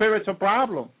 a spiritual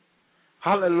problem.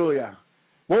 Hallelujah.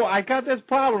 Well, I got this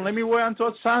problem. Let me wait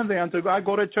until Sunday until I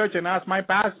go to church and ask my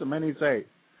pastor. And he say,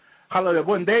 hallelujah.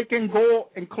 When they can go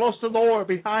and close the door,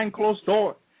 behind closed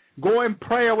door, go in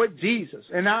prayer with Jesus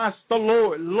and ask the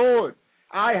Lord, Lord,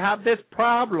 I have this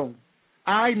problem.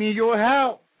 I need your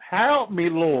help. Help me,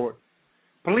 Lord.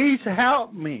 Please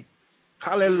help me.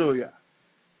 Hallelujah.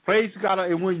 Praise God.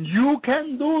 And when you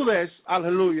can do this,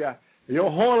 hallelujah, your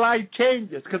whole life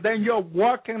changes because then you're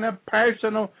working a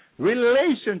personal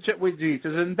relationship with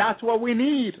Jesus, and that's what we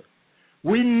need.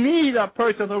 We need a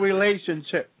personal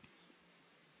relationship.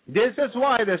 This is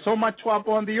why there's so much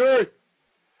trouble on the earth,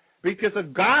 because the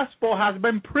gospel has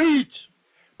been preached,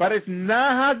 but it's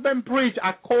not has been preached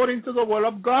according to the word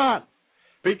of God.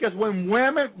 Because when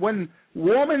men and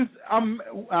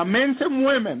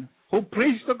women who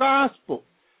preach the gospel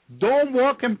don't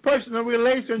walk in personal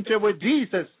relationship with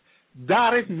Jesus,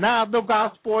 that is not the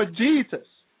gospel of Jesus.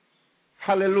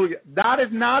 Hallelujah. That is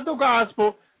not the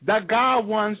gospel that God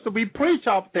wants to be preached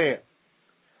out there.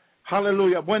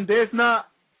 Hallelujah. When there's not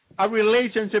a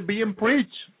relationship being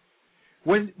preached,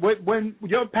 when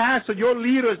your pastor, your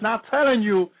leader is not telling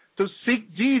you to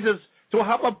seek Jesus, to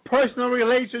have a personal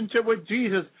relationship with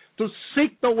Jesus, to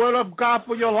seek the word of God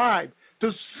for your life,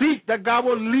 to seek that God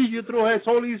will lead you through His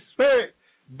Holy Spirit,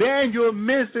 then you're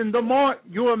missing the mark.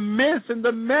 You are missing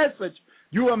the message.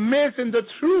 You are missing the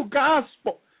true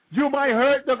gospel. You might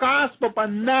heard the gospel, but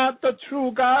not the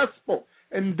true gospel.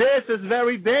 And this is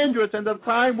very dangerous in the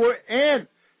time we're in.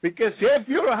 Because if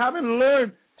you haven't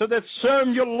learned to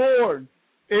discern your Lord,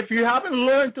 if you haven't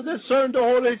learned to discern the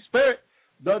Holy Spirit,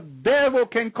 the devil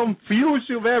can confuse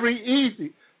you very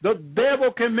easy. The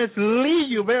devil can mislead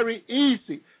you very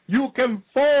easy. You can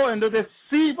fall into the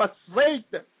deceit of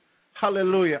Satan.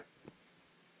 Hallelujah.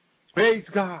 Praise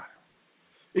God.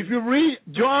 If you read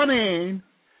John 8,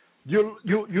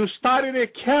 you studied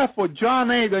it careful,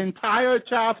 John 8, the entire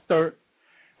chapter,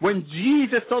 when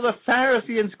Jesus told the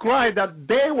Pharisees and scribes that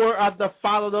they were at the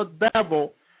follow of the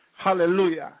devil.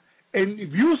 Hallelujah. And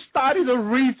if you study the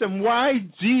reason why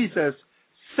Jesus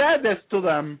said this to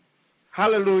them,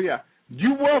 hallelujah,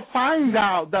 you will find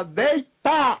out that they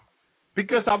thought,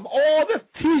 because of all the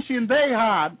teaching they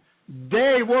had,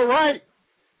 they were right.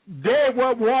 They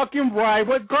were walking right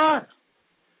with God.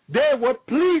 They were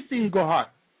pleasing God.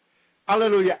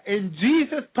 Hallelujah. And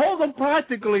Jesus told them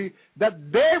practically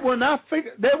that they were not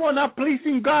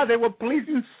pleasing God. They were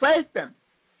pleasing Satan.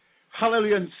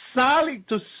 Hallelujah. And sorry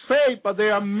to say, but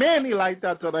there are many like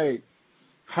that today.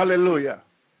 Hallelujah.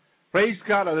 Praise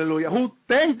God. Hallelujah. Who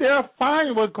think they're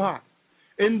fine with God.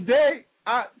 And they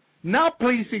are not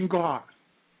pleasing God.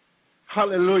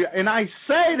 Hallelujah. And I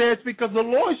say this because the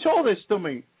Lord showed this to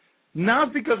me.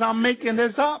 Not because I'm making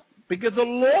this up. Because the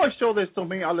Lord showed this to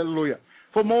me. Hallelujah.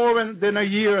 For more than a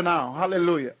year now.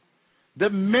 Hallelujah. The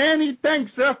many things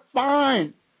they're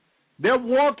fine. They're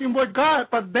walking with God,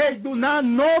 but they do not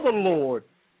know the Lord.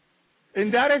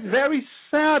 And that is very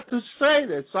sad to say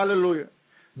this. Hallelujah.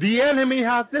 The enemy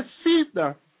has deceived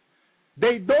them.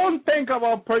 They don't think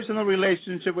about personal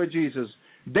relationship with Jesus.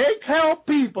 They tell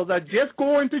people that just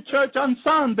going to church on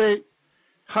Sunday,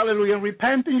 hallelujah, and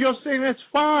repenting your sin is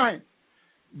fine.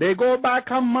 They go back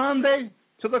on Monday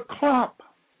to the club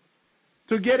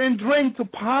to get and drink, to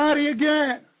party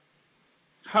again.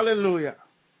 Hallelujah.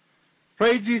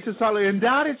 Praise Jesus, hallelujah. And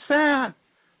that is sad,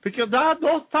 because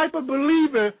those type of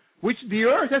believers, which the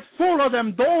earth is full of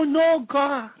them, don't know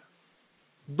God,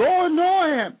 don't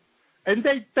know Him, and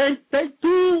they think they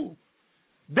do.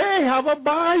 They have a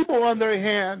Bible on their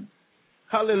hand.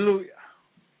 Hallelujah.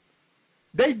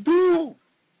 They do.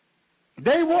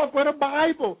 They walk with a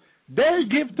Bible. They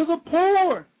give to the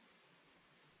poor.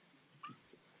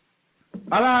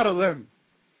 A lot of them.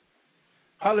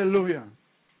 Hallelujah.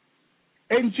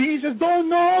 And Jesus don't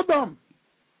know them.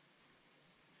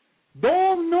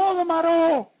 Don't know them at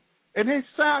all. And it's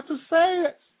sad to say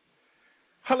this.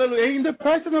 Hallelujah. In the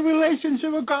personal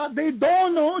relationship with God, they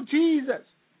don't know Jesus.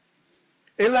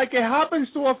 And like it happens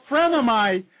to a friend of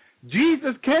mine,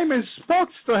 Jesus came and spoke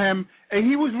to him, and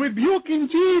he was rebuking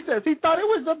Jesus. He thought it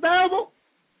was the devil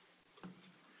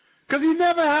because he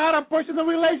never had a personal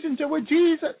relationship with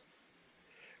Jesus.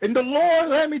 And the Lord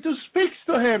led me to speak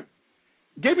to him,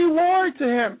 gave me word to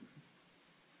him.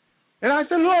 And I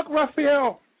said, look,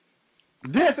 Raphael,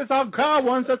 this is how God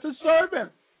wants us to serve him.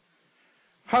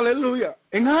 Hallelujah.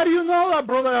 And how do you know that,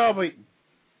 Brother Elby?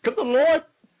 Because the Lord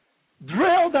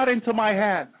drilled that into my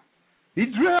head. He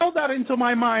drilled that into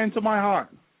my mind, into my heart.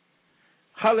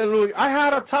 Hallelujah. I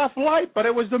had a tough life, but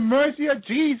it was the mercy of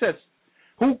Jesus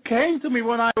who came to me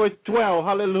when I was 12.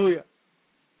 Hallelujah.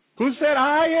 Who said,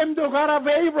 I am the God of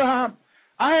Abraham.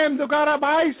 I am the God of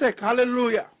Isaac.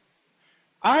 Hallelujah.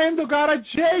 I am the God of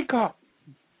Jacob.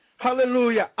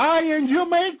 Hallelujah. I am your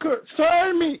maker.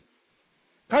 Serve me.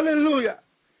 Hallelujah.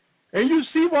 And you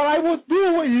see what I will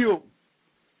do with you.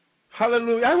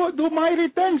 Hallelujah. I will do mighty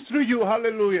things through you.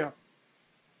 Hallelujah.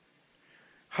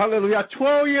 Hallelujah. At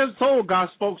 12 years old, God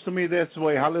spoke to me this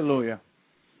way. Hallelujah.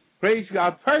 Praise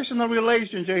God. Personal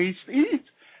relationship.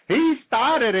 He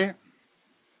started it.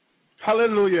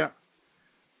 Hallelujah.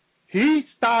 He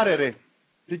started it.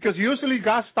 Because usually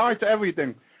God starts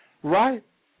everything. Right?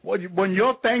 When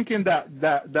you're thinking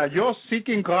that you're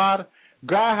seeking God,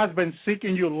 God has been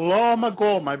seeking you long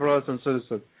ago, my brothers and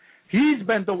sisters. He's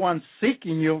been the one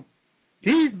seeking you.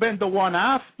 He's been the one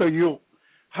after you.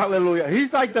 Hallelujah.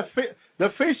 He's like the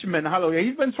fisherman. Hallelujah.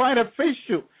 He's been trying to fish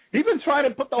you. He's been trying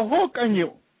to put the hook on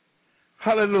you.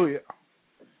 Hallelujah.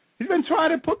 He's been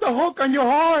trying to put the hook on your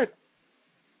heart.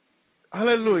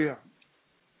 Hallelujah.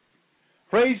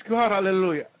 Praise God.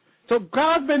 Hallelujah. So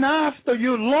God's been after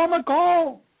you long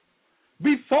ago.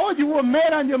 Before you were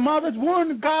made on your mother's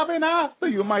womb, God been after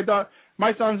you, my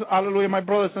sons, hallelujah, my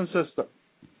brothers and sisters.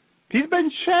 He's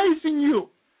been chasing you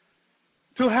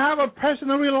to have a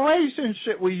personal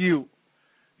relationship with you.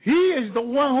 He is the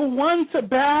one who wants it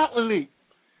badly.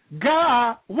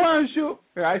 God wants you.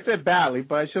 I said badly,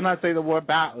 but I should not say the word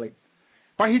badly.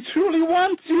 But he truly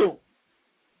wants you.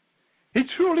 He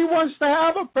truly wants to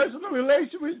have a personal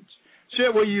relationship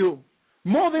with you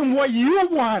more than what you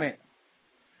wanted.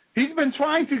 He's been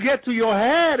trying to get to your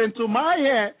head and to my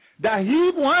head that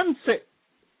he wants it.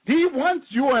 He wants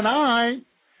you and I.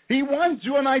 He wants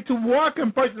you and I to walk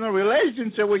in personal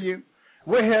relationship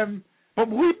with him. But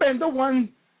we've been the ones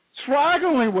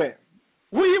struggling with.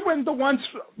 We've been the ones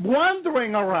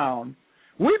wandering around.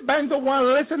 We've been the ones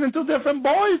listening to different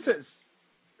voices.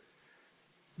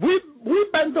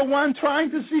 We've been the ones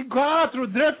trying to see God through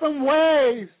different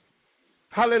ways.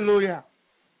 Hallelujah.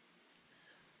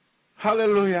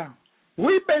 Hallelujah.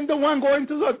 We've been the one going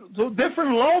to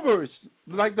different lovers,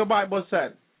 like the Bible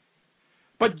said.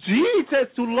 But Jesus,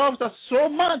 who loves us so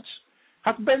much,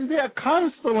 has been there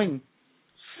constantly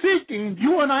seeking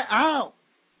you and I out,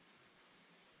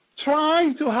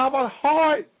 trying to have a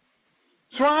heart,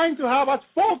 trying to have us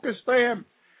focused on him,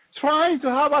 trying to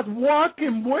have us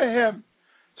walking with him,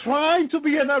 trying to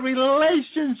be in a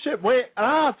relationship with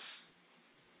us.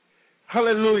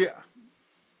 Hallelujah.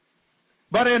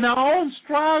 But in our own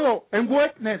struggle and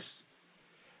weakness,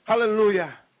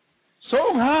 hallelujah,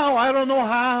 somehow, I don't know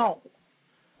how,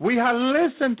 we have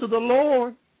listened to the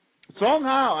Lord.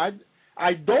 Somehow,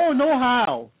 I don't know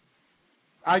how.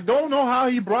 I don't know how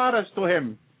he brought us to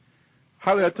him,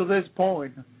 hallelujah, to this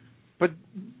point. But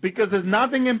because there's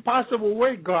nothing impossible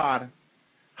with God,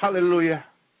 hallelujah.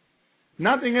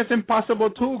 Nothing is impossible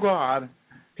to God.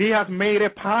 He has made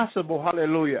it possible,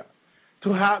 hallelujah,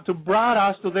 to brought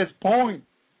us to this point.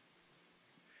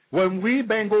 When we've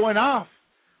been going off,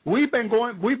 we've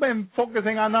been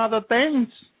focusing on other things.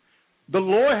 The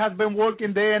Lord has been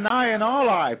working day and night in our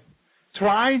life,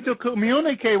 trying to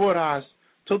communicate with us,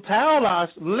 to tell us,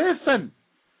 listen,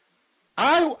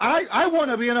 I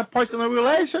want to be in a personal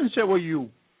relationship with you.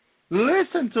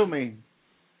 Listen to me.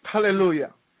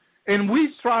 Hallelujah. And we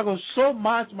struggle so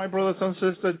much, my brothers and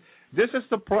sisters. This is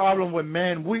the problem with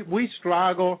men. We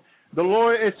struggle. The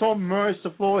Lord is so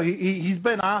merciful. He's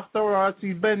been after us.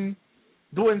 He's been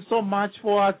doing so much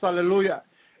for us. Hallelujah.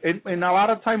 And a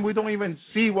lot of times we don't even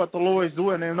see what the Lord is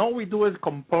doing. And all we do is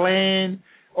complain.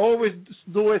 All we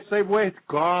do is say, where's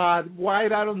God? Why I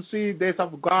don't see this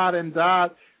of God and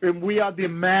that? And we are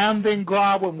demanding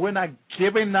God when we're not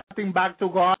giving nothing back to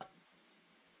God.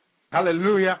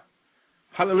 Hallelujah.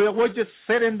 Hallelujah. We're just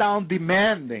sitting down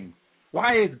demanding.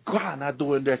 Why is God not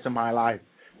doing this in my life?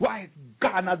 Why is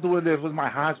God not doing this with my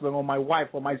husband or my wife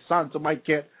or my sons or my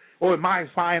kid or my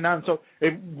finance?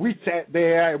 And we sit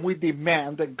there and we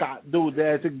demand that God do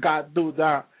this and God do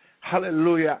that.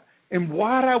 Hallelujah. And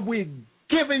what are we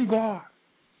giving God?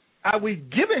 Are we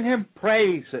giving him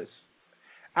praises?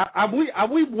 Are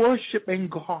we worshiping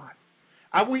God?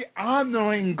 Are we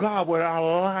honoring God with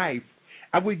our life?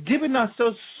 Are we giving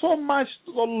ourselves so much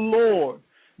to the Lord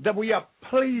that we are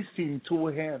pleasing to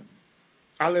Him?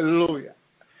 Hallelujah.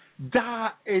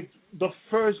 That is the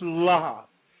first love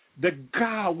that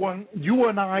God wants you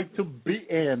and I to be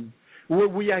in, where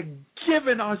we are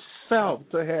giving ourselves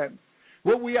to Him,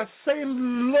 where we are saying,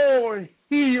 Lord,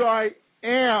 here I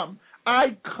am.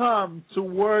 I come to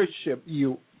worship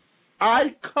you.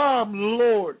 I come,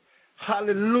 Lord,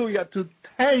 hallelujah, to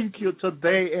thank you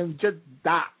today and just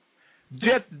that.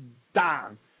 Just that.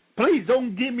 Please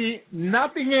don't give me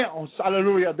nothing else,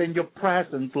 hallelujah, than your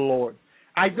presence, Lord.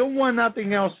 I don't want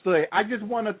nothing else today. I just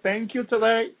want to thank you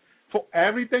today for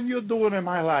everything you're doing in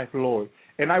my life, Lord.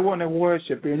 And I want to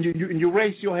worship you. And you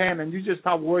raise your hand and you just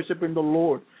start worshiping the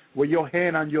Lord with your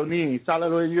hand on your knees.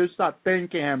 Hallelujah. You start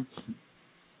thanking Him.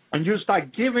 And you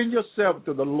start giving yourself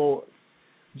to the Lord.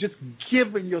 Just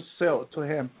giving yourself to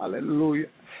Him. Hallelujah.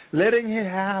 Letting Him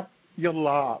have your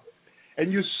love.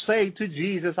 And you say to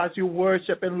Jesus as you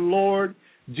worship, and Lord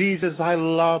Jesus, I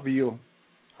love you.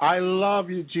 I love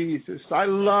you, Jesus. I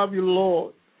love you,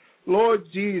 Lord. Lord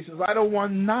Jesus, I don't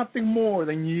want nothing more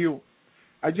than you.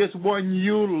 I just want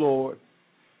you, Lord.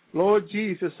 Lord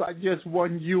Jesus, I just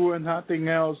want you and nothing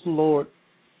else, Lord.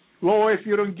 Lord, if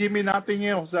you don't give me nothing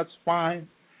else, that's fine.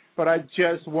 But I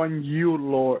just want you,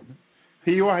 Lord.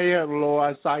 Here I am,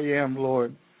 Lord, as I am,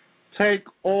 Lord. Take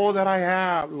all that I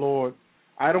have, Lord.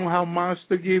 I don't have much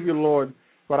to give you, Lord,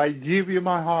 but I give you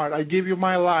my heart. I give you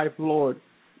my life, Lord.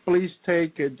 Please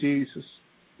take it, Jesus.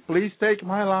 Please take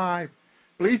my life.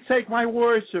 Please take my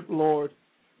worship, Lord.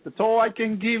 That's all I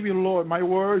can give you, Lord, my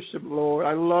worship, Lord.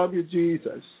 I love you,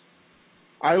 Jesus.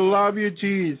 I love you,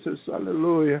 Jesus.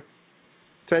 Hallelujah.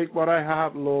 Take what I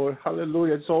have, Lord.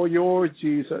 Hallelujah. It's all yours,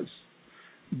 Jesus.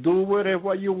 Do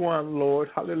whatever you want, Lord.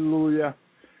 Hallelujah.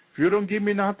 If you don't give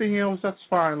me nothing else, that's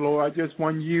fine, Lord. I just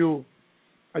want you.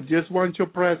 I just want your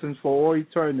presence for all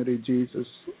eternity, Jesus.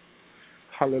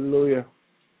 Hallelujah.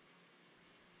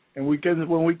 And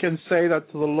when we can say that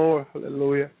to the Lord,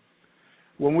 hallelujah.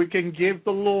 When we can give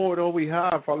the Lord all we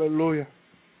have, hallelujah.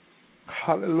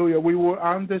 Hallelujah. We will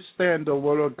understand the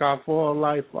word of God for our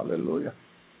life, hallelujah.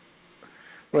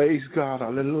 Praise God,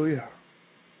 hallelujah.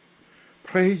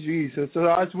 Praise Jesus. So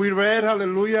as we read,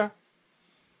 hallelujah,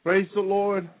 praise the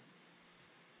Lord.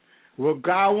 What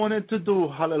God wanted to do,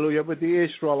 hallelujah, with the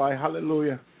Israelites,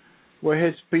 hallelujah, with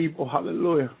His people,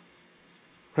 hallelujah.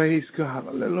 Praise God,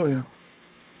 hallelujah.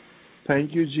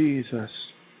 Thank you, Jesus.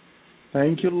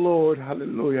 Thank you, Lord,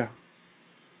 hallelujah.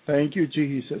 Thank you,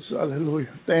 Jesus, hallelujah.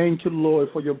 Thank you, Lord,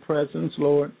 for your presence,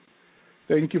 Lord.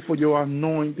 Thank you for your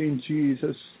anointing,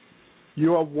 Jesus.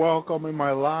 You are welcome in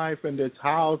my life, in this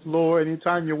house, Lord.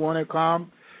 Anytime you want to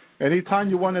come, anytime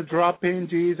you want to drop in,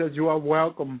 Jesus, you are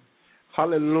welcome.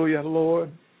 Hallelujah,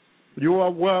 Lord. You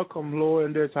are welcome, Lord,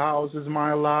 in this house is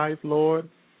my life, Lord.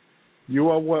 You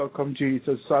are welcome,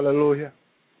 Jesus. Hallelujah.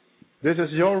 This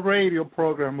is your radio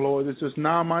program, Lord. This is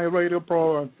not my radio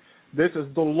program. This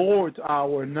is the Lord's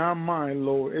hour, not mine,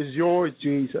 Lord. It's yours,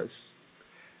 Jesus.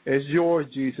 It's yours,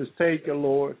 Jesus. Take it,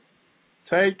 Lord.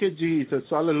 Take it, Jesus.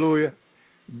 Hallelujah.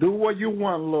 Do what you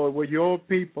want, Lord, with your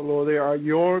people, Lord. They are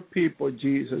your people,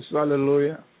 Jesus.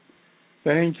 Hallelujah.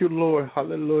 Thank you, Lord.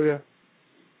 Hallelujah.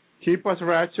 Keep us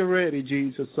rapture ready,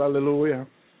 Jesus. Hallelujah.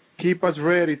 Keep us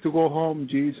ready to go home,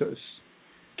 Jesus.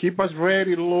 Keep us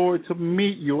ready, Lord, to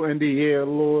meet you in the air,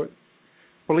 Lord.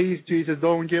 Please, Jesus,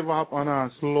 don't give up on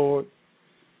us, Lord.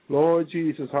 Lord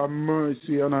Jesus, have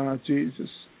mercy on us, Jesus.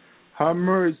 Have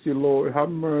mercy, Lord. Have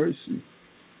mercy.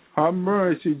 Have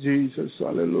mercy, Jesus.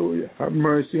 Hallelujah. Have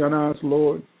mercy on us,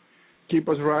 Lord. Keep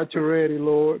us rapture ready,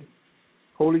 Lord.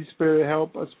 Holy Spirit,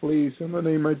 help us, please, in the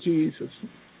name of Jesus.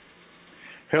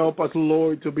 Help us,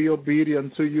 Lord, to be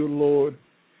obedient to you, Lord.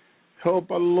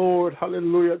 Help us, Lord,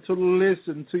 hallelujah, to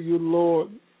listen to you, Lord.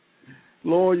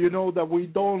 Lord, you know that we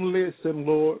don't listen,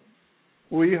 Lord.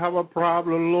 We have a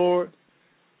problem, Lord.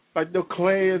 Like the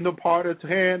clay in the potter's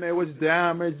hand, it was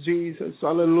damaged, Jesus.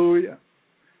 Hallelujah.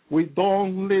 We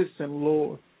don't listen,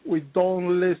 Lord. We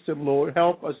don't listen, Lord.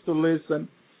 Help us to listen.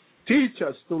 Teach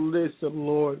us to listen,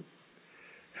 Lord.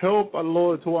 Help us,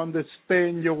 Lord, to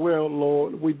understand your will,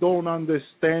 Lord. We don't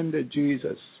understand it,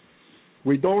 Jesus.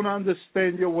 We don't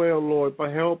understand your will, Lord,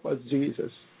 but help us,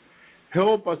 Jesus.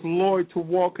 Help us, Lord, to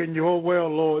walk in your will,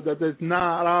 Lord, that is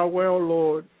not our will,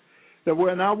 Lord. That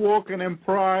we're not walking in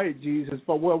pride, Jesus,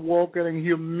 but we're walking in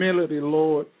humility,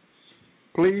 Lord.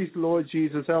 Please, Lord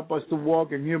Jesus, help us to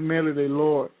walk in humility,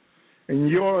 Lord. In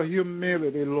your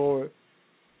humility, Lord.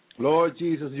 Lord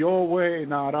Jesus, your way,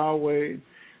 not our way.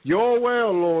 Your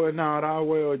will, Lord, not our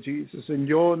will, Jesus. In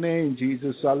your name,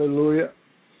 Jesus. Hallelujah.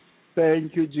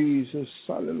 Thank you, Jesus.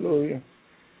 Hallelujah.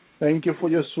 Thank you for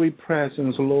your sweet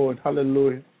presence, Lord.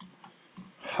 Hallelujah.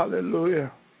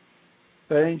 Hallelujah.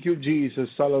 Thank you, Jesus.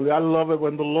 Hallelujah. I love it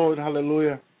when the Lord,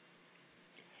 hallelujah.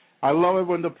 I love it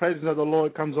when the presence of the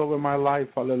Lord comes over my life.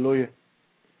 Hallelujah.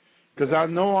 Because I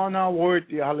know I'm not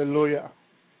worthy. Hallelujah.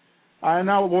 I'm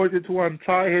not worthy to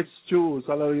untie his shoes.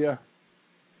 Hallelujah.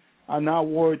 I'm not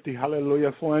worthy.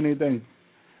 Hallelujah. For anything.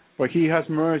 But he has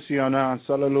mercy on us.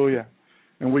 Hallelujah.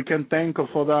 And we can thank him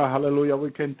for that. Hallelujah. We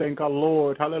can thank our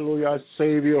Lord. Hallelujah. Our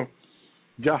Savior.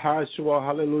 Jehoshua.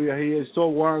 Hallelujah. He is so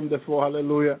wonderful.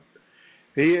 Hallelujah.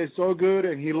 He is so good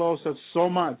and he loves us so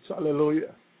much.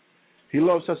 Hallelujah. He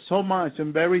loves us so much,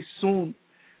 and very soon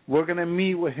we're going to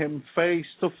meet with him face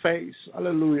to face.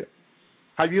 Hallelujah.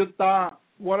 Have you thought,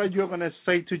 what are you going to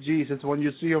say to Jesus when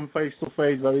you see him face to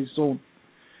face very soon?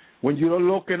 When you're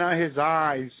looking at his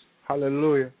eyes,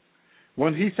 hallelujah.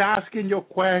 When he's asking your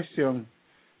question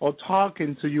or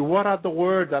talking to you, what are the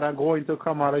words that are going to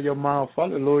come out of your mouth?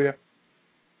 Hallelujah.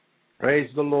 Praise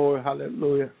the Lord.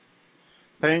 Hallelujah.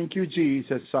 Thank you,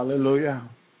 Jesus. Hallelujah.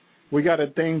 We got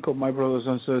to thank him, my brothers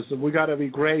and sisters. We got to be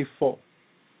grateful.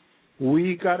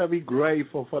 We got to be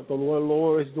grateful for what the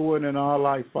Lord is doing in our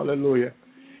life. Hallelujah.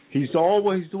 He's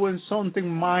always doing something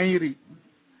mighty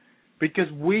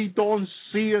because we don't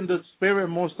see in the spirit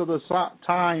most of the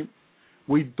time.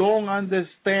 We don't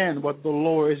understand what the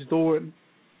Lord is doing.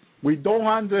 We don't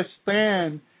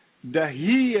understand that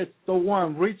he is the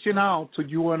one reaching out to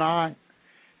you and I.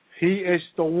 He is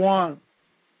the one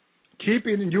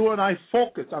keeping you and I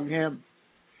focused on him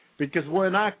because we're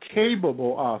not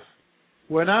capable of.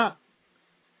 We're not.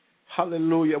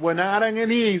 Hallelujah. When Adam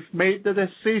and Eve made the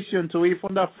decision to eat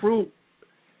from the fruit,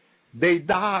 they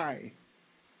died.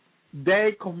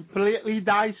 They completely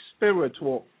died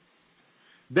spiritual.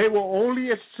 They were only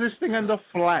existing in the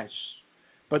flesh,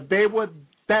 but they were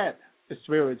dead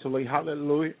spiritually.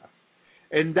 Hallelujah.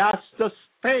 And that's the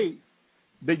state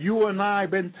that you and I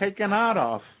have been taken out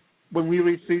of when we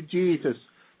receive Jesus,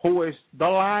 who is the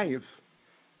life.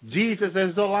 Jesus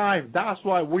is the life. That's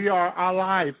why we are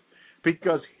alive,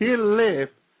 because he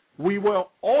lived, we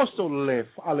will also live.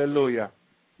 Hallelujah.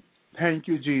 Thank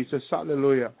you, Jesus.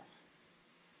 Hallelujah.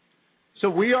 So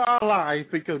we are alive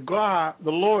because God, the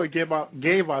Lord,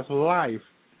 gave us life.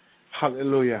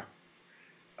 Hallelujah.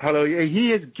 Hallelujah. He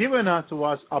has given us to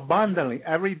us abundantly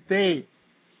every day.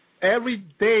 Every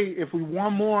day, if we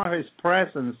want more of his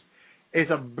presence, is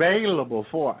available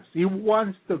for us. He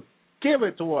wants to give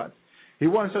it to us. He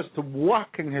wants us to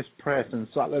walk in his presence.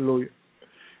 Hallelujah.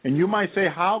 And you might say,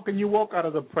 how can you walk out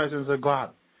of the presence of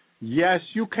God? Yes,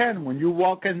 you can. When you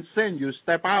walk in sin, you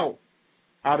step out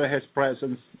of his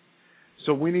presence.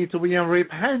 So we need to be in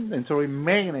repentance to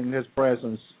remain in his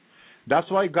presence. That's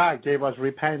why God gave us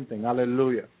repenting.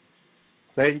 Hallelujah.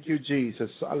 Thank you, Jesus.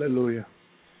 Hallelujah.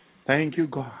 Thank you,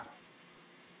 God.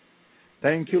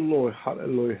 Thank you, Lord.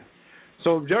 Hallelujah.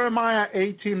 So Jeremiah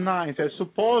 18:9 says,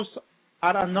 suppose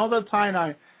at another time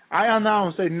I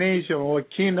announce a nation or a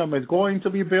kingdom is going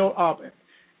to be built up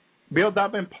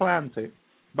and planted.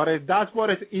 But if that's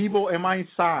what is evil in my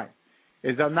sight,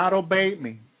 is that not obey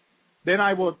me, then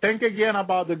I will think again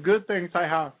about the good things I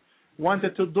have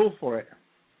wanted to do for it.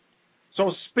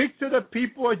 So speak to the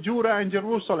people of Judah and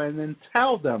Jerusalem and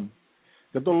tell them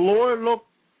that the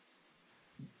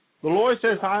Lord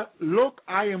says, look,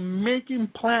 I am making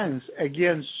plans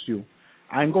against you.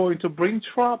 I'm going to bring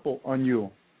trouble on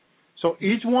you. So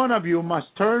each one of you must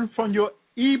turn from your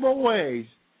evil ways,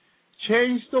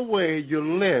 change the way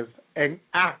you live and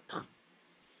act.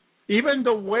 Even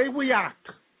the way we act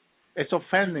is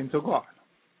offending to God.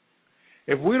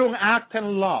 If we don't act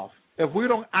in love, if we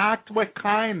don't act with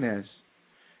kindness,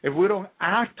 if we don't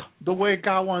act the way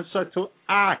God wants us to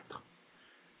act,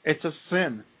 it's a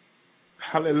sin.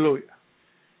 Hallelujah.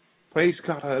 Praise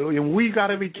God. Hallelujah. And we got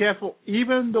to be careful,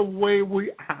 even the way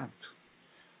we act,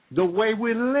 the way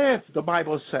we live, the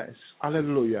Bible says.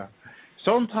 Hallelujah.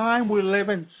 Sometimes we live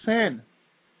in sin.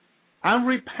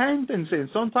 Unrepentant sin.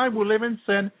 Sometimes we live in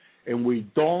sin and we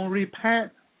don't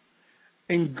repent.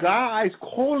 And God is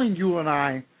calling you and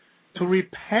I to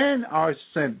repent our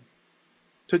sin,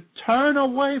 to turn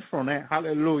away from it.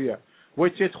 Hallelujah.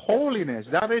 Which is holiness.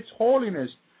 That is holiness.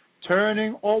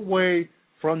 Turning away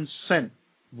from sin.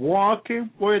 Walking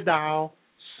without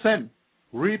sin.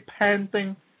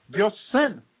 Repenting your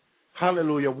sin.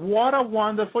 Hallelujah. What a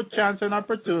wonderful chance and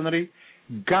opportunity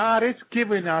God is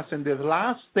giving us in this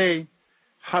last day.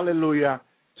 Hallelujah.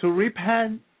 To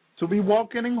repent, to be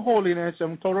walking in holiness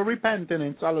and total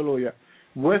repentance. Hallelujah.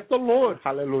 With the Lord.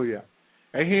 Hallelujah.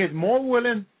 And he is more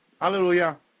willing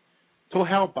hallelujah, to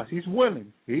help us. He's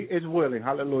willing. He is willing.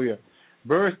 Hallelujah.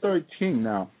 Verse 13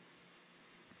 now.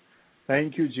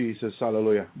 Thank you, Jesus.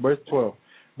 Hallelujah. Verse 12.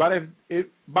 But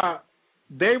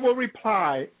they will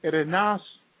reply, it's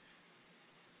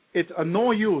of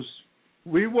no use.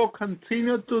 We will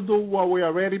continue to do what we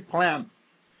already planned.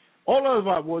 All of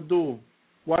us will do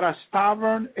what a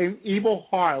stubborn and evil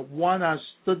heart wants us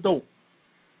to do.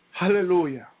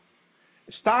 Hallelujah.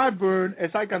 Stubborn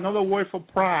is like another word for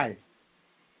pride.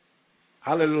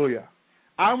 Hallelujah.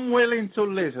 I'm willing to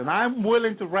listen. I'm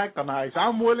willing to recognize.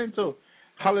 I'm willing to,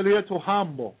 hallelujah, to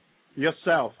humble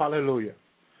yourself. Hallelujah.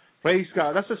 Praise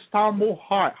God. That's a stubborn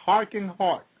heart, hardened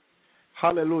heart.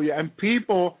 Hallelujah. And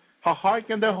people have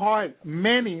hardened their heart.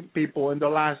 Many people in the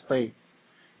last day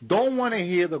don't want to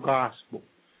hear the gospel.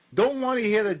 Don't want to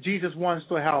hear that Jesus wants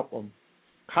to help them.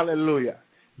 Hallelujah.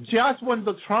 Just when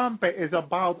the trumpet is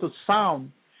about to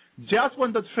sound, just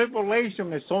when the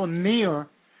tribulation is so near,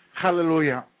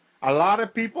 hallelujah, a lot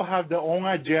of people have their own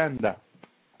agenda,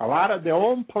 a lot of their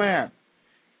own plan.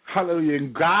 Hallelujah.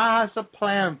 And God has a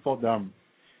plan for them.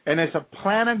 And it's a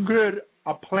plan of good,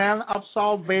 a plan of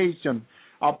salvation,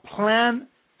 a plan,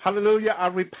 hallelujah,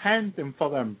 of repenting for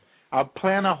them, a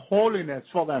plan of holiness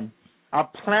for them, a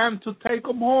plan to take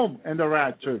them home in the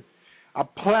rapture, a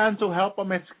plan to help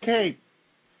them escape.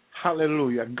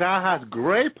 Hallelujah. God has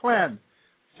great plan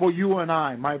for you and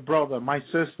I, my brother, my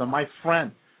sister, my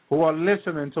friend, who are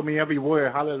listening to me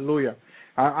everywhere. Hallelujah.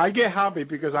 I get happy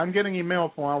because I'm getting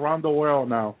email from around the world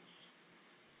now.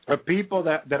 People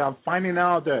that are finding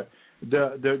out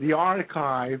the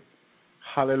archive,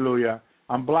 hallelujah,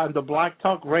 on the Black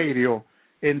Talk Radio,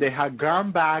 and they have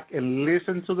gone back and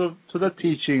listened to the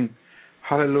teaching,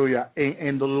 hallelujah,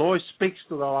 and the Lord speaks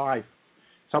to their life.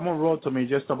 Someone wrote to me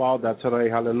just about that today,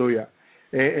 hallelujah,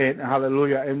 and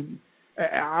hallelujah, and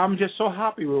I'm just so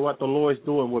happy with what the Lord is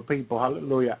doing with people,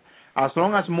 hallelujah. As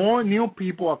long as more new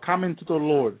people are coming to the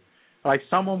Lord, like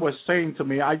someone was saying to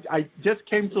me, I just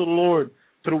came to the Lord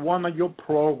through one of your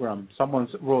programs. Someone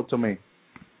wrote to me,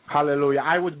 hallelujah.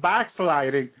 I was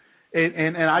backsliding,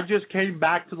 and I just came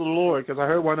back to the Lord because I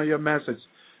heard one of your messages.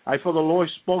 I felt the Lord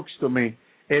spoke to me,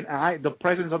 and the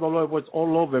presence of the Lord was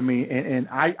all over me, and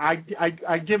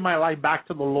I give my life back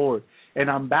to the Lord, and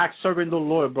I'm back serving the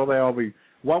Lord, Brother Elvi.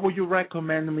 What would you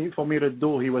recommend for me to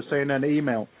do? He was saying in an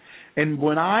email. And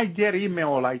when I get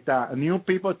email like that, new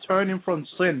people turning from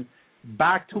sin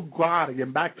back to God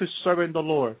and back to serving the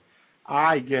Lord,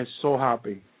 I get so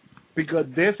happy, because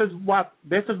this is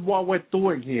what we're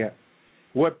doing here.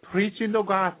 We're preaching the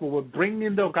gospel. We're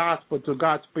bringing the gospel to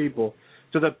God's people,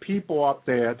 to the people up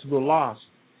there, to the lost.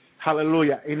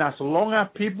 Hallelujah. And as long as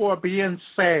people are being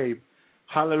saved,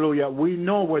 hallelujah, we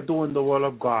know we're doing the will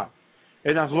of God.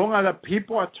 And as long as the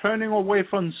people are turning away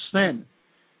from sin,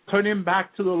 turning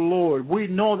back to the Lord, we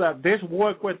know that this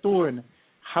work we're doing,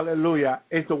 hallelujah,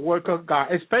 is the work of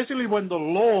God. Especially when the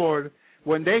Lord,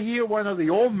 when they hear one of the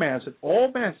old message,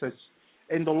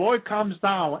 and the Lord comes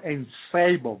down and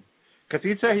save them. Because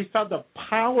he said he felt the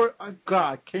power of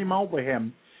God came over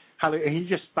him. And he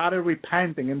just started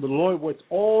repenting. And the Lord was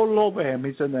all over him.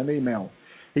 He said in an email.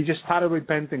 He just started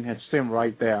repenting his sin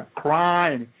right there.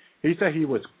 Crying. He said he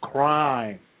was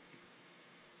crying.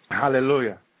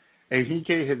 Hallelujah. And he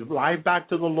gave his life back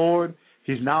to the Lord.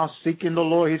 He's now seeking the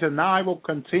Lord. He said, now I will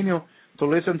continue to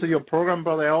listen to your program,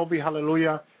 Brother Elvi.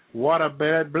 Hallelujah. What a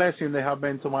blessing they have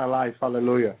been to my life.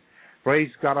 Hallelujah.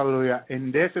 Praise God. Hallelujah.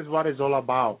 And this is what it's all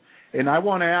about. And I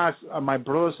want to ask my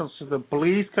brothers and sisters,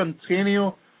 please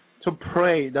continue to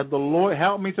pray that the Lord,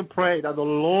 help me to pray that the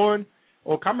Lord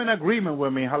will come in agreement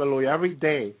with me, hallelujah, every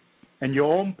day in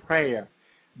your own prayer,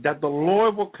 that the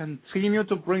Lord will continue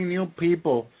to bring new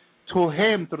people to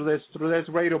him through this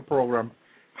radio program,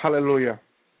 hallelujah,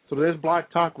 through this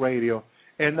Black Talk Radio,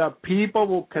 and that people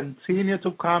will continue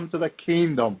to come to the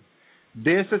kingdom.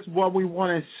 This is what we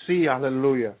want to see,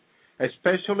 hallelujah,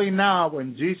 especially now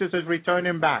when Jesus is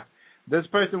returning back. This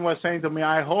person was saying to me,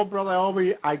 I hope, Brother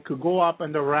Elvi, I could go up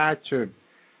in the rapture.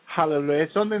 Hallelujah.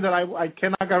 It's something that I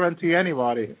cannot guarantee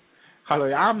anybody.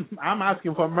 Hallelujah. I'm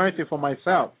asking for mercy for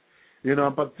myself,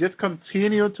 but just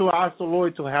continue to ask the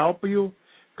Lord to help you.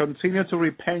 Continue to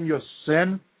repent your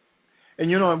sin.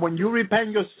 And, when you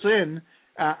repent your sin,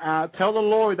 tell the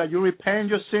Lord that you repent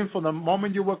your sin from the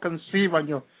moment you were conceived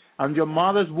on your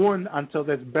mother's womb until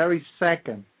this very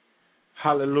second.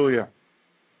 Hallelujah.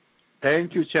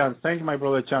 Thank you, Chance. Thank you, my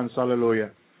brother Chance.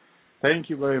 Hallelujah. Thank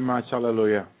you very much.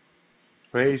 Hallelujah.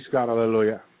 Praise God.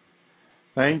 Hallelujah.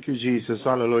 Thank you, Jesus.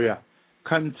 Hallelujah.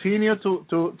 Continue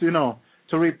to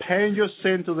repent your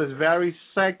sin to this very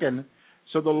second,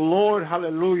 so the Lord,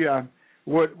 hallelujah,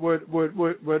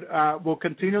 will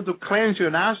continue to cleanse you,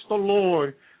 and ask the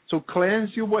Lord to cleanse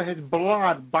you with His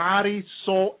blood, body,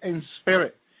 soul, and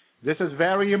spirit. This is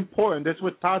very important. This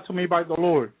was taught to me by the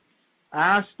Lord.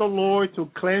 Ask the Lord to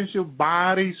cleanse your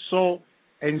body, soul,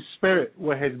 and spirit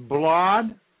with His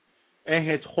blood and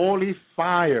His holy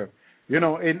fire. You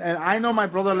know, and I know my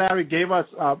brother Larry gave us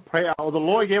a prayer, or the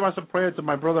Lord gave us a prayer to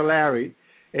my brother Larry,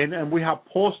 and we have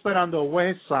posted on the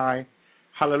website,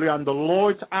 hallelujah, on the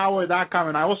Lord'sHour.com,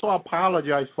 and I also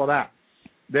apologize for that.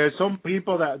 There's some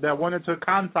people that wanted to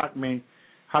contact me,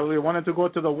 hallelujah, wanted to go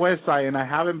to the website, and I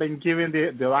haven't been given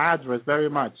the address very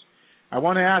much. I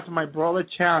want to ask my brother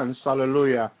Chance,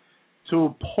 hallelujah,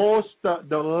 to post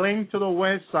the link to the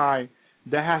website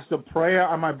that has the prayer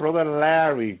of my brother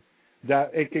Larry,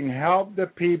 that it can help the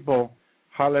people,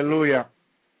 hallelujah,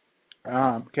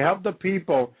 can help the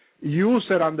people use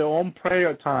it on their own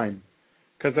prayer time.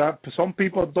 Because some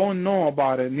people don't know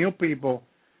about it, new people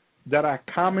that are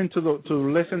coming to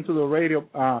listen to the radio,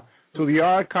 to the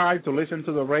archive, to listen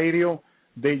to the radio,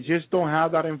 they just don't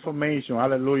have that information,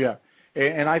 hallelujah.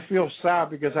 And I feel sad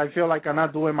because I feel like I'm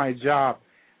not doing my job.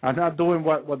 I'm not doing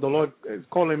what the Lord is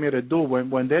calling me to do.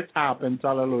 When this happens,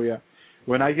 hallelujah,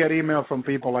 when I get email from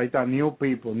people like that, new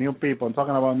people, I'm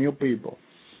talking about new people.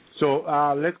 So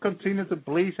let's continue to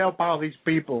please help out these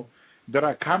people that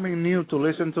are coming new to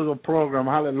listen to the program,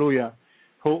 hallelujah,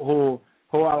 who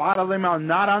a lot of them are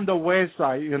not on the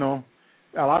website, you know.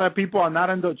 A lot of people are not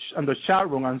in the chat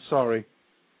room, I'm sorry,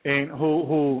 and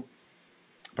who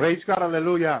praise God,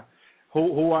 hallelujah,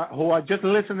 who are just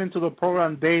listening to the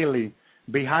program daily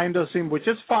behind the scene, which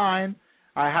is fine.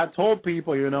 I had told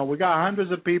people, you know, we got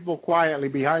hundreds of people quietly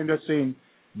behind the scene.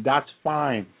 That's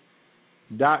fine.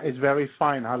 That is very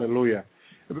fine, hallelujah.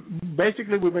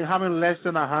 Basically, we've been having less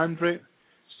than 100,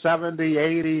 70,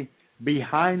 80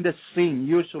 behind the scene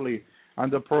usually on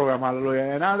the program, hallelujah.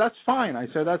 And that's fine. I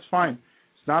said that's fine.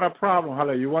 It's not a problem,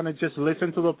 hallelujah. You want to just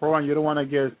listen to the program. You don't want to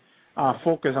get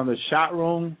focused on the chat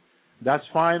room. That's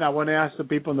fine. I want to ask the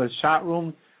people in the chat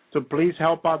room to please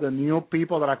help out the new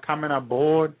people that are coming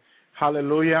aboard.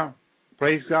 Hallelujah.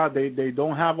 Praise God. They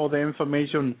don't have all the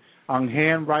information on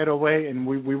hand right away, and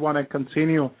we want to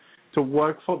continue to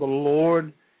work for the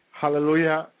Lord.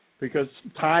 Hallelujah. Because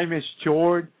time is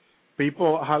short.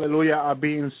 People, hallelujah, are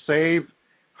being saved.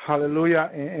 Hallelujah.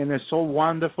 And it's so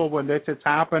wonderful when this is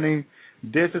happening.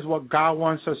 This is what God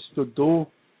wants us to do.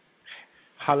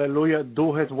 Hallelujah.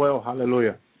 Do His will.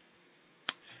 Hallelujah.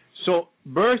 So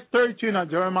verse 13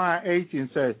 of Jeremiah 18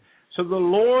 says, so the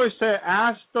Lord said,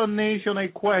 ask the nation a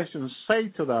question. Say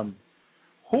to them,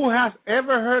 who has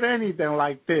ever heard anything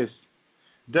like this?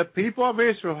 The people of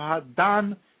Israel have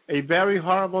done a very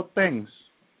horrible thing.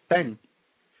 Does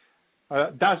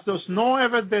the snow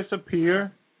ever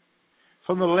disappear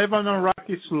from the Lebanon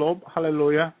rocky slope?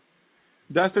 Hallelujah.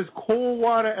 Does this cool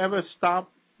water ever stop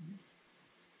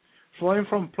flowing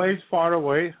from place far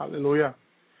away? Hallelujah.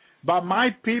 But my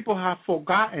people have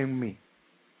forgotten me.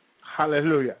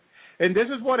 Hallelujah. And this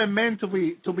is what it meant to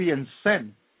be in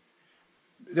sin.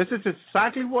 This is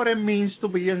exactly what it means to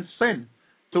be in sin,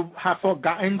 to have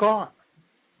forgotten God.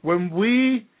 When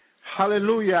we,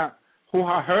 hallelujah, who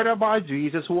have heard about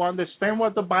Jesus, who understand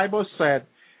what the Bible said,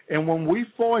 and when we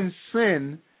fall in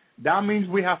sin, that means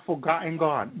we have forgotten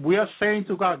God. We are saying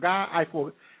to God, God,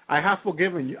 I have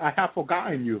forgiven you. I have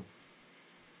forgotten you.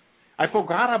 I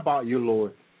forgot about you,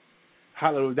 Lord.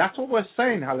 Hallelujah. That's what we're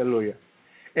saying, hallelujah.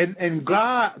 And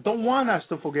God don't want us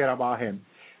to forget about Him.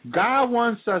 God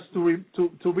wants us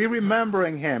to be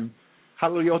remembering Him,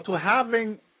 hallelujah, to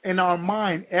having in our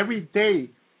mind every day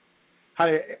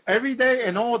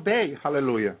and all day,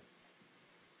 hallelujah.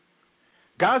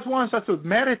 God wants us to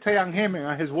meditate on Him and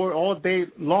on His Word all day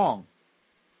long,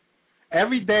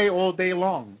 every day, all day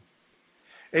long.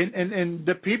 And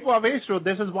the people of Israel,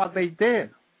 this is what they did.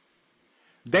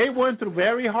 They went through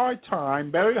very hard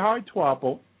time, very hard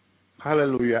trouble,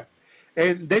 hallelujah,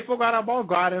 and they forgot about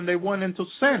God and they went into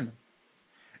sin.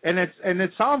 And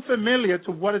it sounds familiar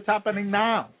to what is happening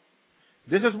now.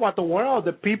 This is what the world,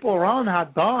 the people around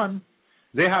have done.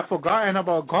 They have forgotten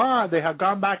about God. They have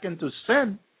gone back into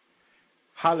sin.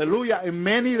 Hallelujah. And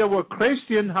many that were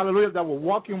Christian, hallelujah, that were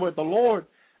walking with the Lord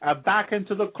are back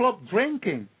into the club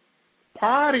drinking,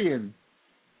 partying.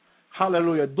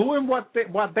 Hallelujah. Doing what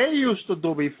they used to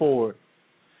do before.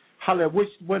 Hallelujah. Which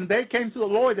when they came to the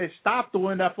Lord, they stopped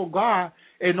doing that for God.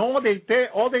 And all they did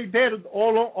all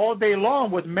day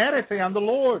long was meditate on the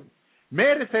Lord.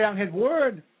 Meditate on His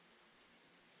Word.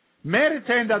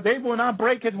 Meditating that they will not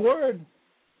break His Word.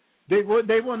 They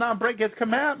will not break His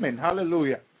commandment.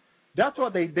 Hallelujah. That's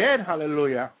what they did.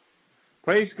 Hallelujah.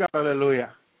 Praise God.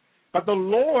 Hallelujah. But the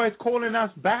Lord is calling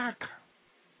us back.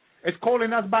 It's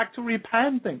calling us back to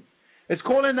repenting. It's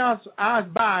calling us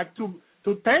back to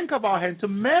think about Him, to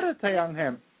meditate on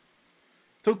Him,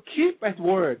 to keep His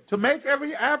word, to make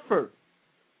every effort.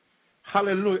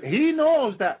 Hallelujah. He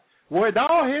knows that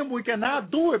without Him we cannot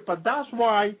do it, but that's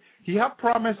why He has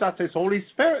promised us His Holy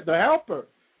Spirit, the helper,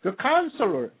 the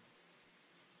counselor.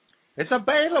 It's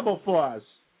available for us.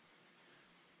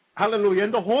 Hallelujah.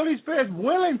 And the Holy Spirit is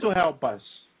willing to help us.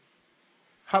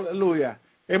 Hallelujah.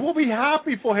 It will be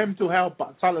happy for Him to help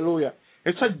us. Hallelujah.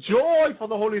 It's a joy for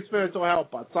the Holy Spirit to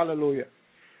help us. Hallelujah.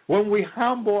 When we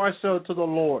humble ourselves to the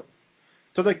Lord,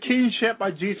 to the kingship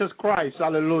of Jesus Christ.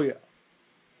 Hallelujah.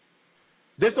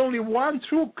 There's only one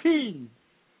true King,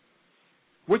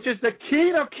 which is the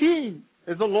King of Kings,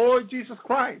 is the Lord Jesus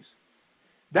Christ.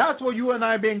 That's what you and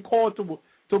I are being called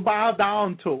to bow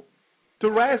down to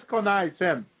recognize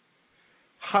Him.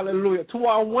 Hallelujah. To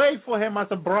wait for Him as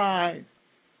a bride.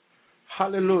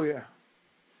 Hallelujah.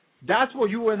 That's what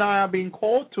you and I are being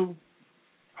called to.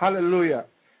 Hallelujah.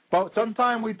 But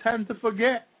sometimes we tend to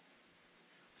forget.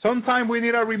 Sometimes we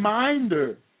need a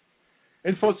reminder.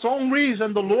 And for some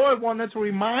reason, the Lord wanted to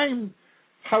remind,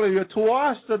 hallelujah, to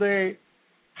us today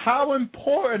how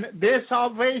important this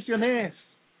salvation is.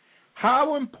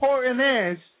 How important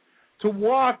it is to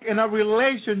walk in a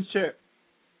relationship,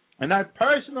 in a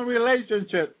personal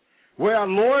relationship with our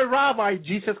Lord Rabbi,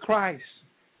 Jesus Christ,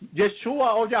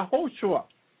 Yeshua or Yahushua.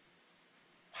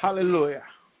 Hallelujah.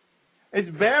 It's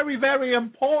very, very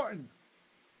important.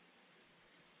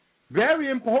 Very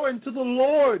important to the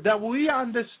Lord that we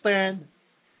understand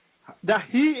that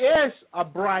He is a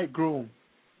bridegroom.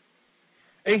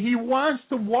 And He wants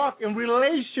to walk in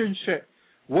relationship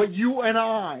with you and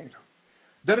I.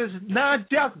 That is not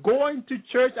just going to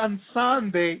church on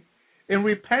Sunday and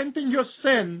repenting your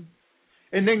sin,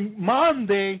 and then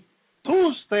Monday,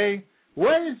 Tuesday,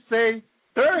 Wednesday,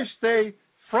 Thursday,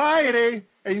 Friday,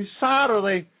 and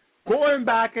Saturday going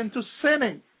back into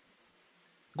sinning,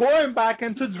 going back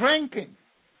into drinking,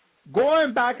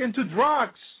 going back into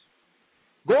drugs,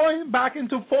 going back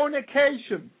into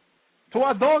fornication, to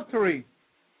adultery,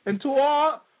 and to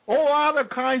all other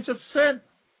kinds of sin.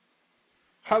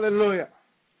 Hallelujah.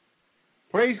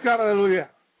 Praise God, hallelujah.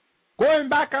 Going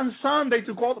back on Sunday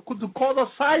to call the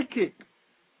psychic.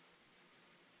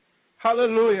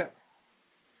 Hallelujah.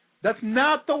 That's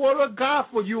not the word of God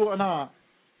for you and I.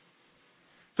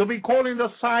 To be calling the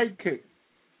psychic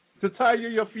to tell you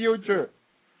your future.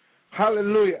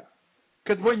 Hallelujah.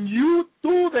 Because when you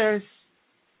do this,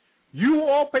 you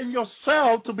open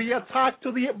yourself to be attacked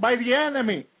by the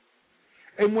enemy.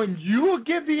 And when you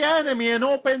give the enemy an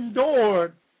open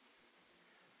door,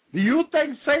 do you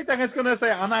think Satan is going to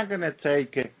say, I'm not going to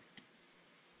take it?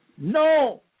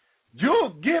 No.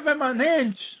 You give him an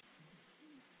inch,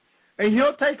 and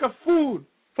he'll take a foot.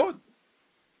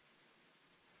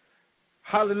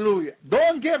 Hallelujah.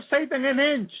 Don't give Satan an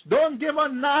inch. Don't give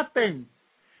him nothing.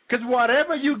 Because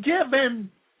whatever you give him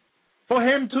for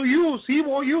him to use, he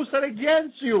will use it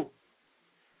against you.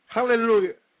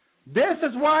 Hallelujah. This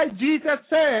is why Jesus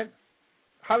said,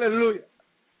 hallelujah,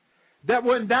 that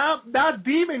when that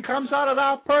demon comes out of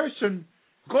that person,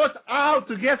 goes out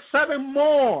to get 7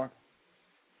 more,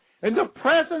 and the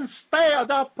present state of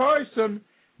that person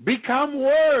become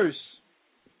worse.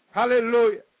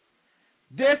 Hallelujah.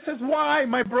 This is why,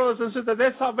 my brothers and sisters,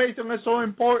 this salvation is so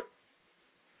important.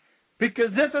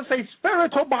 Because this is a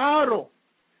spiritual battle.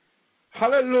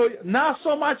 Hallelujah. Not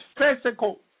so much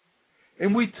physical.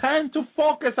 And we tend to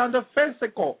focus on the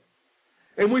physical.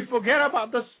 And we forget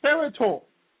about the spiritual.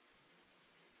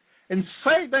 And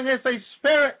Satan is a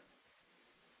spirit,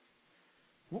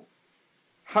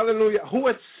 hallelujah, who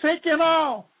is seeking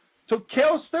out to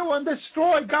kill, steal, and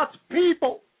destroy God's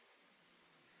people.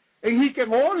 And he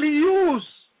can only use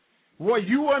what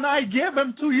you and I give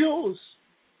him to use.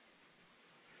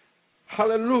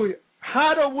 Hallelujah.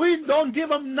 How do we don't give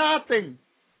him nothing?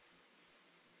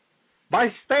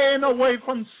 By staying away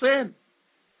from sin.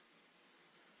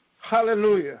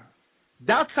 Hallelujah.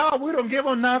 That's how we don't give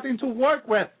him nothing to work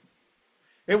with.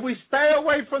 If we stay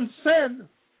away from sin,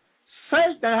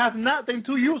 Satan has nothing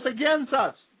to use against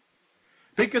us.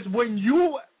 Because when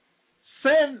you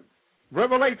sin,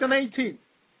 Revelation 18,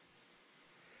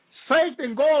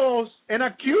 Satan goes and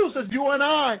accuses you and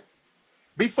I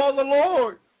before the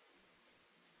Lord.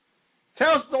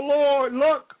 Tells the Lord,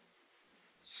 look,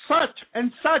 such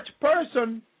and such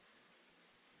person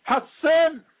has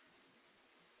sinned.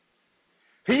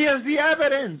 He is the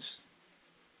evidence.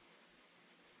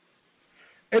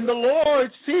 And the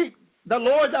Lord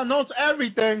that knows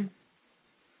everything,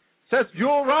 says,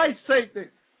 you're right, Satan.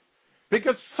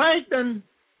 Because Satan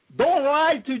don't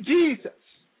lie to Jesus.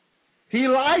 He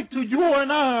lied to you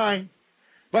and I,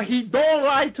 but he don't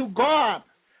lie to God,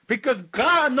 because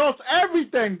God knows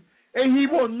everything, and he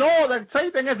will know that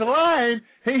Satan is lying,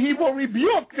 and he will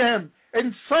rebuke them.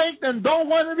 And Satan don't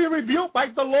want to be rebuked by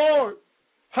the Lord.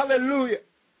 Hallelujah.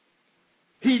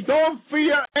 He don't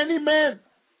fear any man,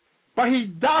 but he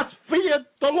does fear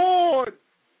the Lord.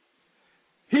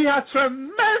 He has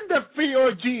tremendous fear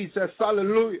of Jesus.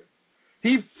 Hallelujah.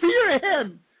 He feared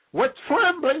him with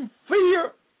trembling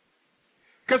fear,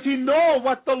 because he knows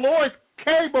what the Lord is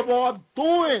capable of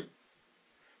doing.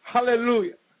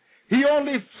 Hallelujah. He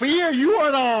only fears you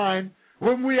and I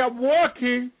when we are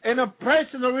walking in a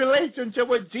personal relationship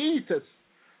with Jesus.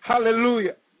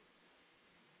 Hallelujah.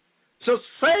 So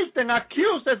Satan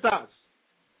accuses us.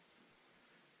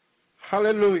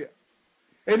 Hallelujah.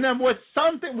 And then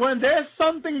when there's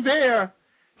something there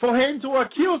for him to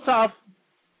accuse of,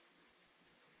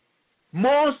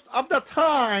 most of the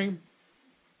time,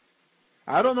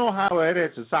 I don't know how it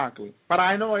is exactly, but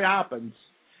I know it happens.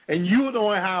 And you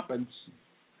know it happens.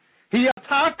 He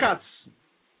attacks us.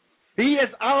 He is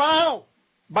allowed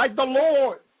by the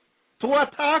Lord to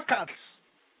attack us.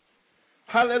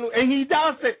 Hallelujah. And he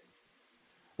does it.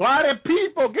 A lot of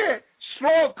people get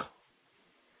stroke.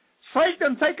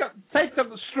 Satan takes a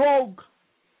stroke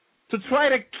to try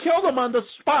to kill them on the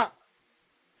spot.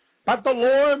 But the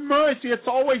Lord's mercy is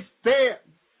always there.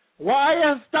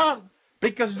 Why is that?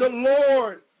 Because the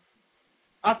Lord,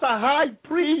 as a high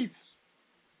priest,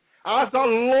 as a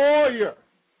lawyer,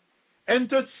 and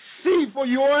to see for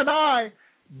you and I,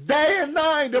 day and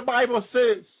night, the Bible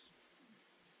says.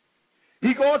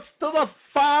 He goes to the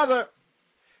Father,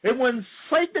 and when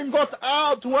Satan goes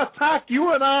out to attack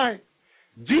you and I,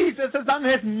 Jesus is on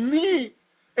his knee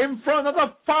in front of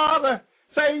the Father,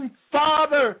 saying,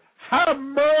 Father, have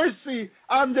mercy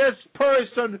on this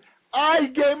person. I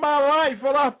gave my life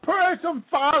for that person,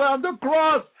 Father, on the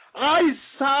cross. I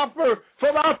suffer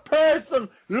for that person.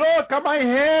 Look at my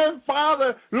hand,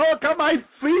 Father. Look at my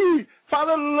feet.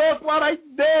 Father, look what I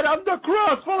did on the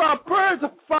cross for that person,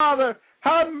 Father.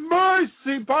 Have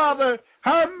mercy, Father.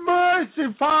 Have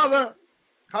mercy, Father.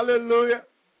 Hallelujah.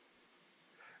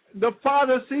 The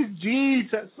Father sees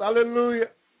Jesus. Hallelujah.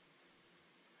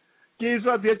 Gives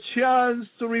us the chance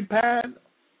to repent.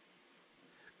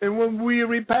 And when we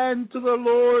repent to the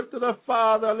Lord, to the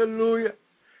Father, hallelujah,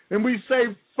 and we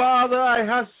say, Father, I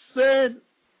have sinned,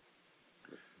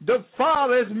 the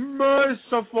Father is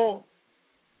merciful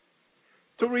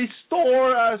to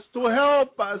restore us, to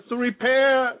help us, to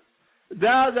repair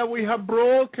that we have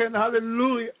broken,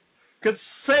 hallelujah. Because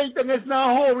Satan is not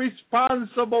all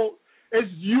responsible.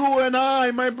 It's you and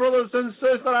I, my brothers and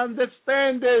sisters,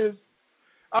 understand this.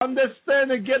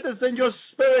 Understand and get this in your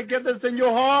spirit, get this in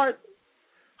your heart.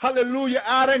 Hallelujah.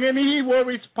 Adam and Eve were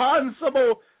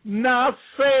responsible, not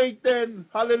Satan.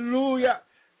 Hallelujah.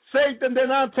 Satan did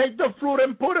not take the fruit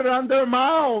and put it on their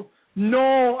mouth.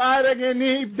 No, Adam and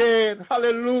Eve did.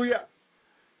 Hallelujah.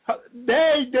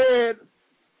 They did.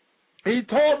 He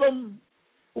told them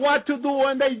what to do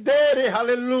and they did it.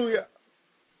 Hallelujah.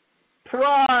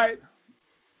 Pride.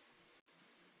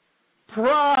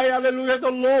 Pride. Hallelujah. The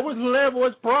lowest level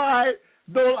is pride.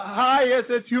 The highest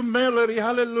is humility.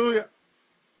 Hallelujah.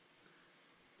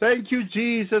 Thank you,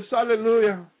 Jesus.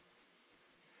 Hallelujah.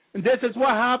 And this is what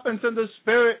happens in the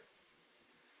spirit.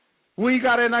 We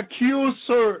got an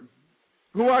accuser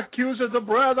who accuses the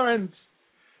brethren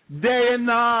day and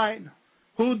night,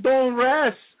 who don't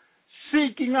rest,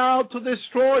 seeking out to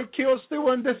destroy, kill,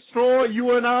 steal, and destroy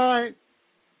you and I.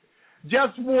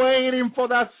 Just waiting for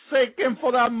that second,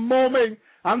 for that moment,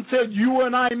 until you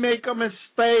and I make a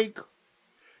mistake.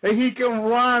 And he can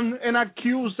run and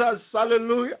accuse us.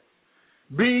 Hallelujah.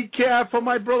 Be careful,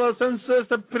 my brothers and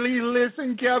sisters. Please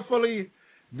listen carefully.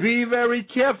 Be very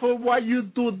careful what you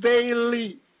do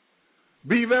daily.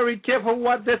 Be very careful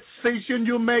what decision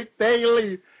you make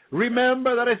daily.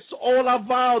 Remember that it's all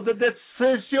about the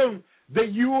decision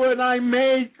that you and I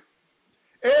make.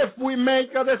 If we make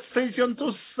a decision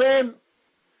to sin,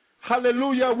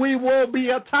 hallelujah, we will be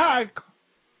attacked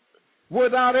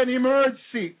without any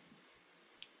mercy.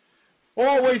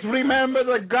 Always remember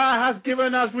that God has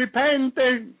given us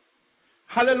repenting.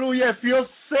 Hallelujah. If you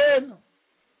sin,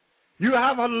 you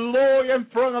have a lawyer in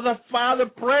front of the Father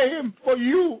praying for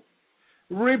you.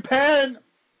 Repent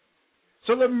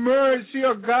so the mercy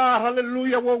of God,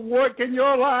 hallelujah, will work in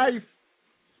your life.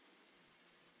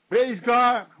 Praise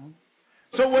God.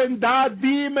 So when that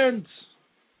demons,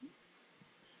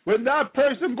 when that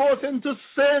person goes into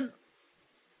sin,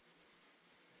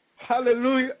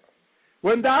 hallelujah,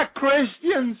 when that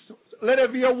Christians, let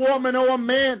it be a woman or a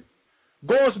man,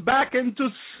 goes back into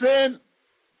sin,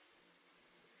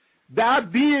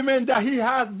 that demon that he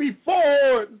had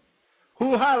before,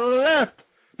 who had left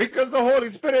because the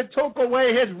Holy Spirit took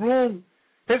away his room,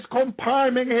 his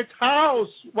compartment, his house,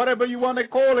 whatever you want to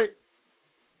call it,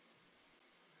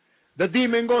 the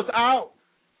demon goes out.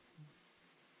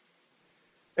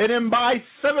 And then by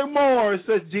 7 more,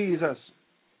 says Jesus,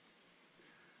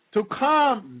 to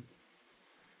come.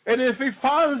 And if he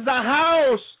finds the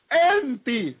house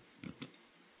empty,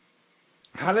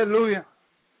 hallelujah,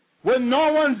 when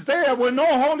no one's there, with no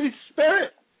Holy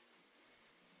Spirit,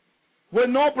 with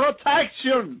no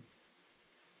protection,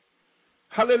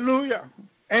 hallelujah,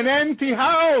 an empty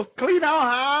house, clean out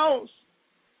house,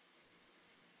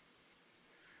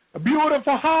 a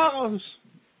beautiful house,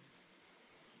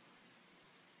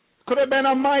 could have been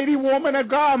a mighty woman of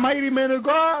God, mighty man of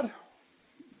God.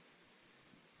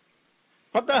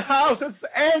 But the house is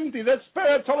empty. The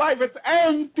spiritual life is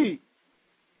empty.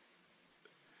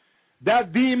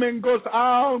 That demon goes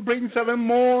out, brings 7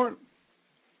 more.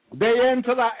 They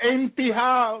enter the empty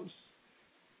house.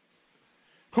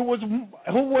 Who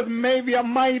was maybe a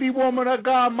mighty woman of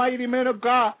God, mighty man of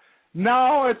God.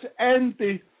 Now it's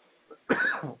empty.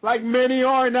 Like many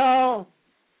are now.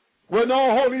 With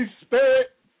no Holy Spirit.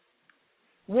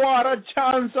 What a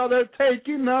chance are they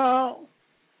taking now?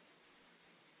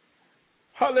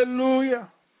 Hallelujah.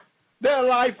 Their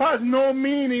life has no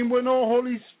meaning with no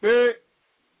Holy Spirit.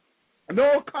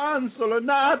 No counselor,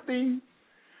 nothing.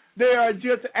 They are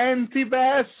just empty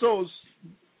vessels.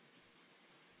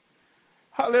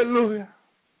 Hallelujah.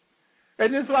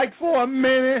 And it's like for a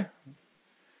minute,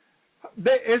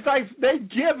 it's like they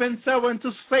give themselves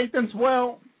into Satan's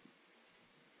will.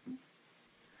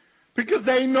 Because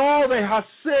they know they have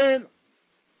sinned.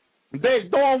 They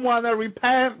don't want to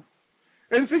repent.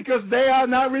 And because they are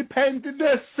not repenting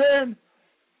their sin,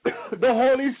 the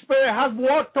Holy Spirit has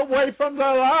walked away from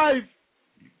their life.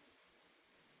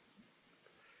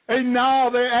 And now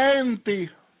they're empty.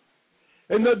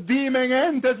 And the demon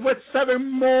enters with 7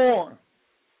 more.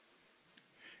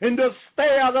 And the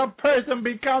state of the person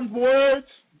becomes words.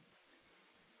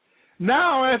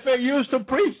 Now if they used to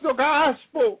preach the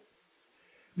gospel,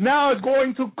 now it's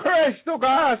going to curse the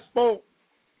gospel.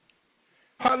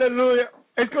 Hallelujah.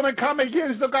 It's going to come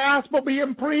against the gospel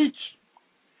being preached.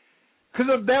 Because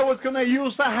the devil's going to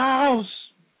use the house.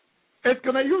 It's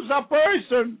going to use a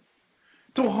person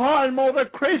to harm all the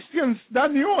Christians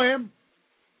that knew him.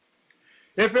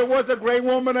 If it was a great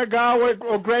woman of God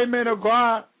or great man of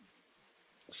God,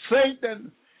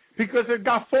 Satan, because it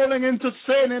got falling into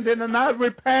sin and did not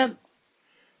repent,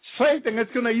 Satan is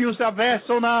going to use a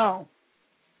vessel now.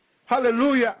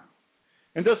 Hallelujah.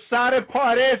 And the saddest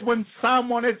part is when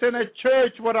someone is in a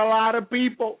church with a lot of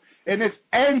people and it's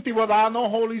empty without no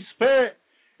Holy Spirit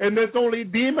and there's only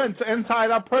demons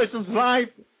inside a person's life,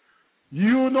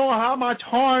 you know how much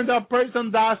harm that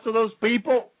person does to those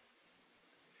people.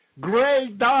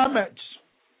 Great damage.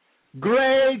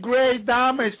 Great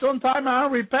damage. Sometimes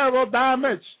unrepairable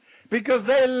damage because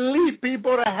they lead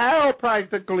people to hell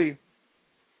practically.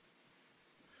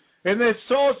 And it's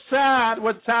so sad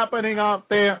what's happening out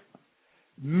there.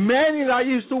 Many that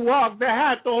used to walk, they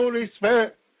had the Holy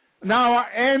Spirit, now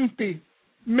are empty.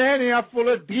 Many are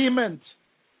full of demons.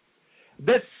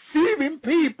 Deceiving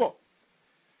people.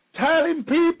 Telling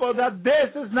people that this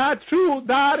is not true,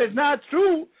 that is not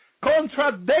true.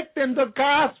 Contradicting the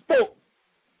gospel.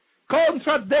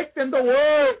 Contradicting the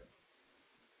word.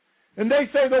 And they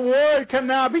say the word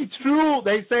cannot be true,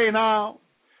 they say now.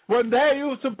 When they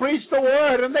used to preach the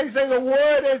word and they say the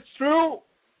word is true.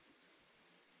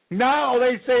 Now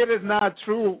they say it is not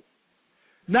true.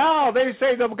 Now they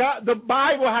say the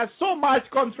Bible has so much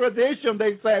contradiction,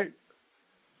 they say.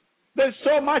 There's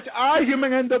so much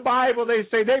argument in the Bible, they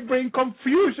say. They bring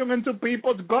confusion into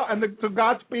people's God and to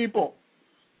God's people.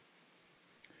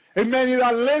 And many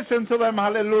that listen to them,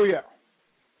 hallelujah,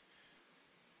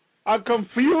 are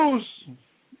confused.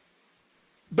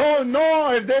 Don't know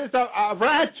if there's a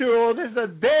rapture or there's a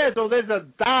death or there's a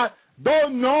that.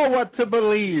 Don't know what to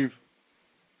believe.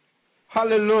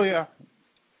 Hallelujah.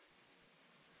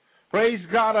 Praise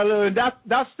God. Hallelujah.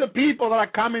 That's the people that are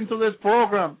coming to this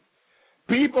program.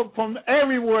 People from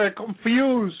everywhere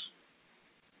confused.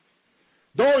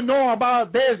 Don't know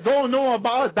about this. Don't know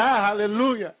about that.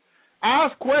 Hallelujah.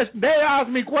 Ask questions. They ask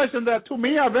me questions that to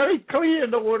me are very clear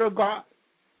in the Word of God.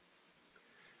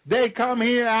 They come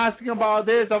here asking about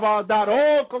this, about that,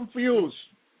 all confused.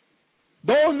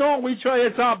 Don't know which way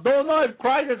it's up. Don't know if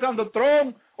Christ is on the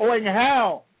throne or in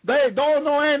hell. They don't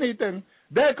know anything.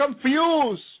 They're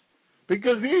confused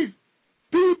because these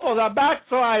people that are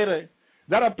backsliding,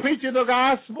 that are preaching the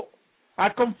gospel,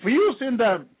 are confusing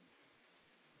them.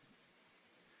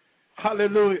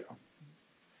 Hallelujah.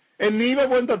 And even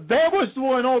when the devil is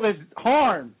doing all this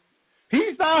harm,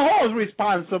 he's not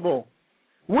responsible.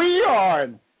 We are.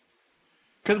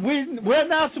 Because we're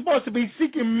not supposed to be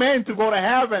seeking men to go to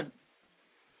heaven.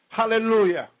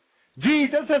 Hallelujah.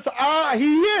 Jesus says, He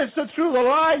is the truth, the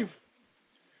life,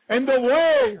 and the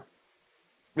way.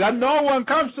 That no one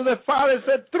comes to the Father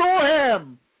except through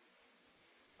Him.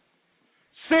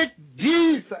 Seek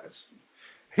Jesus.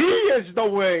 He is the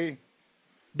way.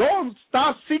 Don't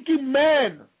stop seeking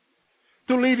men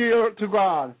to lead you to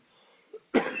God.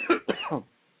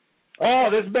 Oh,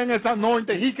 this man is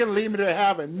anointed. He can lead me to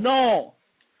heaven. No.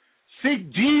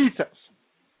 Seek Jesus.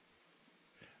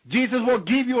 Jesus will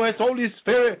give you His Holy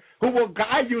Spirit who will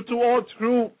guide you to all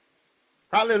truth.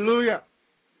 Hallelujah.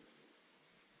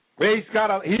 Praise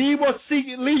God. He will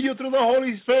lead you through the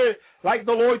Holy Spirit like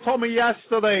the Lord told me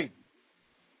yesterday.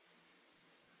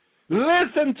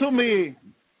 Listen to me.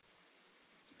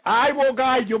 I will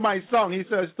guide you, my son, He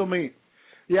says to me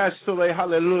yesterday.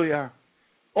 Hallelujah.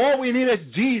 All we need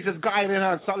is Jesus guiding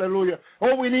us. Hallelujah.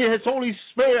 All we need is His Holy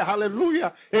Spirit.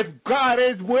 Hallelujah. If God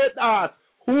is with us,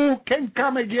 who can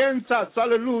come against us?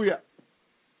 Hallelujah.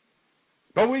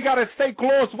 But we got to stay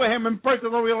close with Him in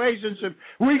personal relationship.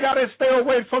 We got to stay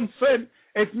away from sin.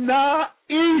 It's not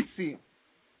easy,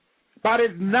 but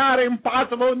it's not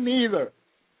impossible neither.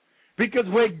 Because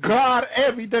with God,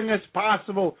 everything is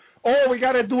possible. All we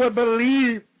got to do is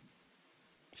believe.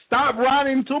 Stop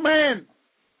running to men,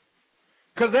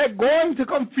 because they're going to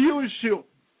confuse you.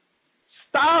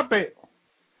 Stop it.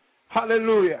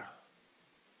 Hallelujah.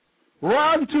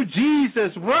 Run to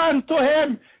Jesus. Run to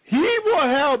Him. He will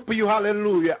help you.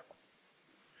 Hallelujah.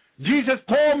 Jesus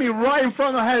told me right in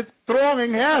front of His throne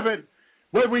in heaven,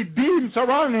 where redeemed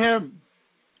around Him,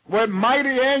 where mighty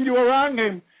angels around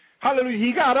Him. Hallelujah.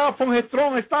 He got up from His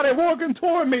throne and started walking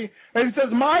toward me and says,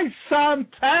 my son,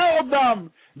 tell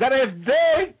them that if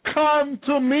they come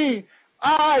to me,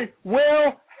 I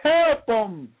will help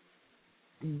them.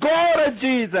 Go to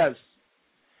Jesus.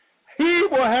 He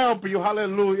will help you.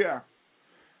 Hallelujah.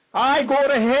 I go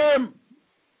to Him.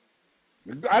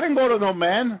 I didn't go to no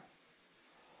man.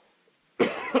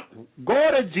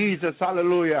 Go to Jesus.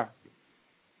 Hallelujah.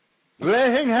 Let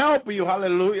Him help you.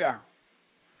 Hallelujah.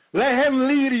 Let Him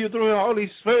lead you through the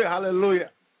Holy Spirit. Hallelujah.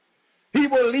 He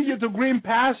will lead you to green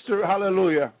pasture.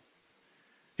 Hallelujah.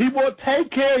 He will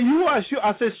take care of you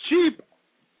as His sheep.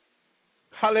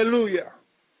 Hallelujah.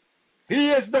 He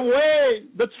is the way,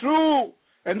 the truth,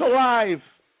 and the life.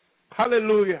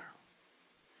 Hallelujah.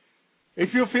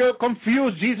 If you feel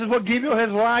confused, Jesus will give you His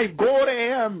life. Go to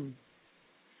Him.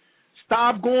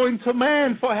 Stop going to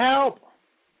man for help.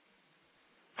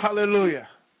 Hallelujah.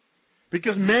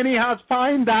 Because many have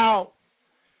found out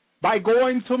by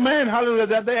going to men, hallelujah,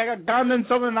 that they have gotten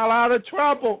themselves in a lot of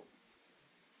trouble.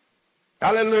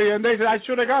 Hallelujah. And they said, I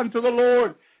should have gone to the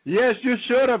Lord. Yes, you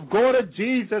should have. Go to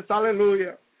Jesus.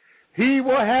 Hallelujah. He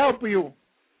will help you.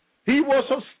 He will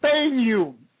sustain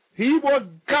you. He will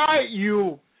guide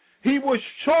you. He will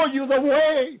show you the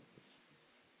way.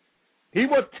 He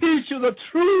will teach you the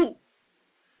truth.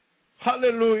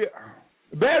 Hallelujah.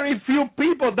 Very few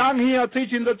people down here are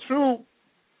teaching the truth.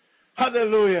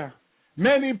 Hallelujah.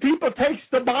 Many people take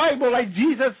the Bible, like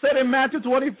Jesus said in Matthew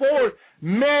 24.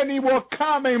 Many will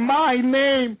come in my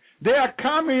name. They are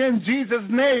coming in Jesus'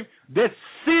 name,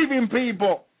 deceiving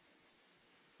people.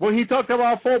 When He talked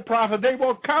about false prophets, they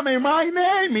will come in my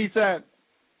name, He said.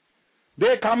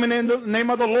 They're coming in the name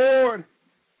of the Lord.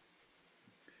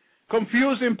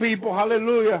 Confusing people,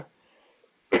 hallelujah.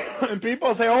 And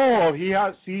people say, oh,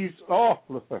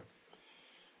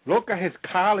 look at his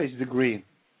college degree.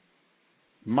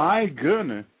 My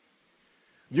goodness.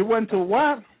 You went to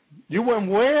what? You went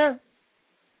where?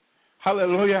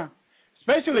 Hallelujah.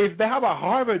 Especially if they have a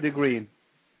Harvard degree.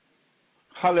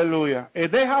 Hallelujah.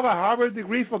 If they have a Harvard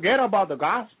degree, forget about the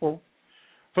gospel.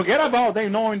 Forget about they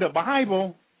knowing the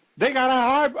Bible. They got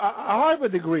a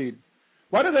Harvard degree.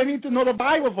 What do they need to know the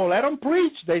Bible for? Let them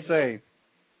preach, they say.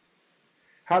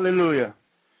 Hallelujah.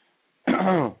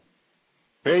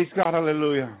 Praise God,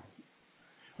 hallelujah.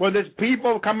 Well, there's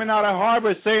people coming out of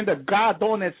Harvard saying that God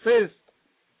don't exist.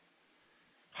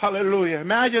 Hallelujah.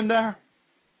 Imagine that.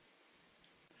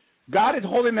 God is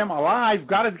holding them alive.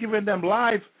 God is giving them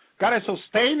life. God is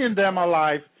sustaining them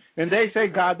alive. And they say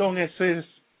God don't exist.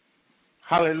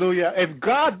 Hallelujah. If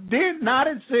God did not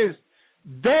exist,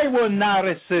 they will not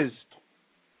exist.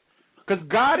 Because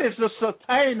God is the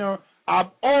sustainer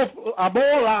of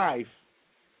all life.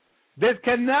 There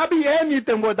cannot be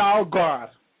anything without God.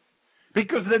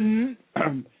 Because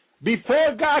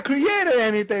Before God created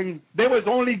anything, there was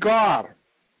only God.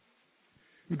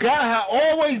 God had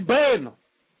always been.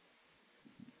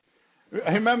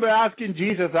 I remember asking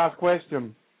Jesus that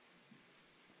question.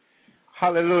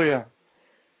 Hallelujah.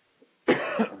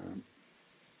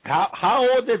 How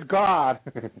old is God?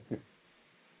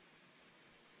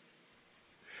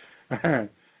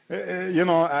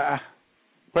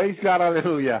 Praise God,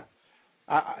 hallelujah.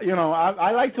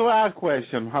 I like to ask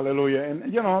questions, hallelujah.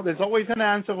 And, there's always an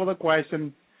answer for the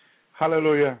question,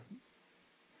 hallelujah.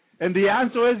 And the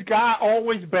answer is God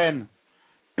always been.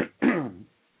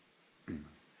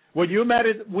 When you met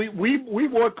it, we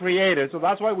were created, so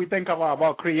that's why we think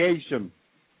about creation.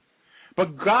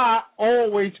 But God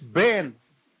always been.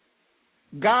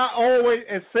 God always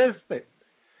existed.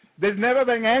 There's never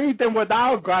been anything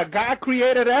without God. God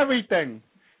created everything.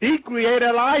 He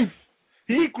created life.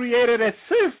 He created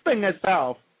existing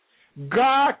itself.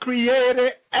 God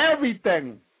created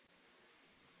everything.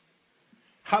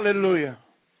 Hallelujah.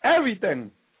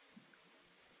 Everything.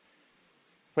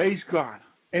 Praise God.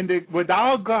 And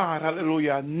without God,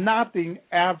 hallelujah, nothing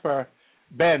ever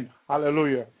been.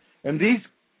 Hallelujah. And these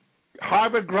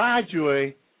Harvard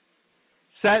graduates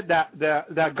said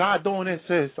that God don't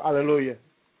exist. Hallelujah.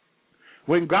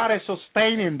 When God is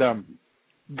sustaining them,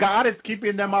 God is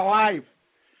keeping them alive.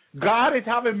 God is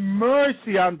having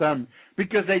mercy on them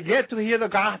because they get to hear the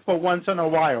gospel once in a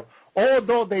while.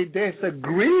 Although they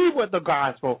disagree with the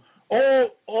gospel,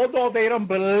 although they don't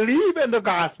believe in the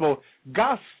gospel,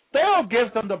 God still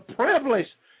gives them the privilege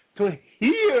to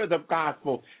hear the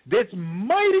gospel. This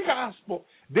mighty gospel,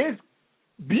 this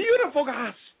beautiful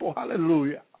gospel,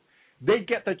 hallelujah. They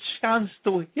get the chance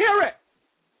to hear it.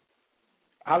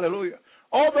 Hallelujah.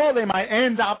 Although they might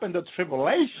end up in the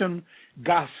tribulation,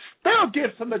 God still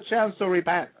gives them the chance to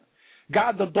repent.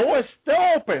 God, the door is still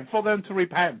open for them to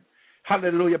repent.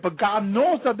 Hallelujah. But God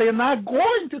knows that they're not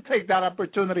going to take that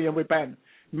opportunity and repent.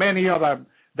 Many of them,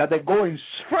 that they're going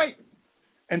straight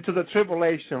into the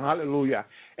tribulation. Hallelujah.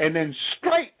 And then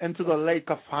straight into the lake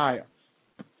of fire.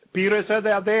 Peter said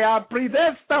that they are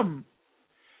predestined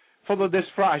for the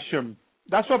destruction.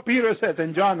 That's what Peter says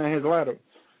in John in his letter.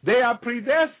 They are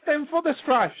predestined for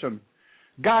destruction.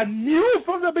 God knew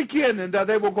from the beginning that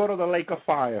they will go to the lake of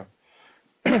fire.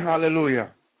 Hallelujah.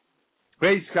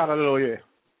 Praise God, hallelujah.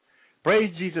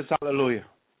 Praise Jesus, hallelujah.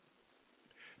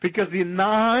 Because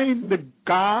denying the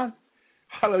God,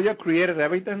 hallelujah, created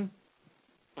everything,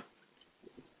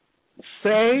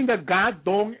 saying that God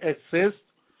don't exist,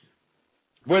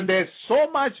 when there's so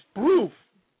much proof,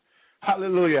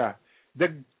 hallelujah,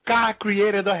 that God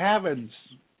created the heavens.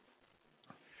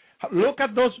 Look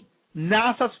at those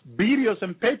NASA's videos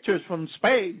and pictures from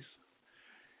space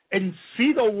and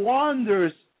see the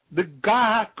wonders that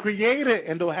God created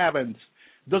in the heavens,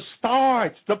 the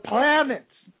stars, the planets.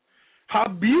 How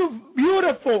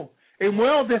beautiful and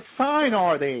well designed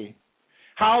are they?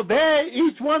 How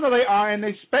each one of them are in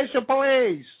a special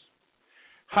place.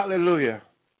 Hallelujah.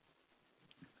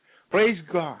 Praise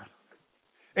God.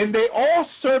 And they all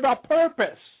serve a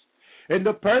purpose. And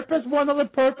the purpose, one of the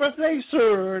purposes they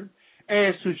serve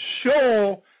is to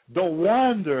show the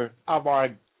wonder of our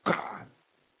God.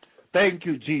 Thank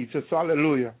you, Jesus.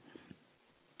 Hallelujah.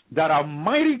 That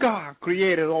Almighty God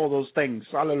created all those things.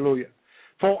 Hallelujah.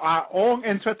 For our own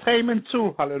entertainment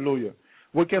too. Hallelujah.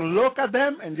 We can look at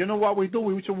them, and you know what we do?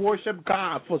 We should worship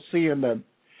God for seeing them,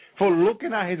 for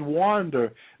looking at His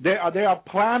wonder. They are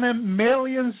planet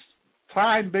millions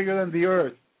times bigger than the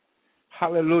earth.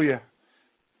 Hallelujah.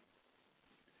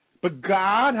 But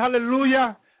God,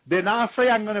 hallelujah, did not say,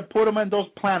 I'm going to put them in those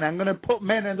planets. I'm going to put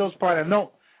men in those planets.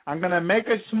 No, I'm going to make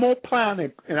a small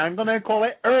planet, and I'm going to call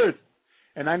it Earth,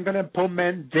 and I'm going to put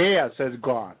men there, says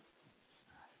God.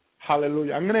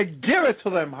 Hallelujah. I'm going to give it to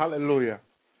them. Hallelujah.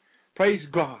 Praise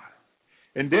God.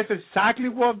 And this is exactly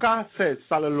what God says,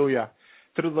 hallelujah,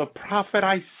 through the prophet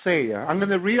Isaiah. I'm going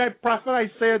to read prophet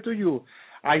Isaiah to you.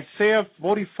 Isaiah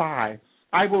 45.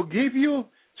 I will give you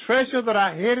treasure that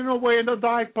are hidden away in the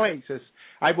dark places.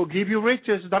 I will give you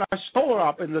riches that are stored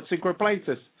up in the secret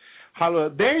places.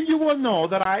 Hallelujah. Then you will know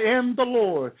that I am the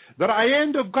Lord, that I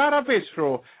am the God of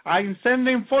Israel. I am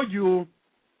sending for you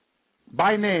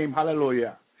by name.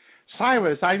 Hallelujah.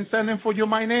 Cyrus, I am sending for you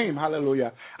my name.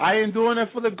 Hallelujah. I am doing it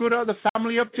for the good of the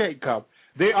family of Jacob.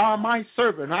 They are my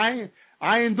servant. I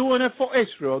am doing it for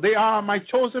Israel. They are my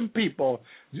chosen people.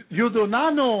 You do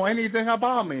not know anything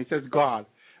about me, says God.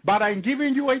 But I'm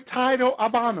giving you a title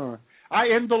of honor. I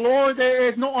am the Lord. There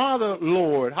is no other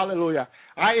Lord. Hallelujah.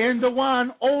 I am the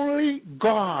one, only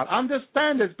God.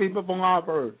 Understand this, people from our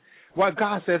earth. What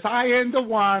God says, I am the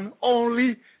one,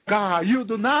 only God. You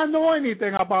do not know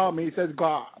anything about me, says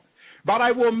God. but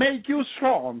I will make you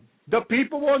strong. The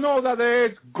people will know that there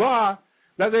is God,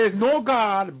 that there is no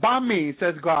God but me,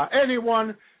 says God.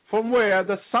 Anyone from where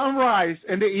the sun rises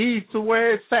in the east to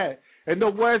where it sets, and the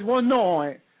west will know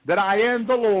it, that I am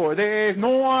the Lord. There is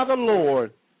no other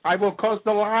Lord. I will cause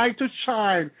the light to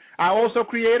shine. I also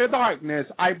created darkness.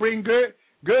 I bring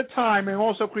good time and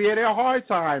also created a hard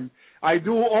time. I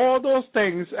do all those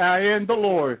things. I am the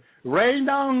Lord. Rain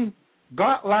down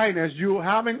godliness you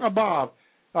having above.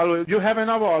 You having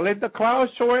above. Let the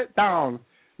clouds show it down.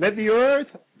 Let the earth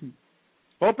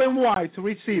open wide to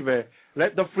receive it.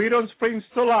 Let the freedom spring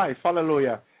to life.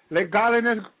 Hallelujah. Let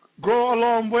godliness grow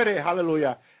along with it.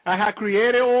 Hallelujah. I have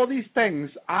created all these things.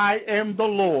 I am the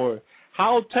Lord.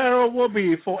 How terrible will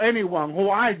be for anyone who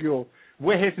argues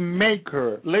with his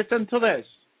maker. Listen to this.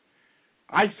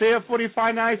 Isaiah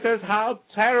 45:9 says, how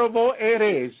terrible it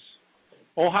is,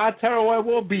 or how terrible it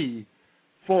will be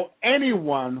for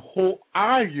anyone who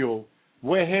argues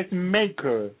with his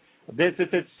maker. This is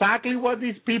exactly what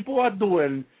these people are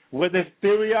doing with the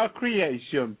theory of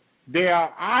creation. They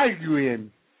are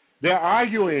arguing. They're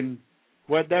arguing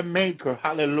with their maker.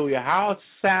 Hallelujah. How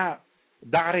sad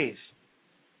that is.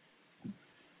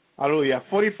 Hallelujah.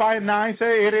 45:9 says,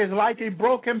 it is like a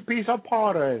broken piece of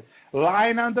pottery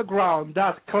lying on the ground.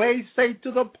 Does clay say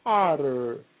to the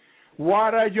potter,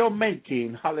 what are you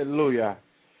making? Hallelujah.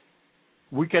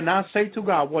 We cannot say to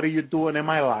God, what are you doing in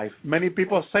my life? Many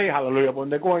people say, hallelujah, when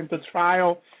they go into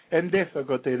trial and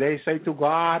difficulty, they say to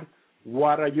God,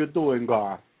 what are you doing,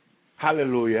 God?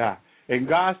 Hallelujah. And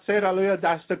God said, hallelujah,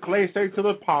 that's the clay say to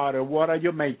the potter, what are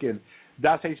you making?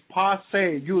 That's his pot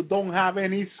say, you don't have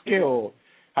any skill.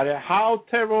 How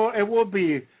terrible it will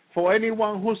be for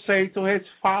anyone who say to his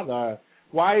father,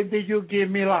 why did you give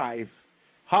me life?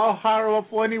 How horrible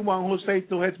for anyone who say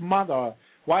to his mother,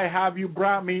 why have you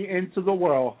brought me into the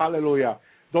world? Hallelujah.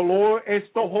 The Lord is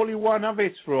the Holy One of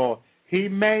Israel. He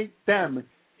made them.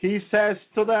 He says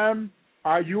to them,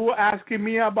 are you asking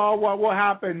me about what will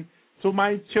happen to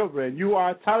my children? You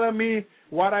are telling me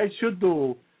what I should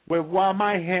do with what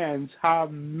my hands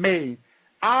have made.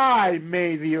 I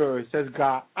made the earth, says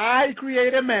God. I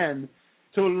created man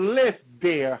to live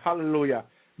there. Hallelujah.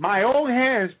 My own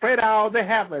hands spread out the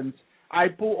heavens. I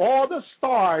put all the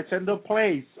stars in the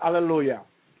place. Hallelujah.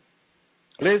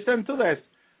 Listen to this.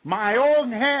 My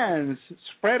own hands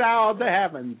spread out the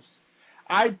heavens.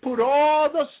 I put all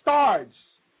the stars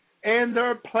in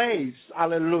their place.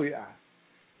 Hallelujah.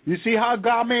 You see how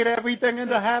God made everything in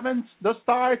the heavens? The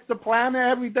stars, the planet,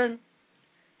 everything.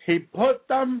 He put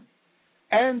them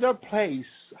in their place.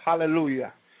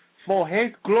 Hallelujah. For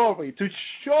his glory, to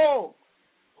show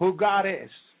who God is.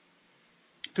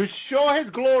 To show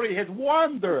his glory, his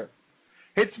wonder,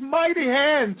 his mighty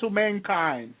hand to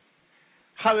mankind.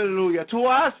 Hallelujah.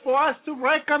 For us to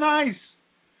recognize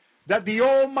that the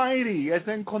Almighty is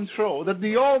in control, that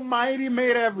the Almighty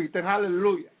made everything.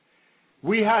 Hallelujah.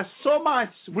 We have so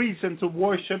much reason to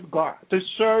worship God, to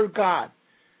serve God,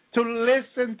 to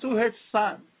listen to his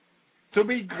Son, to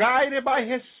be guided by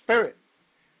his Spirit.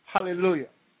 Hallelujah.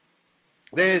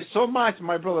 There is so much,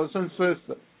 my brothers and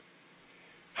sisters,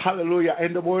 hallelujah,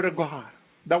 in the Word of God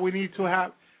that we need to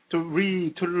have, to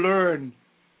read, to learn.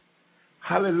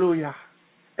 Hallelujah.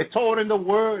 It's all in the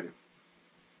Word.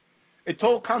 It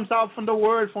all comes out from the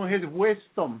Word, from his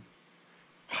wisdom.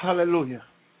 Hallelujah.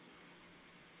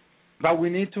 But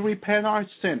we need to repent our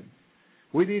sin.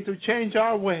 We need to change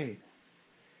our way.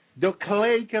 The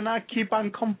clay cannot keep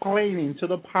on complaining to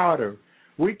the potter.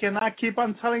 We cannot keep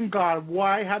on telling God,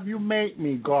 why have you made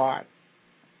me, God?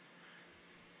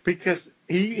 Because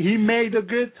he made a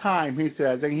good time, he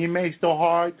says, and he makes the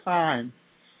hard time.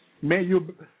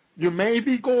 You may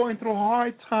be going through a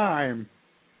hard time,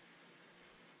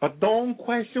 but don't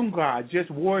question God. Just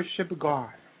worship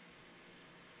God.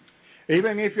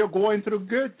 Even if you're going through a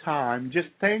good time, just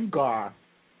thank God.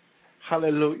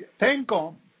 Hallelujah. Thank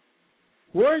him.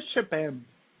 Worship him.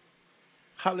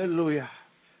 Hallelujah.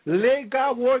 Let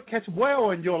God work as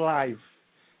well in your life.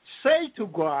 Say to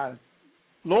God,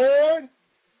 Lord,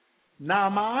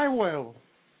 not my will,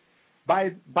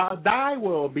 but thy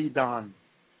will be done.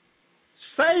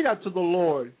 Say that to the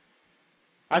Lord.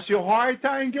 As your hard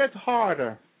time gets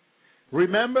harder,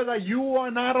 remember that you are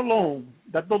not alone,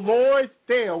 that the Lord is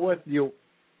there with you,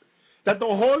 that the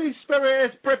Holy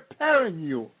Spirit is preparing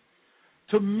you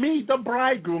to meet the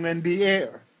bridegroom in the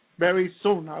air very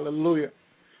soon. Hallelujah.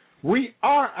 We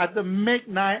are at the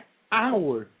midnight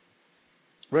hour.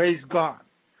 Praise God.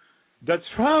 The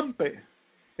trumpet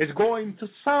is going to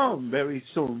sound very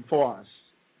soon for us.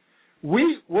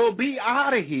 We will be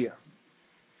out of here.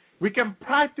 We can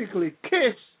practically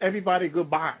kiss everybody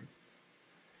goodbye.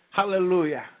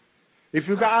 Hallelujah. If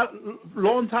you got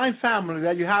long-time family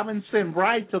that you haven't seen,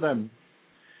 write to them.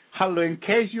 Hallelujah. In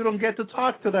case you don't get to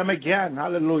talk to them again.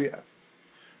 Hallelujah.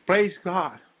 Praise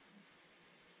God.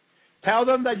 Tell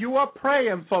them that you are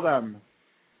praying for them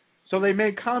so they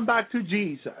may come back to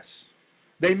Jesus.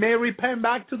 They may repent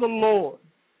back to the Lord.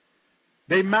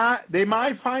 They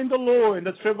might find the Lord in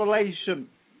the tribulation.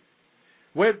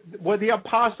 Where the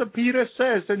Apostle Peter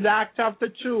says in Acts chapter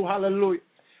 2, hallelujah,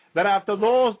 that after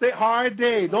those hard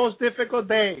days, those difficult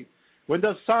days, when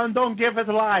the sun don't give its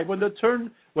light, when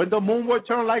the moon will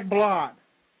turn like blood,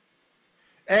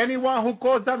 anyone who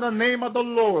calls on the name of the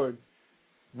Lord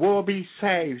will be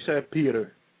saved, said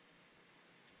Peter.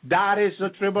 That is the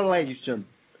tribulation.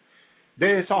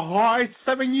 There is a hard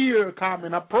 7 year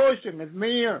coming, approaching, it's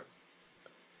near,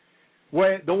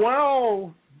 where the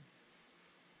world,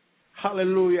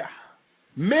 hallelujah,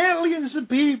 millions of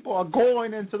people are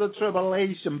going into the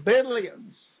tribulation,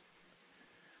 billions,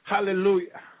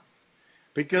 hallelujah,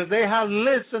 because they have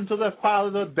listened to the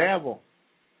father, the devil.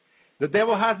 The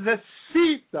devil has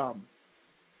deceived them,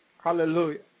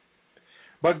 hallelujah.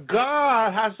 But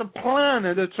God has a plan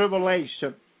in the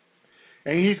tribulation,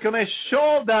 and he's going to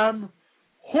show them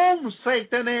whom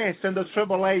Satan is in the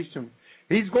tribulation.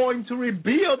 He's going to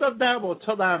reveal the devil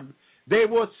to them. They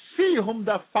will see whom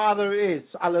the Father is.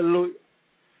 Hallelujah.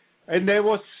 And they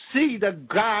will see that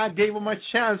God gave them a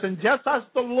chance. And just as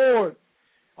the Lord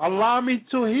allowed me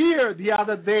to hear the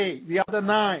other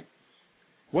night,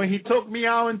 when he took me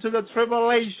out into the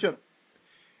tribulation,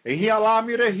 and he allowed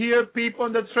me to hear people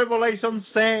in the tribulation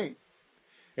saying,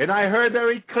 and I heard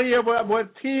very clear with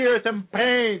tears and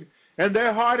pain, and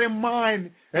their heart and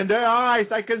mind, and their eyes,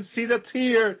 I can see the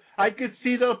tears. I could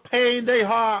see the pain they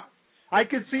had. I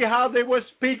could see how they were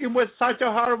speaking with such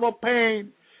a horrible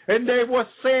pain. And they were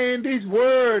saying these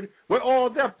words with all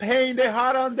the pain they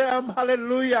had on them.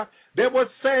 Hallelujah. They were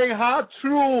saying how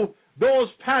true those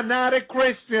fanatic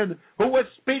Christians who were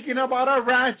speaking about a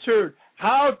rapture,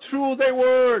 how true they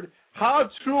were. How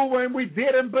true when we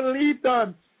didn't believe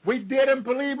them. We didn't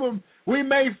believe them. We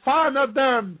made fun of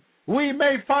them. We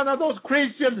made fun of those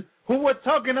Christians who were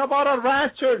talking about a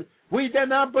rapture. We did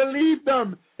not believe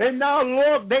them. And now,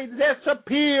 look, they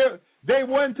disappeared. They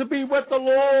went to be with the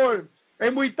Lord.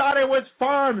 And we thought it was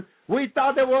fun. We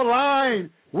thought they were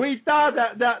lying. We thought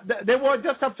that they were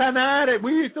just a fanatic.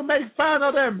 We used to make fun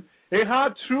of them and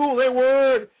how true they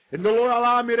were. And the Lord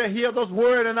allowed me to hear those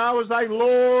words. And I was like,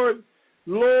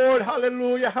 Lord,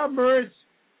 hallelujah, have mercy.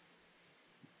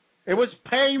 It was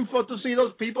painful to see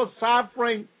those people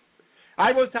suffering.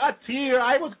 I was a tear.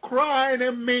 I was crying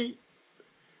in me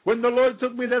when the Lord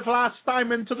took me this last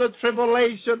time into the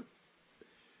tribulation.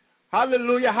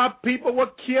 Hallelujah. How people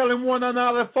were killing one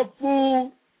another for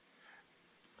food.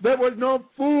 There was no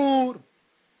food.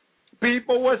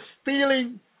 People were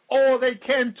stealing all they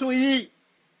can to eat.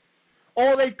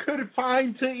 All they could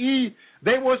find to eat.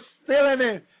 They were stealing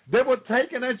it. They were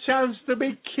taking a chance to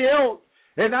be killed.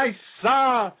 And I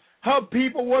saw how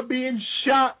people were being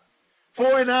shot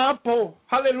for an apple.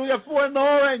 Hallelujah. For an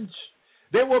orange.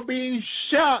 They were being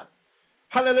shot.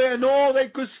 Hallelujah. And all they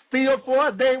could steal for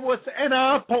a day was an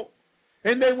apple.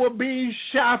 And they were being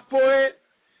shot for it.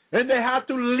 And they had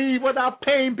to leave without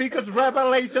pain because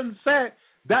Revelation said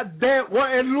that death will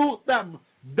elude them.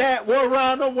 Death will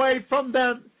run away from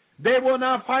them. They will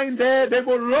not find death. They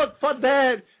will look for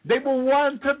death. They will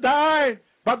want to die.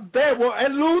 But they will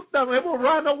elude them. It will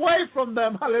run away from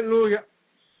them. Hallelujah.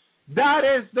 That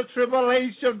is the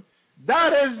tribulation.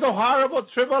 That is the horrible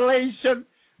tribulation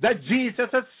that Jesus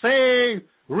is saying.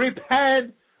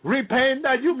 Repent. Repent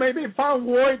that you may be found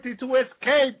worthy to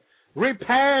escape.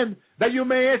 Repent that you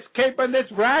may escape in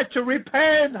this rapture.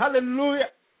 Repent. Hallelujah.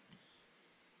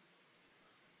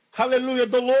 Hallelujah.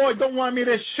 The Lord don't want me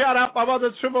to shut up about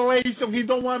the tribulation. He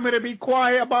don't want me to be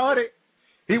quiet about it.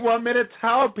 He wants me to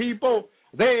tell people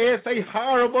there is a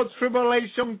horrible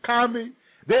tribulation coming.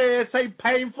 There is a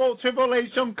painful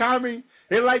tribulation coming.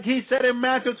 And like he said in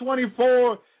Matthew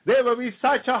 24, there will be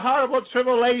such a horrible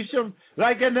tribulation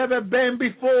like it never been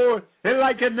before and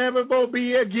like it never will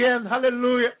be again.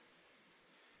 Hallelujah.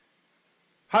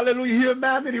 Hallelujah.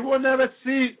 Humanity will never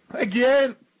see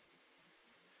again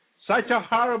such a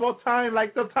horrible time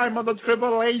like the time of the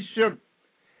tribulation.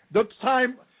 The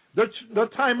time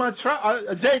of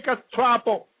Jacob's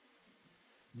trouble.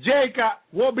 Jacob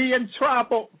will be in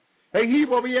trouble. And he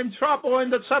will be in trouble in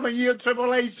the 7-year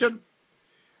tribulation.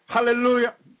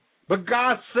 Hallelujah. But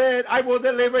God said, I will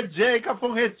deliver Jacob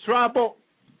from his trouble.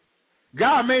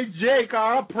 God made Jacob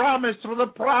a promise through the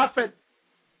prophet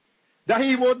that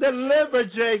he will deliver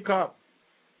Jacob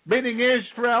meaning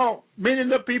Israel, meaning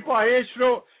the people of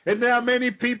Israel. And there are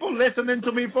many people listening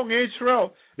to me from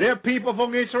Israel. There are people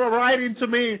from Israel writing to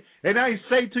me. And I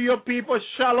say to your people,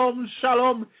 Shalom,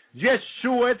 Shalom.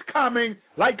 Yeshua is coming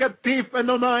like a thief in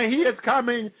the night. He is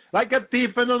coming like a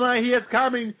thief in the night. He is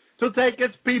coming to take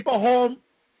his people home.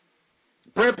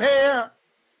 Prepare.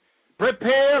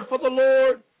 Prepare for the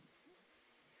Lord.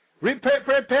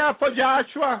 Prepare for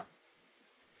Joshua.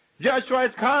 Joshua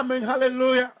is coming.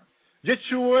 Hallelujah.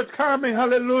 Yeshua is coming.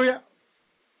 Hallelujah.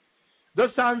 The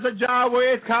sons of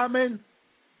Yahweh is coming.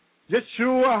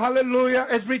 Yeshua, hallelujah,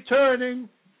 is returning.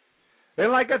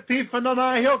 And like a thief in the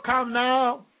night, he'll come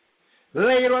now.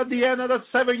 Later at the end of the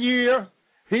 7th year,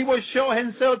 he will show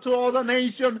himself to all the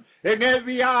nations, and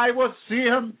every eye will see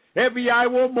him. Every eye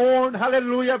will mourn,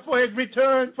 hallelujah, for his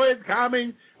return, for his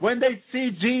coming. When they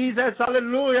see Jesus,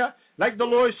 hallelujah, like the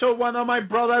Lord showed one of my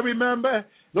brother, I remember.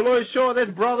 The Lord showed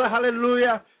his brother,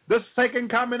 hallelujah, the second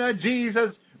coming of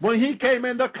Jesus. When he came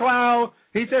in the cloud,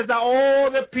 he says that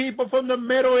all the people from the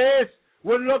Middle East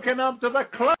were looking up to the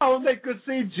cloud. They could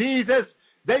see Jesus.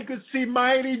 They could see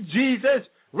mighty Jesus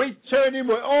returning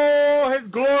with all his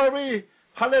glory.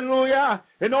 Hallelujah.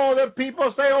 And all the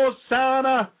people say,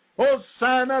 Hosanna,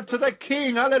 Hosanna to the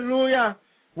King. Hallelujah.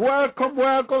 Welcome,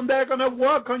 welcome. They're going to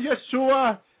welcome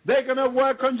Yeshua. They're going to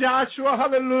welcome Joshua.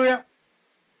 Hallelujah.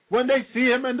 When they see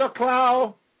him in the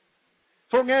cloud,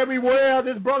 from everywhere,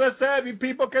 this brother said, every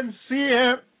people can see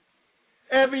him.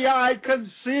 Every eye can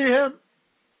see him.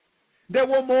 They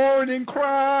were mourning,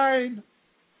 crying,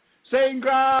 saying,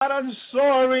 God, I'm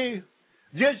sorry.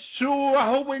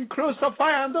 Yeshua, who been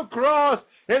crucified on the cross,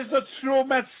 is the true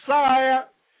Messiah.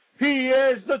 He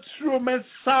is the true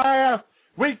Messiah.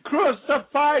 We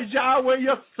crucified Yahweh,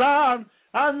 your son.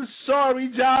 I'm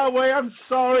sorry, Yahweh. I'm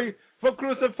sorry for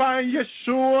crucifying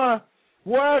Yeshua.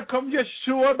 Welcome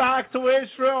Yeshua back to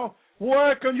Israel.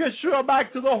 Welcome Yeshua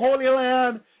back to the Holy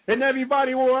Land. And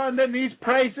everybody were on their knees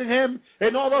praising him.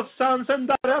 And all the sons and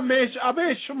daughters of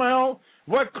Ishmael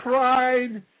were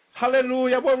crying.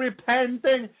 Hallelujah. Were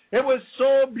repenting. It was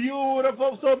so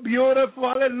beautiful, so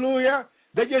beautiful. Hallelujah.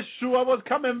 That Yeshua was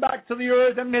coming back to the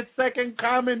earth in his second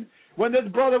coming. When this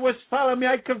brother was telling me,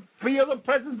 I could feel the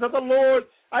presence of the Lord.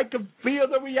 I could feel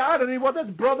the reality of what this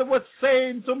brother was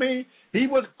saying to me. He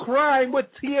was crying with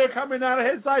tears coming out of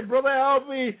his eye. Brother, help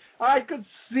me. I could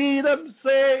see them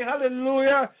say,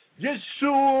 hallelujah,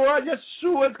 Yeshua,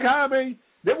 Yeshua is coming.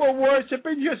 They were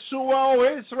worshiping Yeshua.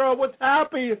 Oh, Israel was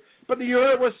happy. But the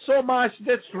earth was so much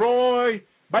destroyed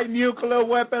by nuclear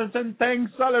weapons and things,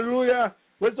 hallelujah.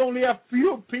 With only a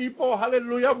few people,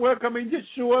 hallelujah, welcoming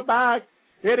Yeshua back.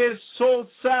 It is so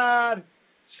sad.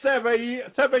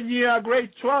 7 year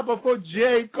great trouble for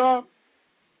Jacob.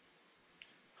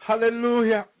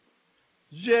 Hallelujah.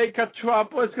 Jacob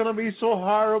trouble is going to be so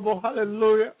horrible.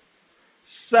 Hallelujah.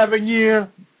 7 year.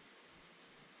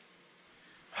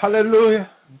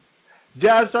 Hallelujah.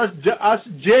 Just as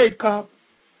Jacob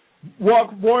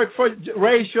worked for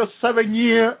Rachel 7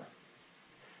 year.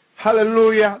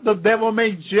 Hallelujah. The devil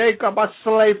made Jacob a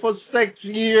slave for 6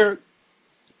 years.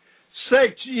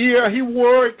 6 years he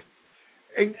worked.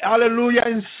 And hallelujah,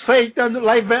 and Satan,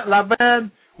 Laban,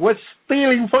 was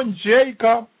stealing from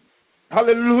Jacob.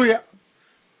 Hallelujah.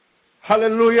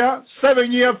 Hallelujah. 7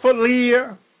 years for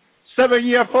Leah. 7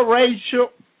 years for Rachel.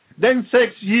 Then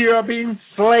 6 years being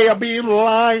slain, being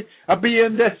lied,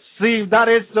 being deceived. That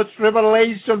is the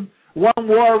tribulation. One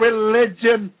world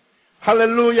religion.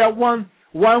 Hallelujah. One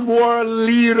world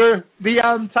leader. The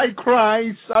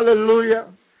Antichrist. Hallelujah.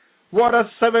 What a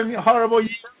 7 horrible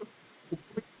years.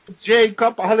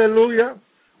 Jacob, hallelujah.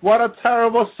 What a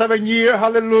terrible 7 year,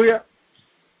 hallelujah.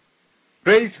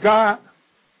 Praise God.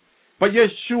 But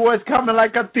Yeshua is coming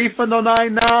like a thief in the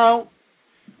night now.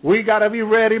 We got to be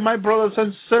ready, my brothers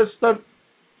and sisters.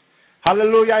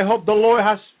 Hallelujah. I hope the Lord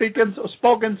has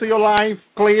spoken to your life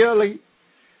clearly.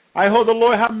 I hope the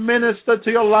Lord has ministered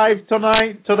to your life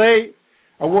tonight, today,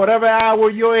 or whatever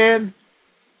hour you're in.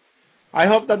 I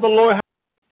hope that the Lord